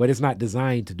 but it's not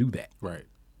designed to do that. Right.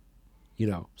 You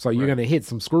know, so you're gonna hit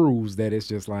some screws that it's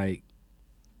just like,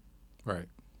 Right.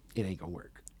 it ain't gonna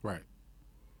work. Right.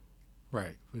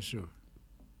 Right. For sure.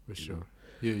 For sure.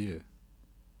 Yeah.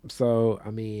 So I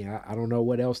mean, I don't know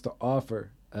what else to offer.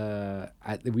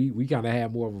 We kind of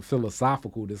had more of a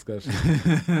philosophical discussion,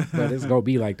 but it's gonna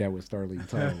be like that with Sterling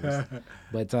Tones.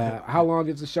 But how long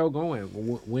is the show going?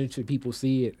 When should people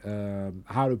see it?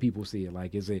 How do people see it?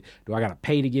 Like, do I gotta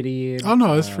pay to get in? Oh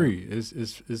no, it's free.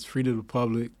 It's free to the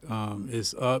public.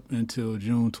 It's up until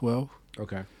June 12th.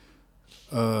 Okay.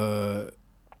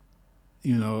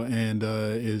 You know, and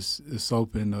it's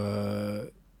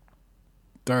open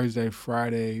Thursday,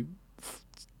 Friday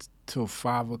till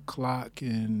 5 o'clock,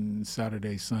 and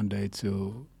Saturday, Sunday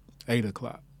till 8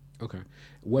 o'clock. Okay.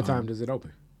 What time does it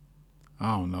open?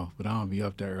 I don't know, but I don't be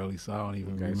up there early, so I don't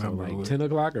even Okay, remember. so like 10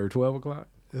 o'clock or 12 o'clock?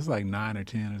 It's like 9 or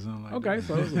 10 or something like that. Okay,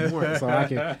 so it's the morning. So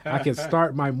I can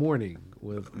start my morning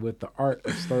with the art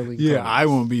of Sterling Yeah, Tones. I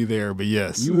won't be there, but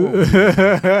yes. You won't.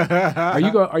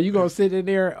 Are you gonna sit in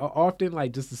there often,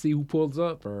 like just to see who pulls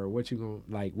up, or what you gonna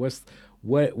like?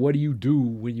 What do you do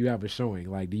when you have a showing?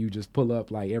 Like, do you just pull up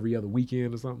like every other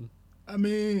weekend or something? I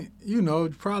mean, you know,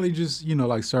 probably just, you know,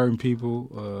 like certain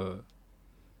people,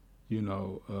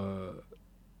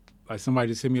 like somebody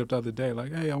just hit me up the other day,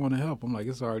 like, hey, I want to help. I'm like,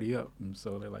 it's already up. And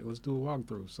so they're like, let's do a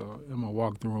walkthrough. So I'm going to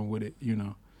walk through them with it, you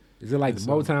know. Is it like the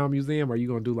And so- Motown Museum? Are you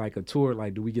gonna do like a tour?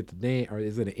 Like, do we get to dance, or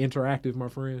is it an interactive, my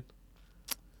friend?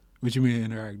 What you mean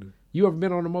interactive? You ever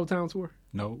been on a Motown tour?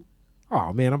 No.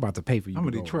 Oh man, I'm about to pay for you. I'm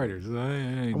a to go. Detroiter. So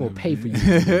I'm gonna pay for you.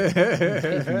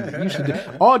 You should do,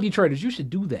 all Detroiters. You should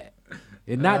do that,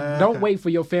 and don't wait for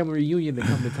your family reunion to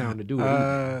come to town to do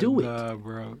it. Do it. Nah,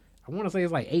 bro. I want to say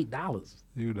it's like $8.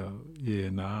 You know, yeah,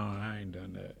 no, I ain't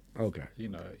done that. Okay, You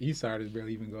know, Eastsiders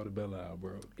barely even go to Belle Isle,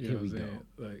 bro. You Here know we what I'm go. saying?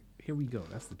 Like, here we go.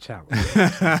 That's the challenge.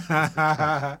 That's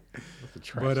the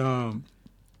trash. but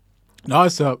no,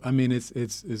 it's up. I mean, it's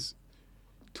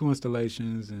 2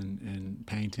 installations and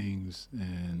paintings,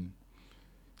 and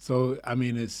so I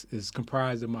mean, it's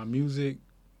comprised of my music,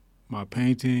 my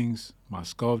paintings, my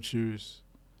sculptures,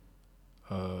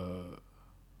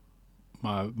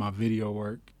 my video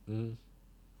work, Mhm.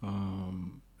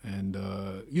 and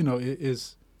you know,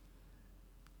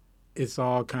 it's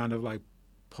all kind of like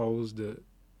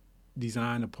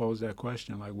designed to pose that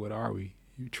question, like, what are we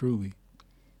truly,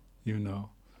 you know?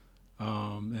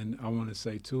 And I want to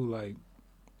say too, like,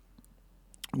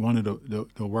 one of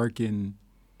the working,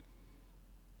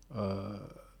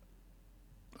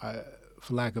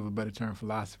 for lack of a better term,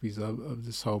 philosophies of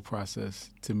this whole process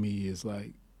to me is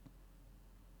like,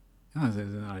 I don't say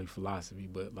it's not a philosophy,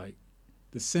 but like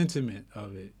the sentiment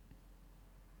of it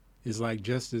is like,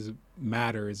 just as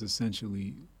matter is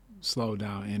essentially slowed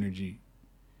down energy,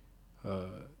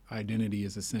 identity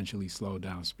is essentially slowed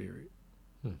down spirit.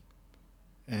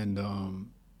 And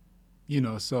you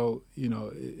know, so, you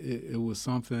know, it was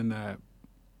something that,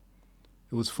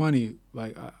 it was funny,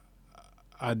 like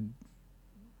I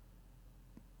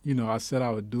you know, I said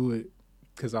I would do it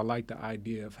because I like the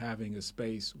idea of having a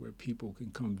space where people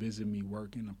can come visit me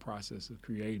work in the process of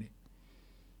creating.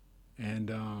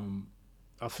 And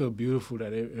I feel beautiful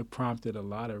that it prompted a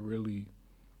lot of really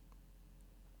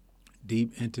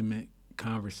deep, intimate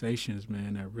conversations,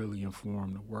 man, that really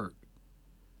informed the work.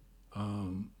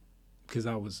 Because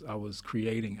I was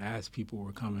creating as people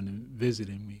were coming and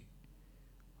visiting me.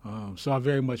 So I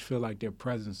very much feel like their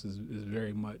presence is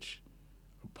very much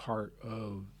a part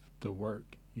of the work,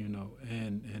 you know,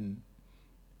 and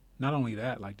not only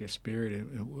that, like their spirit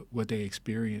and what they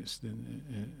experienced,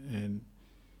 and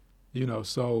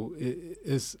So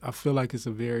it's I feel like it's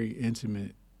a very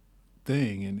intimate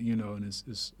thing, and and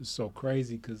it's so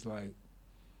crazy because like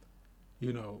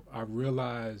I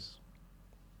realize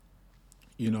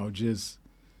just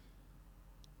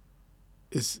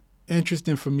it's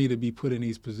interesting for me to be put in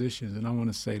these positions, and I want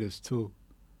to say this too,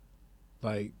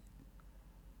 like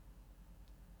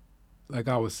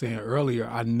I was saying earlier,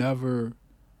 I never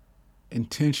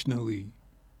intentionally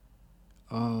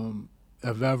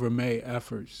have ever made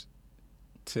efforts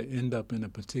to end up in a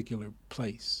particular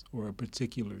place or a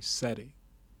particular setting.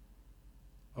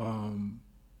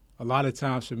 A lot of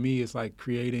times for me, it's like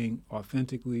creating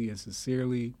authentically and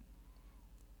sincerely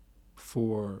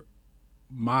for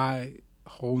my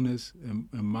wholeness and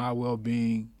my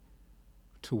well-being,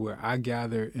 to where I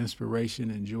gather inspiration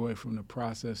and joy from the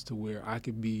process, to where I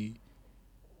could be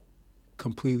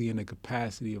completely in the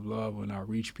capacity of love when I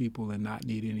reach people and not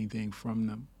need anything from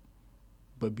them,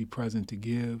 but be present to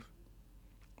give.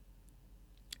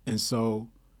 And so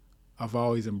I've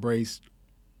always embraced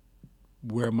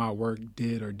where my work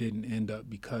did or didn't end up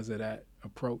because of that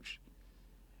approach.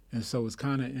 And so it's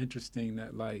kind of interesting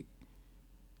that, like,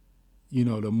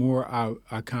 the more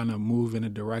I kind of move in a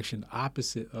direction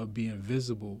opposite of being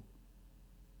visible,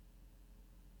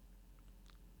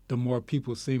 the more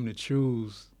people seem to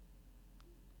choose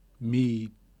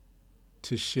me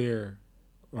to share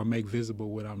or make visible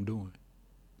what I'm doing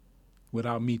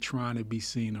without me trying to be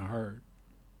seen or heard,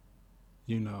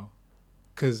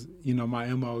 Because, my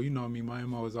MO, my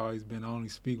MO has always been I only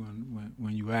speak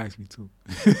when you ask me to.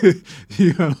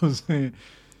 You know what I'm saying?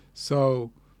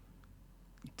 So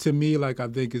to me, like, I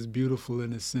think it's beautiful in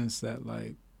the sense that,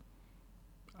 like,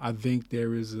 I think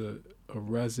there is a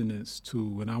resonance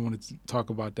to, and I wanted to talk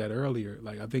about that earlier,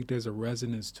 like, I think there's a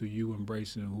resonance to you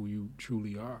embracing who you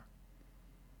truly are,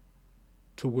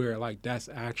 to where, like, that's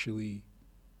actually,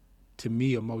 to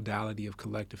me, a modality of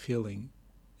collective healing,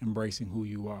 embracing who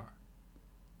you are.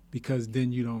 Because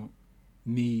then you don't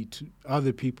need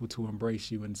other people to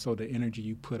embrace you, and so the energy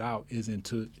you put out isn't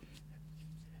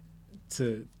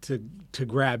to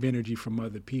grab energy from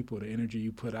other people. The energy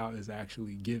you put out is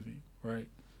actually giving, right?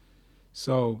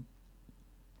 So,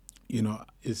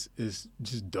 it's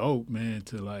just dope, man,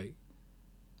 to, like,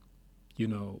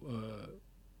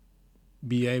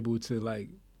 be able to, like,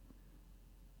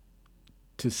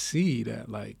 to see that,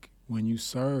 like, when you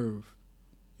serve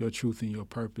your truth and your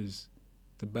purpose,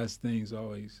 the best things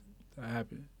always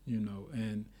happen,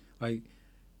 and, like,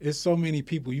 it's so many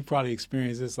people, you probably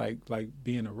experience this, like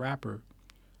being a rapper,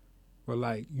 or,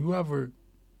 like, you ever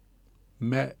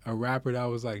met a rapper that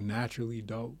was, like, naturally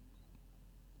dope,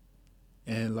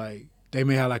 and, like, they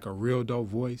may have, like, a real dope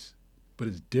voice, but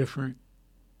it's different,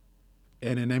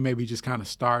 and then they may be just kind of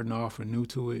starting off or new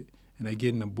to it, and they get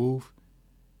in the booth,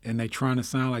 and they trying to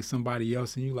sound like somebody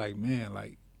else, and you like, man,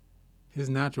 like, his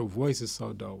natural voice is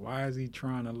so dope. Why is he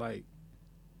trying to, like,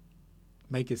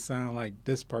 make it sound like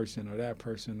this person or that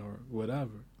person or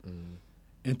whatever? Mm-hmm.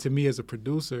 And to me as a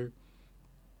producer,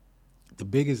 the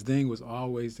biggest thing was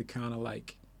always to kind of,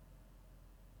 like,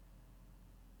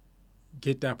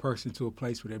 get that person to a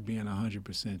place where they're being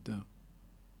 100% them.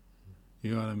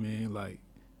 You know what I mean? Like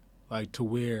to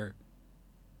where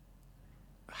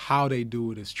how they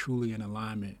do it is truly in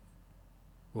alignment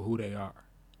with who they are,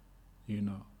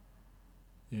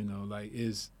 like,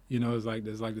 it's like,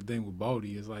 there's, like, the thing with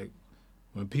Bodie. It's like,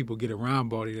 when people get around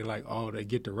Bodie, they're like, oh, they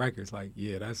get the records. Like,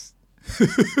 yeah, that's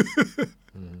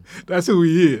mm-hmm. That's who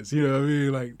he is. You know what I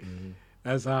mean? Like, mm-hmm.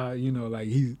 That's how, like,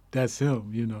 that's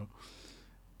him,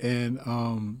 And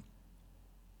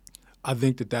I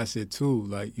think that that's it too.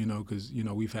 Like, because,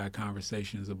 we've had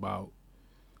conversations about,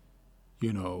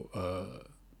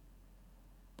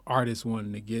 artists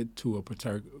wanting to get to a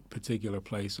particular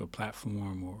place or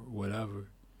platform or whatever.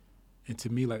 And to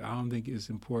me, like, I don't think it's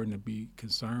important to be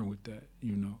concerned with that,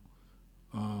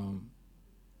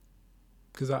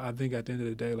 because I think at the end of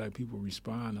the day, like, people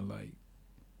respond to, like,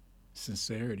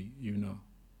 sincerity,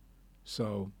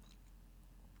 So,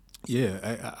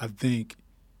 yeah, I think,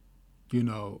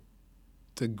 the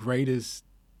greatest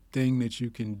thing that you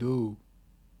can do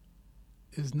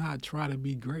is not try to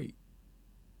be great.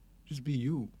 Just be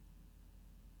you,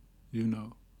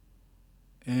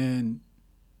 And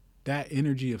that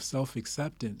energy of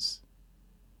self-acceptance,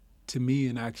 to me,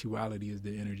 in actuality, is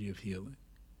the energy of healing,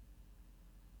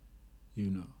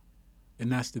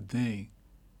 And that's the thing.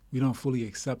 We don't fully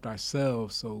accept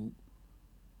ourselves, so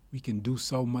we can do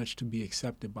so much to be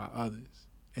accepted by others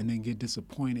and then get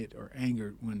disappointed or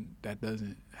angered when that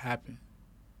doesn't happen.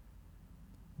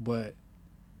 But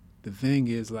the thing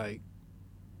is, like,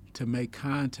 to make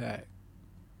contact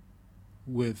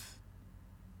with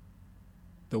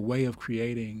the way of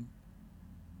creating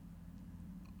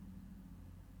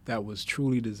that was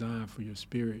truly designed for your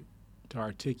spirit to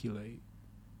articulate,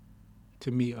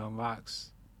 to me,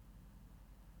 unlocks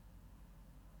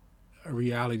a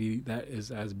reality that is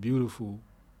as beautiful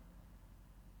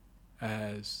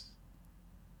as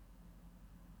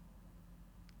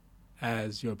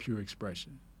your pure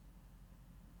expression.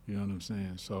 You know what I'm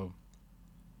saying? So,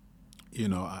 you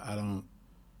know,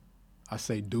 I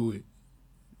say do it.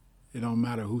 It don't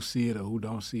matter who see it or who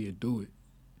don't see it, do it.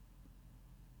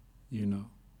 You know?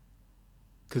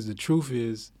 Because the truth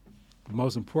is, the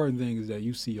most important thing is that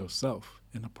you see yourself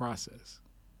in the process.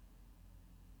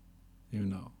 You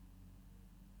know?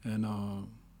 And,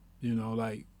 you know,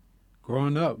 like,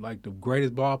 growing up, like, the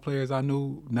greatest ball players I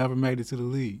knew never made it to the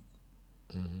league.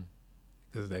 Mm-hmm.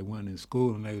 Because they went in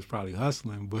school and they was probably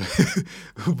hustling, but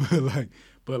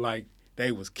but like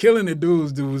they was killing the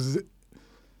dudes that was,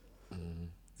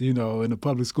 you know, in the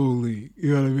public school league.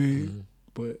 You know what I mean? Mm-hmm.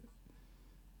 But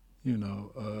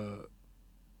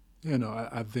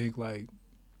I think like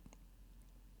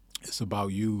it's about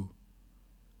you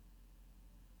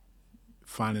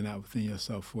finding out within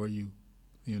yourself for you.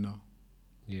 You know?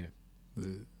 Yeah.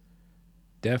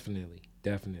 Definitely.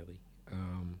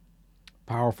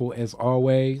 Powerful as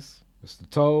always, Mr.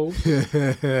 Toes.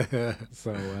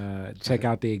 So check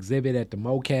out the exhibit at the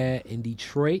MoCAD in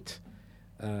Detroit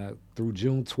through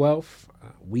June 12th.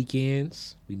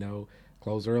 Weekends, we know,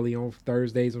 close early on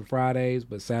Thursdays and Fridays,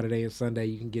 but Saturday and Sunday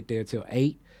you can get there till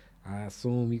 8. I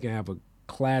assume you can have a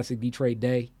classic Detroit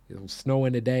day. It'll snow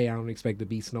in the day. I don't expect to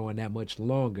be snowing that much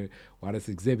longer while this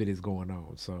exhibit is going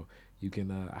on. So you can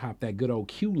hop that good old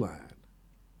Q line.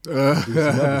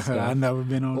 I've never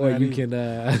been on or that. You can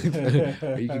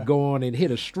you can go on and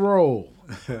hit a stroll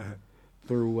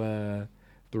through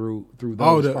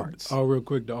those parts. Oh, real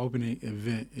quick, the opening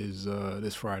event is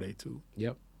this Friday too.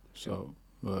 Yep. So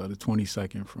the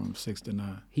 22nd from 6 to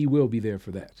 9. He will be there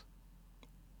for that.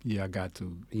 Yeah, I got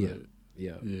to. Yeah.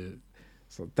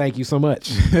 So thank you so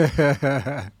much.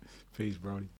 Peace,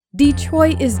 Brody.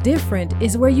 Detroit is Different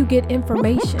is where you get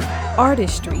information,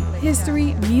 artistry,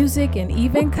 history, music, and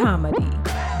even comedy.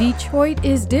 Detroit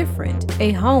is Different,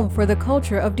 a home for the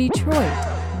culture of Detroit.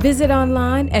 Visit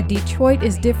online at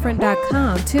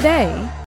DetroitisDifferent.com today.